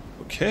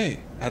 Okay,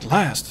 at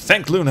last.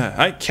 Thank Luna.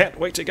 I can't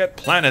wait to get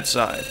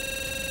planetside.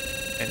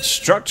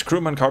 Instruct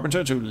Crewman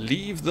Carpenter to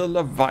leave the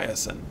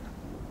Leviathan.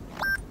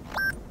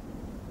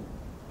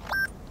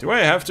 Do I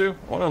have to?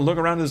 I want to look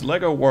around his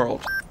Lego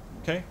world.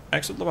 Okay,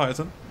 exit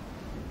Leviathan.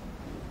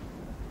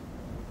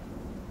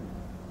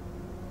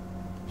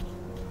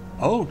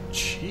 Oh,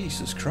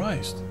 Jesus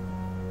Christ.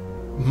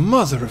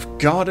 Mother of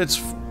God, it's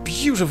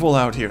beautiful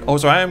out here. Oh,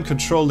 so I am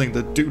controlling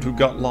the dude who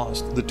got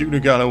lost, the dude who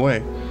got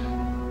away.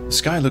 The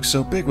sky looks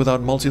so big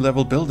without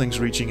multi-level buildings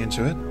reaching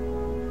into it.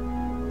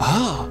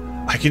 Ah,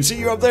 I can see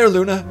you up there,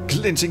 Luna,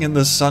 glinting in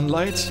the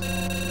sunlight.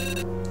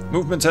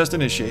 Movement test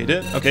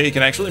initiated. Okay, he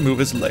can actually move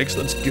his legs,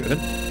 that's good.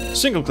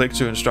 Single click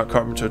to instruct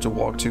Carpenter to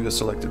walk to a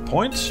selected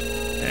point.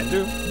 Can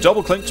do.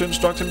 Double click to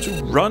instruct him to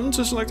run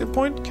to a selected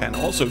point. Can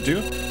also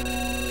do.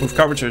 Move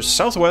Carpenter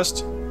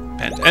southwest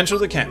and enter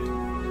the camp.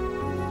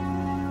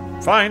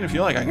 Fine, if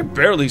you like. I can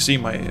barely see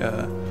my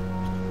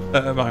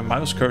my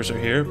mouse cursor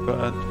here,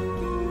 but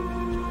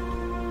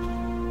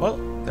well,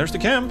 there's the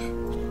camp.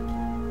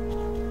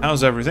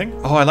 How's everything?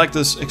 Oh, I like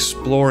this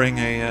exploring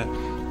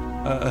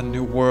a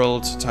new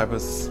world type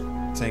of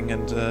thing,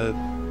 and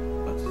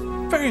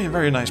very,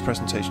 very nice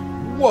presentation.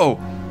 Whoa!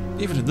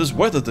 Even in this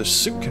weather, the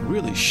suit can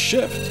really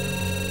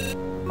shift.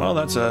 Well,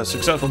 that's a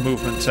successful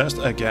movement test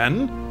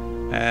again.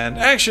 And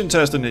action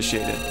test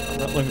initiated. I'm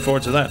not looking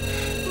forward to that.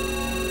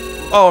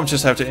 Oh, I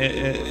just have to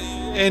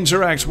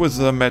interact with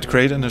the med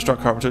crate and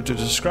instruct Carpenter to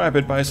describe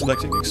it by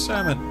selecting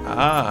examine.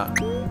 Ah.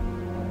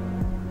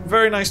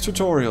 Very nice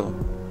tutorial.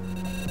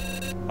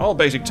 All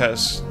basic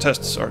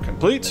tests are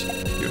complete.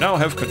 You now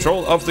have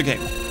control of the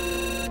game.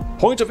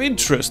 Point of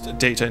interest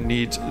data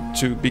need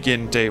to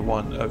begin day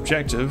 1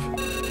 objective.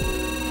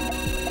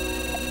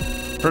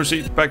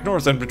 Proceed back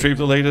north and retrieve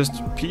the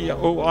latest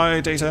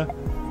POI data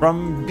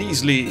from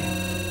Beasley.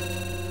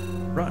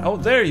 Right, oh,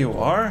 there you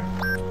are.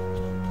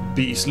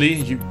 Beasley,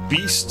 you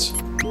beast.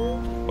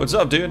 What's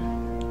up, dude?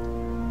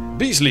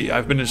 Beasley,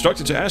 I've been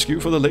instructed to ask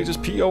you for the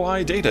latest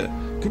POI data.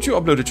 Could you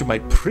upload it to my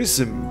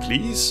Prism,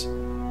 please?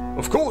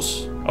 Of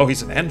course. Oh,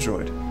 he's an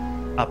android.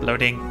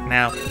 Uploading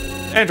now.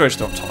 Androids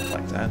don't talk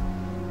like that.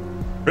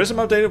 Prism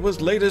updated with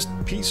latest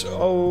piece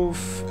of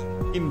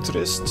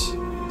interest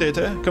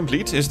data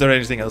complete. Is there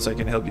anything else I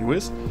can help you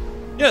with?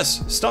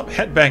 Yes, stop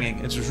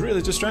headbanging. It's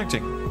really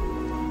distracting.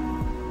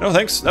 No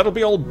thanks, that'll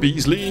be all,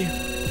 Beasley.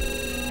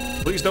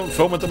 Please don't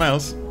foam at the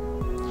mouth.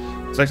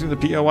 Selecting the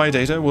POI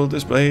data will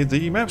display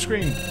the map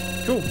screen.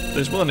 Cool.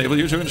 This will enable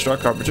you to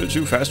instruct Carpenter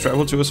to fast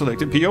travel to a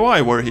selected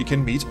POI where he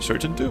can meet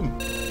certain doom.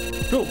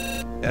 Cool.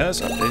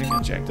 Yes, updating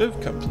objective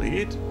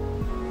complete.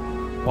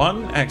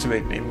 1.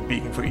 Activate naming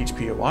beacon for each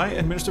POI.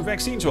 Administer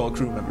vaccine to all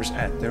crew members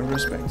at their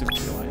respective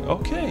POI.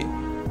 Okay.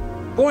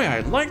 Boy, I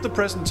like the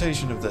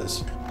presentation of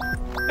this.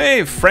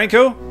 Hey,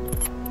 Franco.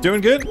 Doing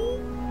good?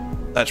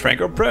 That's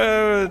Franco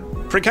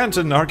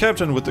Precanton, our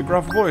captain with the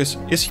gruff voice.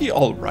 Is he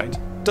alright?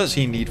 Does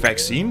he need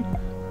vaccine?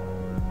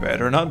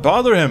 Better not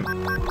bother him.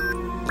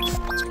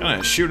 It's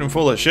gonna shoot him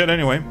full of shit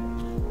anyway.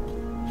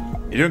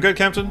 You doing good,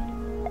 Captain?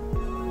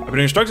 I've been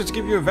instructed to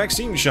give you a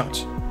vaccine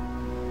shot.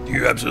 Do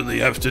you absolutely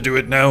have to do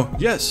it now?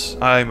 Yes,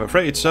 I'm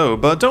afraid so,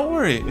 but don't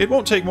worry. It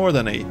won't take more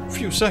than a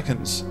few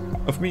seconds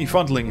of me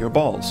fondling your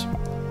balls.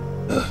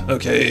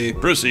 Okay,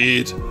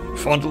 proceed.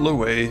 Fondle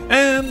away,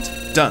 and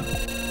done.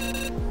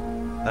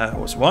 That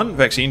was 1.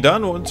 Vaccine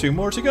done. 2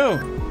 more to go.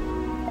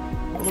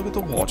 Oh, look at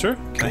the water.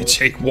 Can I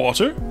take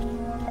water?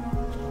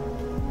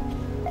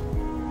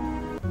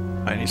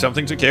 I need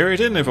something to carry it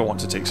in if I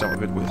want to take some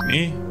of it with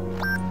me.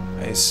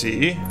 I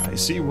see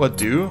what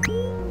do.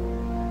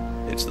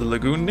 It's the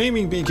Lagoon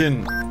naming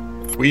beacon.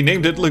 We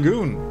named it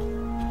Lagoon.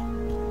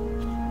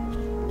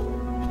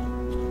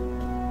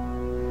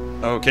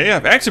 Okay,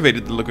 I've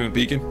activated the Lagoon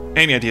beacon.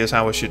 Any ideas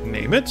how I should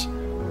name it?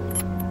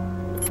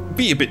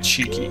 Be a bit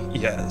cheeky,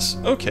 yes.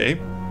 Okay.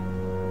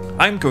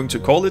 I'm going to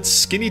call it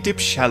Skinny Dip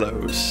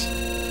Shallows.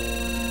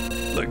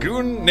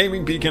 Lagoon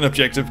naming beacon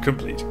objective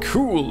complete.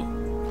 Cool.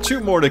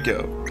 2 more to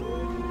go.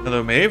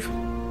 Hello, Maeve.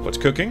 What's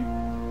cooking?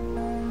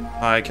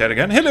 Hi, Cat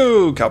again.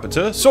 Hello,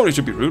 Carpenter. Sorry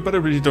to be rude, but I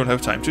really don't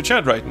have time to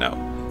chat right now.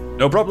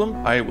 No problem.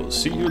 I will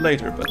see you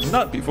later, but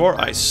not before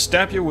I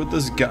stab you with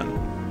this gun.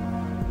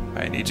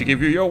 I need to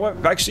give you your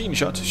vaccine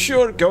shot.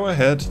 Sure, go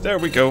ahead. There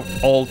we go.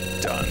 All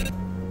done.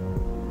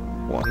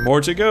 1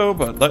 more to go,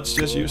 but let's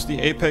just use the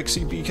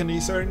Apexy Beacon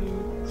Ether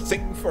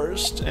thing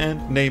first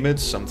and name it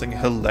something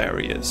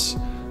hilarious.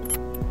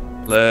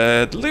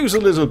 let loose a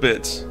little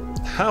bit.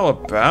 How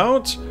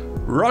about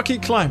Rocky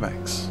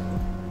Climax?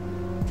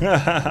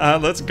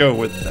 Let's go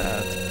with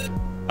that.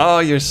 Oh,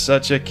 you're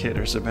such a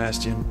kidder,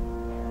 Sebastian.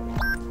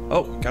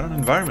 Oh, got an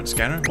environment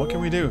scanner. What can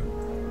we do?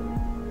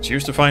 It's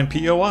used to find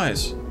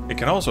POIs. It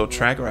can also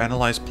track or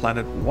analyze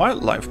planet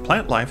wildlife,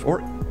 plant life,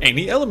 or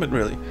any element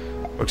really.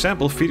 For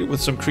example, feed it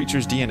with some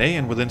creature's DNA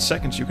and within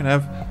seconds you can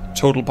have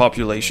total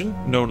population,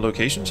 known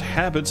locations,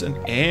 habits, and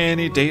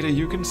any data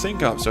you can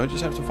think of. So I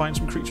just have to find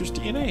some creature's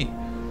DNA.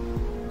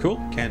 Cool,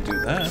 can't do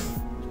that.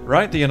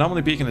 Right, the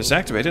anomaly beacon is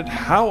activated.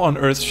 How on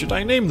earth should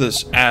I name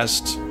this?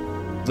 Asked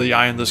the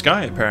eye in the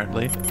sky,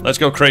 apparently. Let's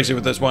go crazy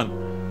with this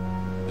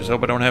one. Just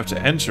hope I don't have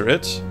to enter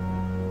it,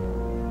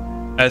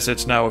 as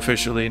it's now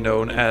officially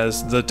known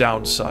as the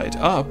downside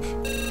up.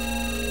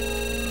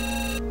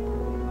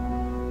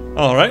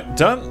 Alright,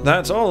 done.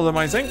 That's all of them,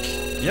 I think.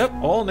 Yep,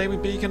 all Navy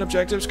beacon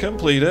objectives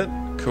completed.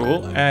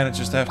 Cool, and I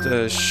just have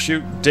to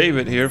shoot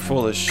David here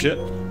full of shit.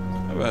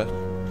 Have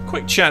a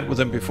quick chat with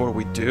him before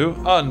we do.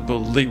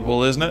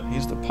 Unbelievable, isn't it?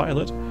 He's the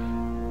pilot.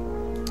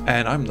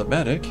 And I'm the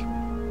medic.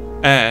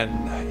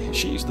 And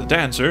she's the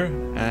dancer.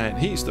 And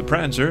he's the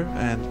prancer.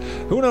 And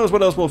who knows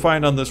what else we'll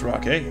find on this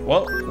rock, eh?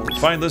 Well, we'll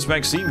find this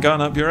vaccine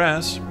gun up your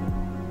ass.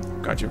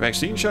 Got your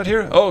vaccine shot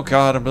here? Oh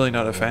god, I'm really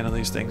not a fan of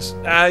these things.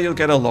 Ah, you'll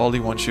get a lolly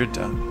once you're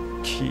done.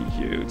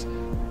 Cute.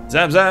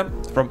 Zap zap,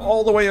 from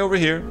all the way over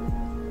here.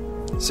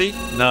 See?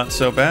 Not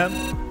so bad.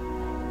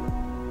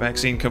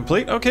 Vaccine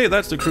complete. Okay,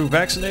 that's the crew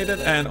vaccinated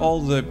and all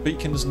the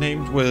beacons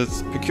named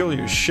with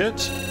peculiar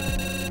shit.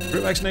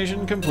 Crew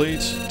vaccination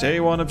complete.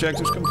 Day 1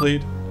 objectives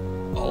complete.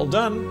 All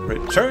done.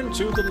 Return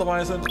to the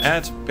Leviathan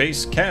at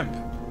base camp.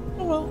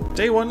 Oh well,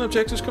 day 1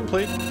 objectives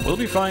complete. We'll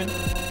be fine.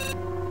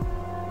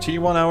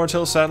 T1 hour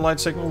till satellite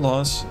signal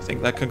loss. I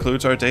think that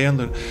concludes our day on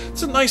Luna.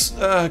 It's a nice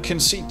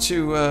conceit to,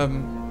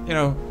 you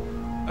know,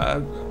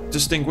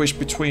 distinguish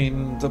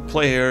between the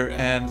player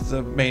and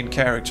the main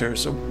character.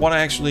 So what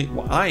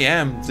I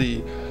am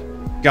the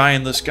guy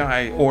in the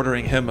sky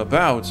ordering him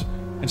about,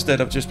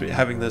 instead of just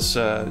having this,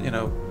 you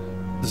know,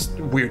 this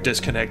weird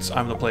disconnect.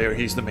 I'm the player,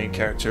 he's the main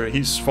character.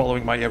 He's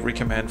following my every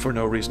command for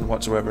no reason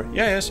whatsoever.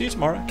 Yeah, see you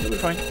tomorrow. You'll be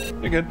fine.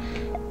 You're good.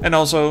 And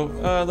also,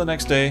 the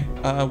next day,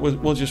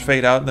 we'll just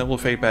fade out and then we'll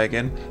fade back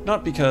in.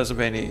 Not because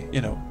of any,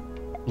 you know,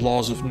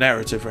 laws of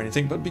narrative or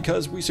anything, but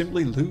because we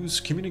simply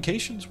lose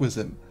communications with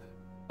him.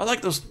 I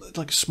like those,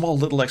 like, small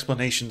little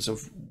explanations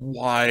of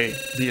why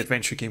the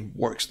adventure game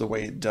works the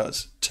way it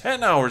does.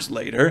 10 hours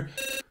later.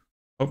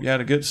 Hope you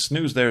had a good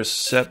snooze there,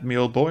 Sep, me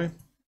old boy.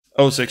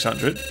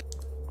 0600.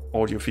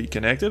 Audio feed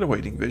connected,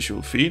 awaiting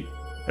visual feed.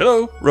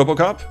 Hello,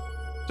 Robocop.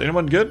 Is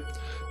anyone good?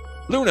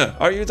 Luna,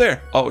 are you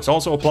there? Oh, it's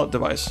also a plot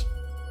device.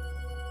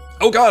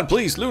 Oh god,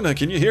 please, Luna,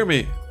 can you hear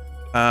me?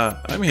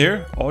 I'm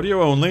here.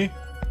 Audio only.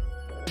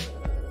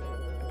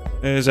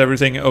 Is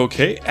everything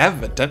okay?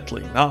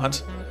 Evidently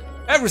not.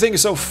 Everything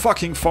is so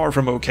fucking far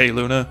from okay,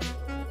 Luna.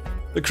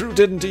 The crew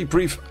didn't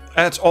debrief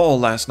at all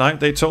last night.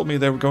 They told me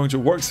they were going to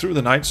work through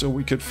the night so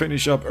we could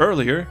finish up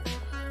earlier.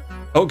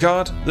 Oh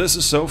god, this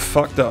is so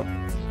fucked up.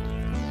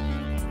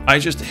 I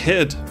just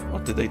hid.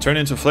 What, did they turn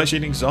into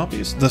flesh-eating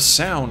zombies? The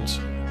sounds.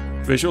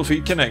 Visual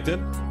feed connected.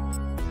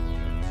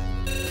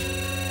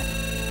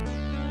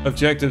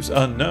 Objectives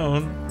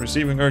unknown.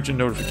 Receiving urgent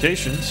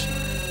notifications.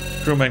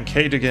 Crewman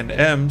Kadigan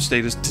M.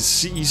 Status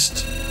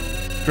deceased.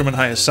 Crewman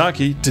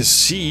Hayasaki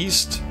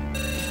deceased.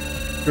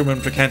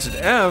 Crewman Prakansan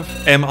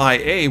F.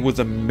 MIA with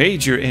a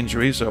major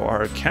injury, so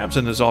our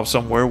captain is off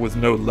somewhere with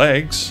no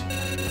legs.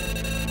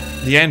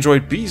 The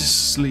android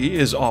Beastly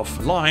is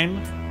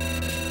offline.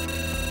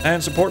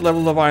 And support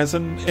level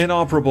Leviathan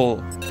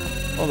inoperable.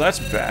 Oh, that's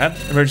bad.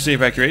 Emergency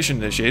evacuation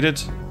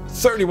initiated.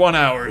 31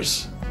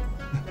 hours.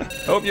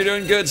 Hope you're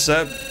doing good,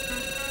 Seb.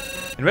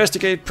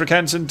 Investigate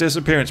Prakansan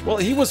disappearance. Well,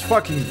 he was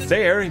fucking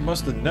there. He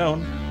must have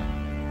known.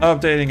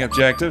 Updating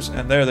objectives,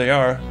 and there they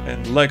are,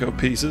 in Lego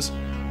pieces.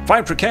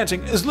 Find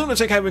Prakansan. Is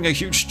Lunatic having a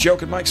huge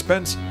joke at my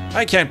expense?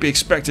 I can't be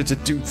expected to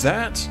do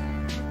that.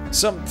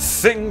 Some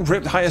thing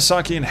ripped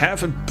Hayasaki in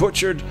half and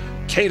butchered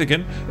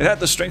Kadigan. It had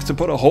the strength to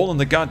put a hole in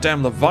the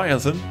goddamn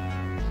Leviathan.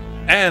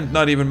 And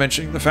not even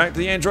mentioning the fact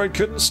the android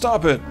couldn't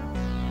stop it.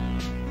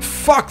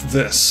 Fuck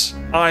this.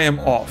 I am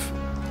off.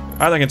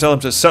 Either I can tell him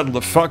to settle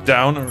the fuck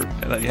down, or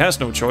that he has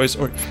no choice,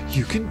 or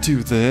you can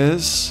do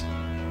this.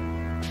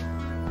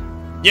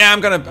 Yeah,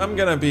 I'm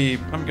gonna be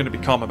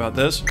calm about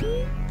this.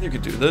 You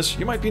can do this.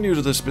 You might be new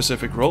to this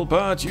specific role,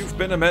 but you've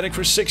been a medic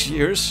for 6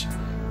 years.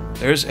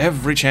 There's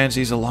every chance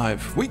he's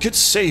alive. We could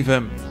save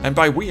him. And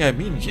by we, I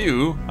mean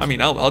you. I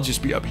mean, I'll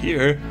just be up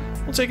here.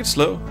 We'll take it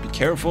slow. Be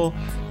careful.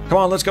 Come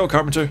on, let's go,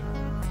 Carpenter.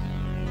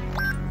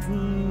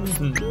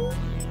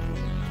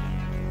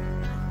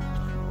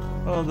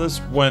 Oh,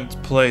 this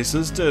went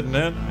places, didn't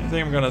it? I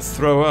think I'm gonna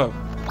throw up.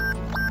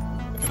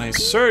 Can I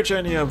search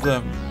any of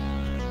them?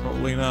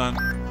 Probably not.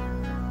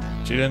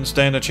 She didn't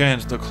stand a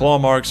chance. The claw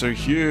marks are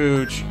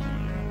huge.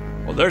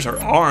 Well, there's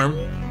her arm.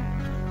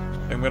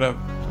 I'm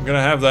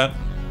gonna have that.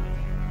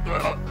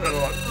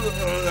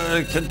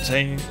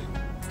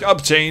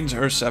 Obtained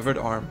her severed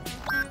arm.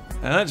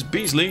 And that's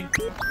Beasley.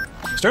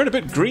 He's turned a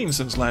bit green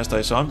since last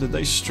I saw him. Did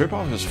they strip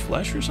off his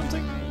flesh or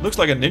something? Looks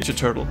like a Ninja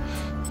Turtle.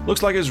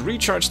 Looks like his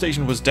recharge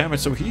station was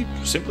damaged, so he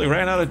simply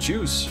ran out of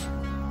juice.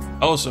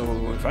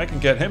 Also, if I can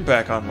get him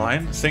back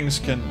online, things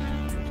can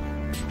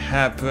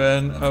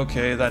happen.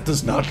 Okay, that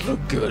does not look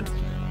good.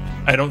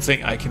 I don't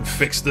think I can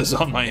fix this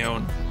on my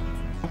own.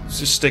 Let's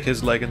just stick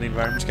his leg in the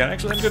environment scanner.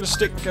 Actually, I'm going to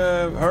stick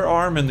her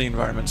arm in the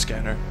environment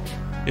scanner.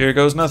 Here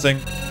goes nothing.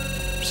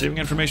 Receiving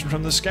information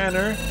from the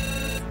scanner.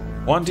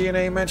 1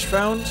 DNA match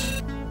found.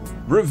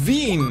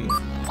 Ravine!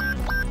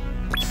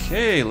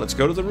 Okay, let's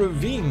go to the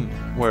ravine,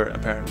 where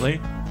apparently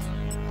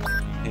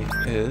he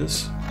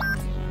is.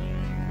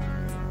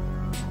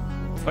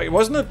 Wait,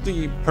 wasn't it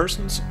the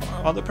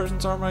other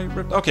person's arm I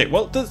ripped? Okay,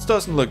 well, this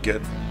doesn't look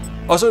good.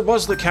 Also, it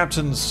was the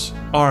captain's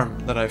arm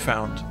that I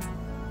found.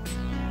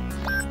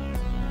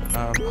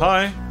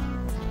 Hi.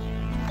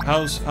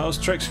 How's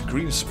Trek's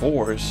green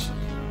spores?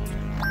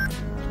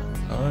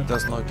 Oh, that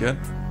doesn't look good.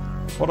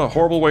 What a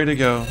horrible way to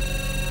go.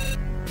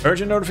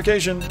 Urgent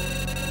notification.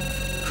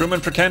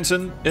 Crewman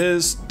Prekenson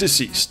is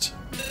deceased.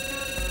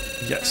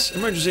 Yes,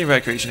 emergency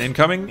evacuation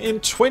incoming in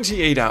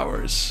 28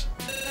 hours.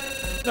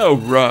 No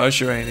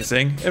rush or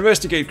anything.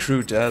 Investigate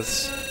crew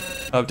deaths.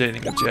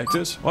 Updating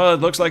objectives. Well,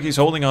 it looks like he's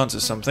holding on to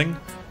something.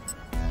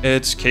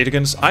 It's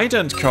Cadogan's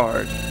ident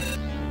card.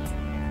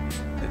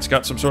 It's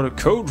got some sort of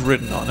code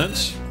written on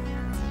it.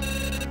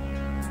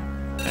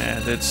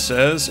 And it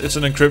says it's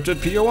an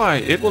encrypted POI.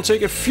 It will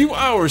take a few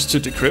hours to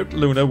decrypt.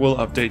 Luna will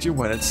update you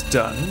when it's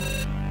done.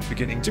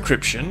 Beginning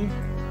decryption.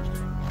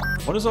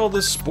 What is all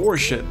this spore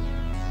shit?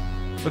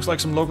 Looks like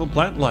some local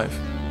plant life.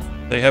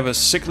 They have a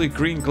sickly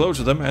green glow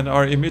to them and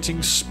are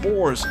emitting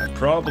spores. I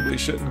probably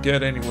shouldn't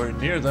get anywhere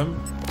near them.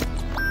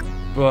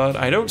 But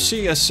I don't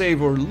see a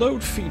save or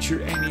load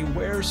feature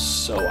anywhere,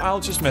 so I'll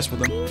just mess with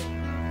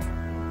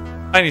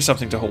them. I need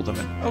something to hold them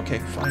in. Okay,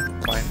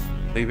 fine.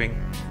 Leaving.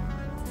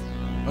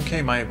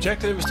 Okay, my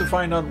objective is to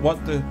find out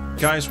what the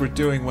guys were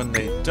doing when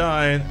they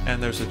died,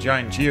 and there's a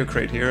giant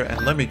geocrate here,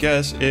 and let me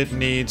guess, it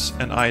needs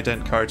an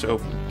ident card to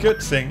open.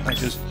 Good thing I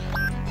just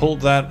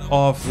pulled that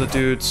off the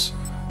dude's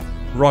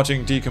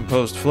rotting,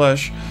 decomposed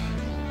flesh.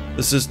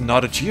 This is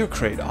not a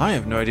geocrate. I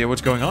have no idea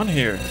what's going on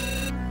here.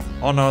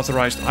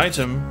 Unauthorized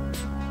item.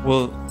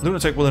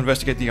 Lunatic will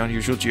investigate the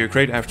unusual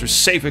geocrate after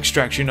safe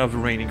extraction of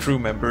remaining crew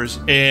members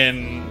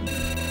in,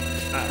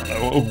 I don't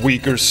know, a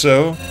week or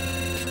so.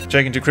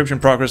 Checking decryption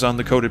progress on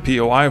the coded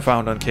POI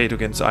found on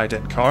Cadogan's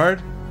ident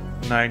card.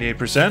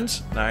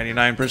 98%,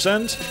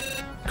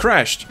 99%.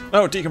 Crashed.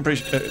 Oh,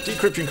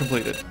 decryption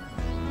completed.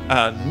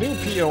 A new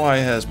POI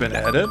has been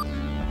added.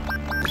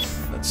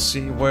 Let's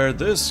see where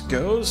this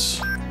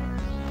goes.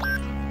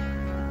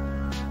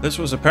 This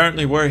was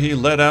apparently where he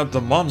let out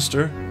the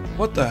monster.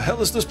 What the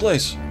hell is this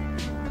place?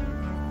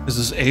 Is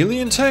this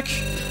alien tech?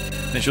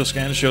 Initial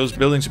scan shows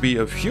building to be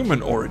of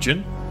human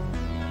origin.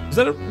 Is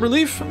that a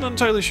relief? I'm not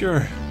entirely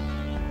sure.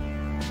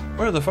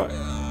 Where the fuck?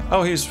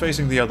 Oh, he's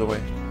facing the other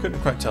way. Couldn't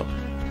quite tell.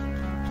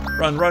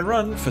 Run, run,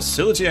 run!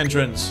 Facility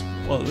entrance!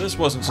 Well, this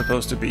wasn't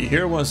supposed to be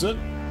here, was it?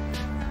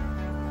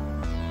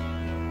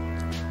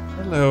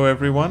 Hello,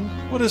 everyone.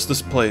 What is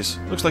this place?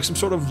 Looks like some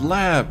sort of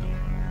lab.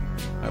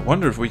 I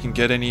wonder if we can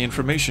get any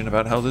information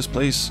about this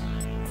place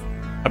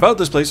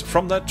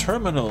from that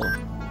terminal.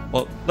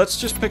 Well, let's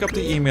just pick up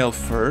the email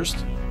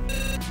first.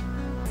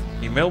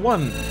 Email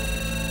 1.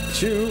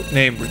 2.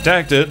 Name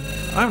redacted.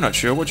 I'm not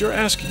sure what you're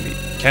asking me.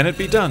 Can it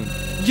be done?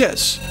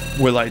 Yes.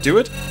 Will I do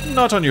it?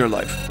 Not on your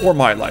life. Or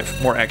my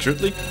life, more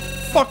accurately.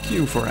 Fuck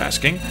you for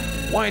asking.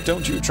 Why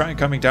don't you try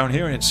coming down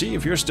here and see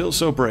if you're still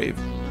so brave?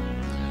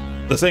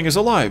 The thing is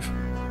alive.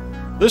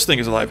 This thing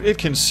is alive. It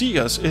can see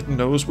us. It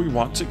knows we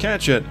want to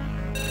catch it.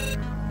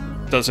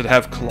 Does it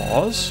have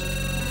claws?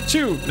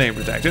 2. Name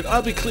redacted.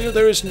 I'll be clear,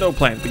 there is no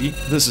plan B.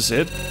 This is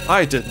it.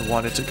 I didn't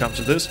want it to come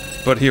to this,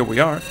 but here we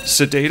are.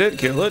 Sedate it,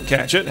 kill it,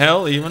 catch it,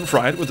 hell, even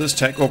fry it with this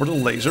tech orbital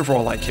laser for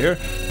all I care.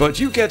 But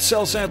you get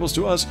cell samples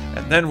to us,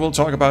 and then we'll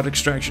talk about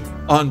extraction.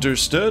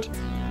 Understood?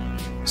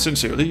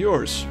 Sincerely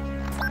yours.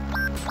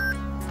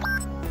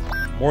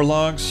 More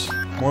logs,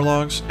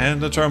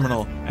 and a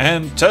terminal.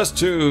 And test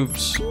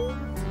tubes.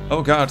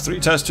 Oh god, 3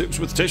 test tubes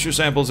with tissue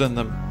samples in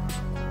them.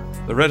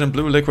 The red and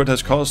blue liquid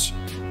has caused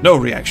no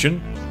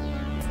reaction.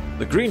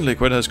 The green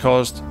liquid has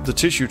caused the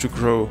tissue to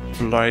grow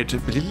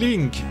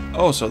blink.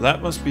 Oh, so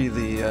that must be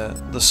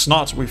the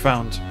snot we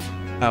found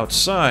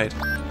outside.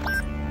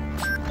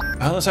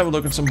 Let's have a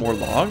look at some more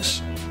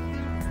logs.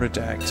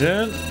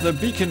 Redacted. The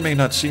beacon may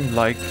not seem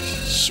like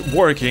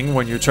working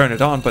when you turn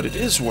it on, but it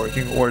is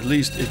working, or at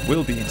least it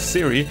will be in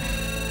theory.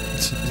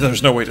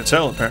 There's no way to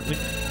tell, apparently.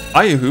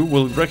 Ayahu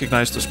will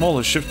recognize the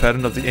smallest shift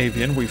pattern of the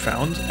avian we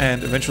found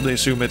and eventually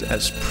assume it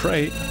as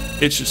prey.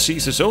 It should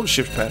seize its own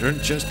shift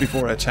pattern just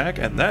before attack,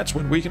 and that's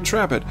when we can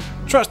trap it.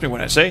 Trust me when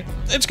I say,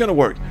 it's gonna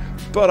work.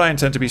 But I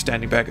intend to be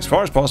standing back as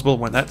far as possible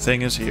when that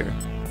thing is here.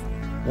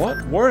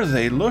 What were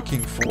they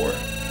looking for?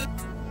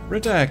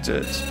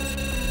 Redacted.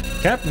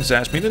 Captain's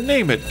asked me to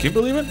name it. Can you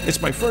believe it?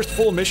 It's my first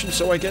full mission,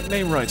 so I get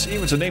name rights,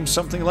 even to name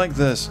something like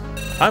this.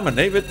 I'm gonna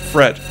name it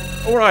Fred,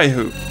 or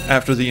Ihu,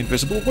 after the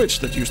invisible witch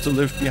that used to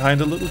live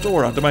behind a little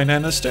door under my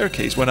nana's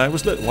staircase when I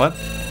was lit. What?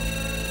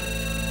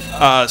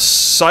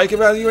 Psych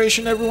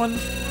evaluation, everyone?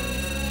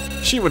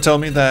 She would tell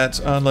me that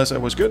unless I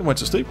was good and went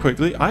to sleep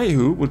quickly,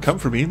 Ihu would come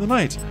for me in the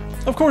night.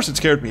 Of course, it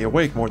scared me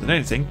awake more than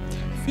anything.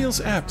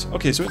 Feels apt.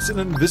 Okay, so it's an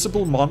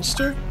invisible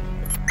monster?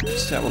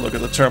 Let's have a look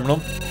at the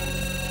terminal.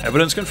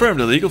 Evidence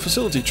confirmed. Illegal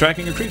facility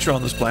tracking a creature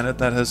on this planet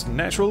that has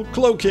natural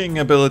cloaking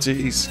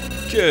abilities.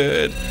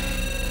 Good.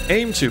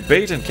 Aim to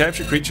bait and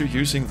capture creature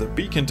using the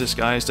beacon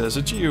disguised as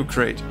a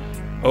geocrate.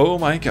 Oh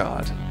my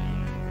god.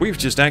 We've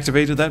just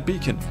activated that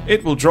beacon.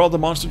 It will draw the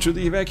monster to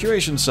the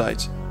evacuation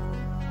site.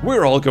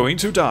 We're all going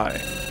to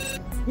die.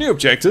 New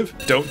objective,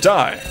 don't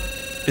die.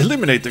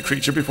 Eliminate the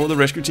creature before the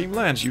rescue team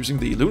lands using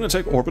the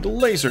Lunatic Orbital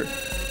Laser.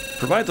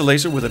 Provide the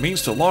laser with a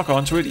means to lock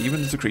onto it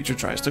even if the creature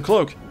tries to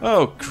cloak.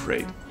 Oh,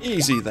 great.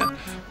 Easy then.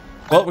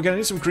 Well, we're gonna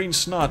need some green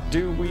snot.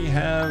 Do we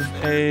have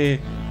a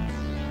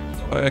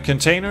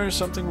container,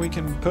 something we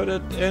can put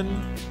it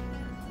in?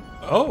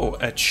 Oh,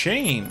 a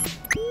chain.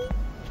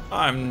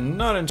 I'm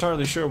not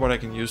entirely sure what I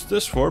can use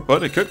this for,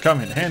 but it could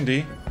come in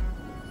handy.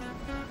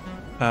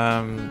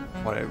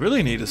 What I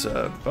really need is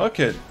a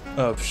bucket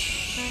of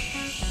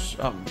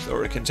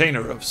or a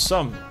container of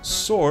some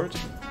sort.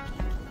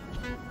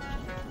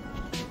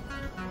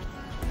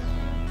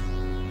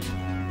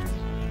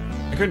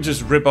 I couldn't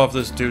just rip off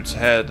this dude's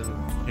head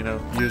and, you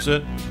know, use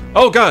it.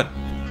 Oh god!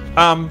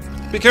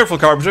 Be careful,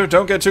 Carpenter.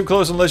 Don't get too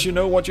close unless you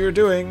know what you're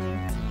doing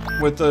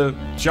with the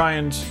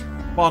giant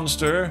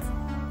monster.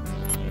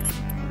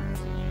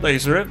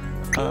 Laser it.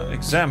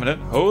 Examine it.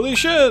 Holy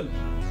shit!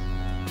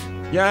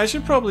 Yeah, I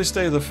should probably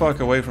stay the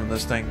fuck away from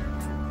this thing.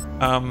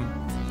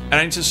 And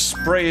I need to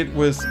spray it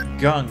with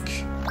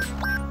gunk.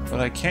 But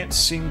I can't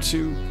seem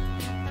to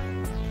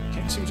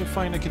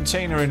find a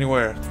container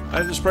anywhere.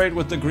 I just sprayed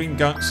with the green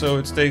gunk so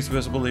it stays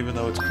visible even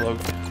though it's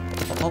cloaked.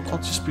 I'll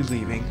just be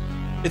leaving.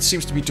 It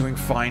seems to be doing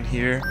fine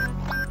here.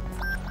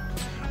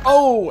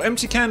 Oh,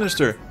 empty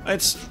canister.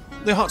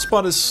 The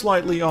hotspot is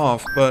slightly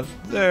off, but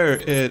there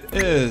it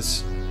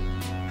is.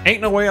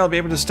 Ain't no way I'll be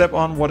able to step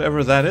on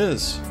whatever that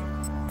is.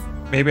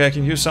 Maybe I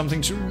can use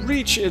something to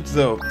reach it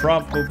though.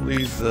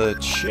 Probably the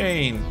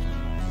chain.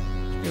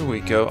 Here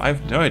we go. I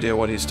have no idea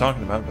what he's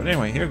talking about, but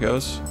anyway, here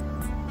goes.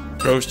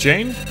 Rose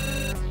chain.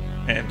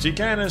 Empty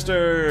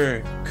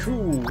canister.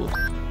 Cool.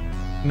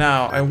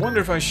 Now, I wonder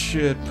if I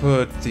should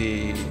put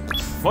the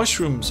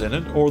mushrooms in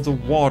it or the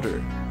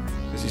water.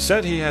 Because he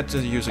said he had to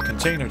use a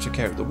container to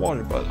carry the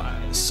water, but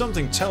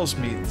something tells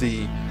me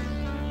the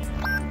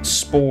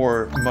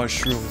spore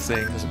mushroom thing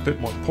is a bit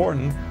more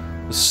important.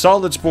 The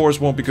solid spores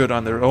won't be good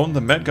on their own.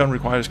 The med gun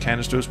requires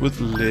canisters with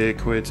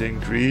liquid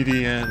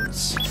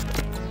ingredients.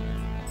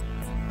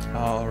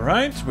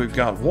 Alright, we've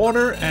got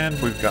water, and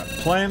we've got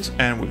plants,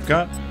 and we've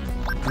got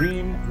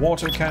green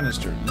water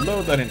canister.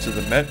 Load that into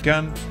the med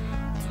gun,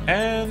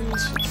 and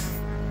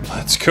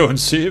let's go and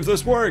see if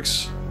this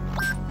works.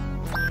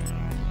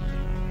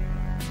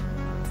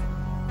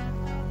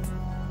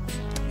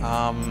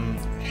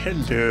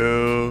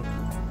 Hello.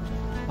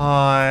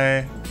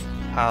 Hi.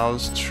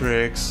 How's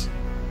tricks?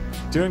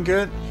 Doing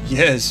good?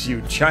 Yes,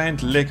 you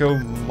giant Lego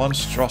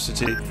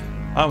monstrosity.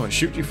 I'm gonna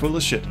shoot you full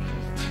of shit.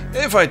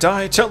 If I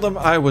die, tell them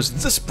I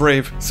was this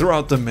brave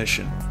throughout the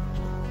mission.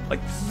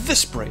 Like,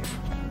 this brave.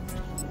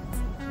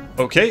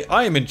 Okay,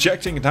 I am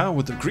injecting it now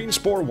with the green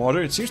spore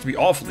water. It seems to be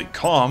awfully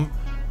calm.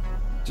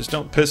 Just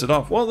don't piss it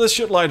off. Well, this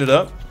should light it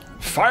up.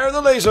 Fire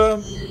the laser!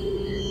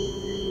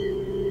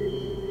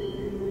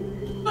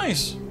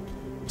 Nice.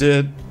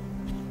 Did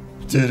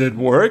it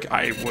work?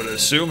 I would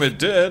assume it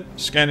did.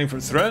 Scanning for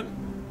threat.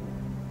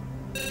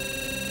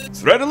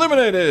 Threat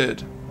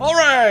eliminated!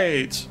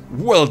 Alright!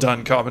 Well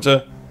done,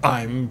 Carpenter.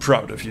 I'm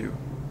proud of you.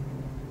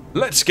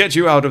 Let's get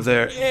you out of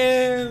there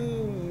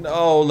in,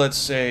 oh, let's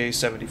say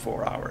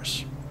 74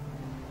 hours.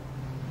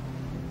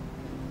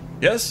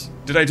 Yes?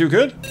 Did I do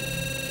good?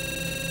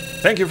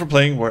 Thank you for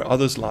playing Where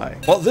Others Lie.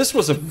 Well, this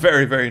was a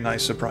very, very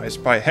nice surprise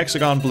by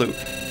Hexagon Blue.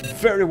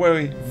 Very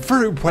well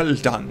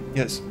done.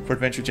 Yes, for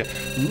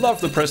AdventureJam.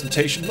 Love the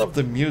presentation, love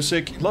the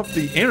music, love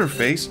the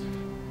interface.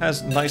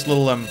 Has nice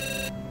little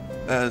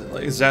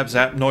like zap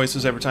zap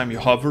noises every time you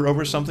hover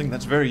over something.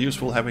 That's very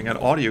useful, having an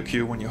audio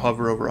cue when you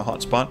hover over a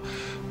hotspot.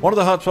 One of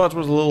the hotspots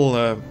was a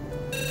little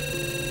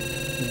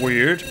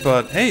weird,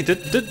 but hey,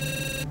 did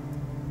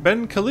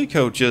Ben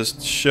Calico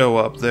just show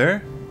up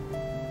there?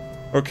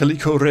 Or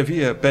Calico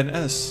Revia Ben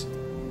S?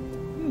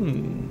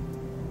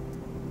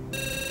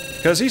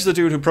 Because he's the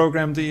dude who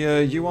programmed the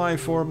UI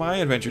for my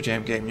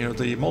AdventureJam game, you know,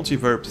 the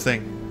multiverb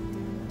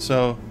thing.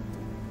 So,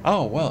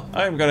 oh well,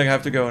 I'm gonna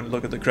have to go and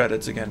look at the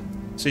credits again.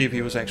 See if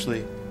he was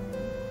actually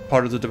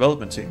part of the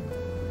development team.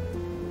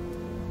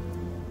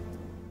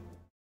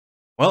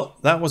 Well,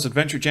 that was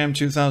Adventure Jam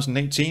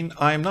 2018.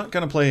 I'm not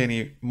going to play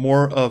any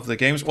more of the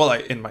games. Well,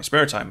 in my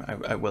spare time,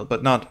 I will,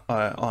 but not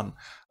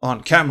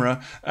on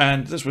camera.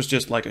 And this was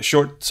just like a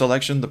short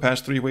selection. The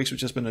past 3 weeks have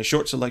just been a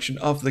short selection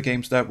of the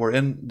games that were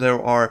in. There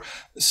are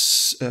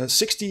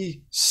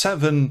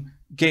 67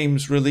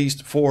 games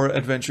released for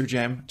Adventure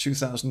Jam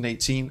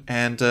 2018,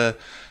 and I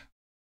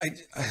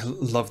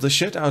love the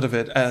shit out of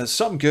it.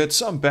 Some good,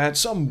 some bad,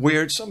 some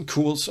weird, some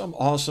cool, some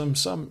awesome,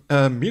 some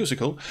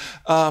musical.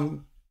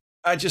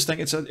 I just think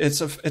it's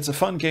a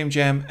fun game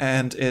jam,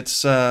 and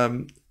it's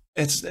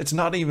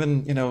not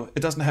even, you know,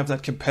 it doesn't have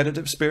that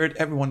competitive spirit.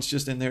 Everyone's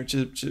just in there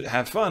to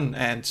have fun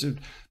and to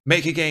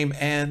make a game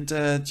and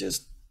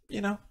just,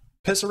 you know,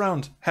 piss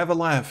around, have a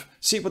laugh,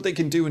 see what they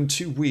can do in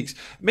 2 weeks.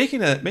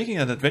 Making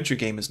an adventure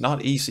game is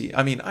not easy.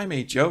 I mean, I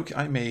may joke,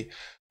 I may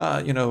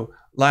you know,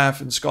 laugh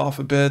and scoff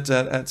a bit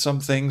at some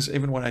things,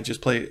 even when I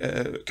just play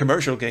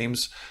commercial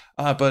games,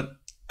 but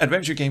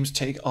adventure games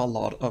take a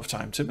lot of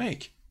time to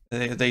make.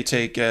 They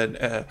take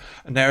a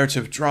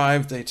narrative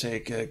drive, they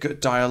take good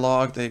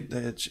dialogue, they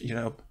you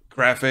know,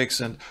 graphics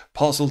and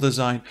puzzle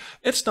design.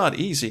 It's not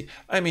easy.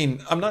 I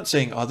mean, I'm not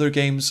saying other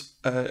game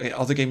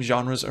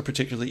genres are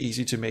particularly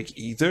easy to make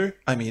either.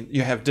 I mean,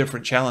 you have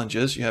different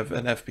challenges. You have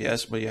an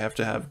FPS where you have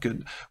to have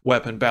good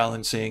weapon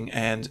balancing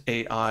and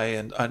AI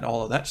and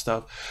all of that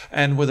stuff.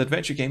 And with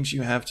adventure games,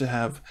 you have to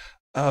have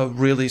a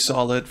really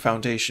solid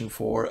foundation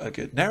for a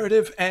good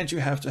narrative, and you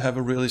have to have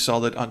a really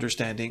solid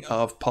understanding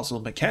of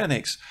puzzle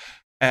mechanics.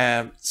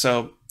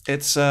 So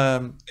it's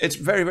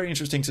very, very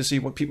interesting to see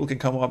what people can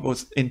come up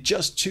with in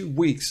just 2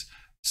 weeks.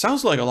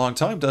 Sounds like a long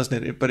time,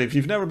 doesn't it? But if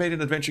you've never made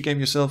an adventure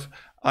game yourself,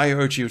 I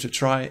urge you to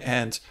try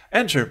and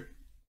enter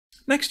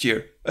next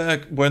year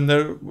when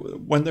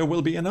there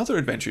will be another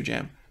Adventure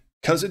Jam,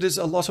 because it is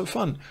a lot of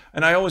fun.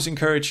 And I always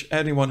encourage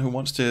anyone who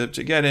wants to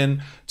get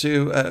in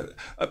to,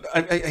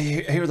 I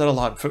hear that a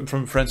lot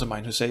from friends of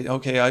mine who say,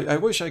 okay, I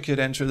wish I could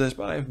enter this,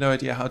 but I have no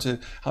idea how to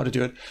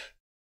do it.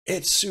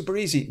 It's super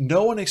easy.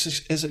 No one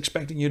is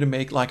expecting you to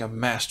make like a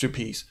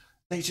masterpiece.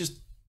 They just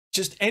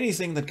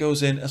anything that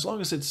goes in, as long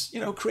as it's, you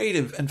know,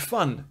 creative and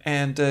fun,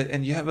 and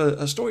you have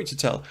a story to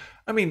tell.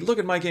 I mean, look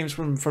at my games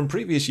from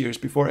previous years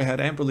before I had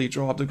Amberly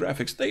draw up the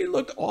graphics. They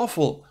looked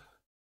awful,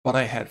 but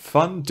I had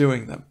fun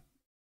doing them.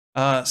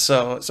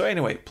 So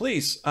anyway,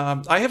 please,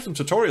 I have some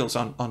tutorials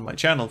on my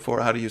channel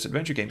for how to use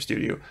Adventure Game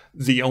Studio,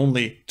 the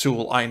only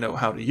tool I know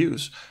how to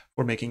use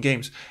for making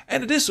games.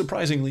 And it is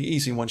surprisingly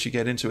easy once you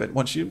get into it.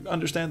 Once you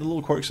understand the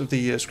little quirks of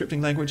the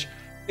scripting language,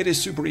 it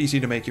is super easy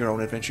to make your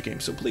own adventure game.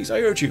 So please, I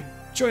urge you,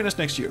 join us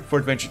next year for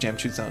Adventure Jam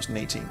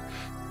 2018.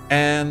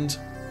 And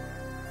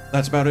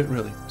that's about it,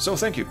 really. So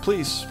thank you.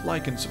 Please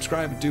like and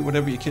subscribe and do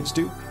whatever you kids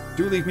do.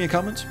 Do leave me a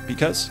comment,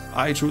 because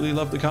I truly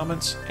love the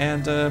comments.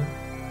 And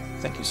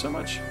thank you so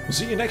much. We'll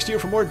see you next year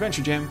for more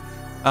Adventure Jam.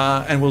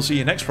 And we'll see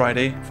you next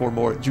Friday for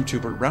more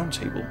YouTuber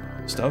Roundtable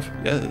stuff.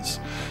 Yes.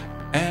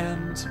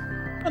 And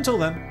until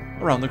then,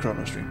 around the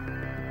Chrono Stream.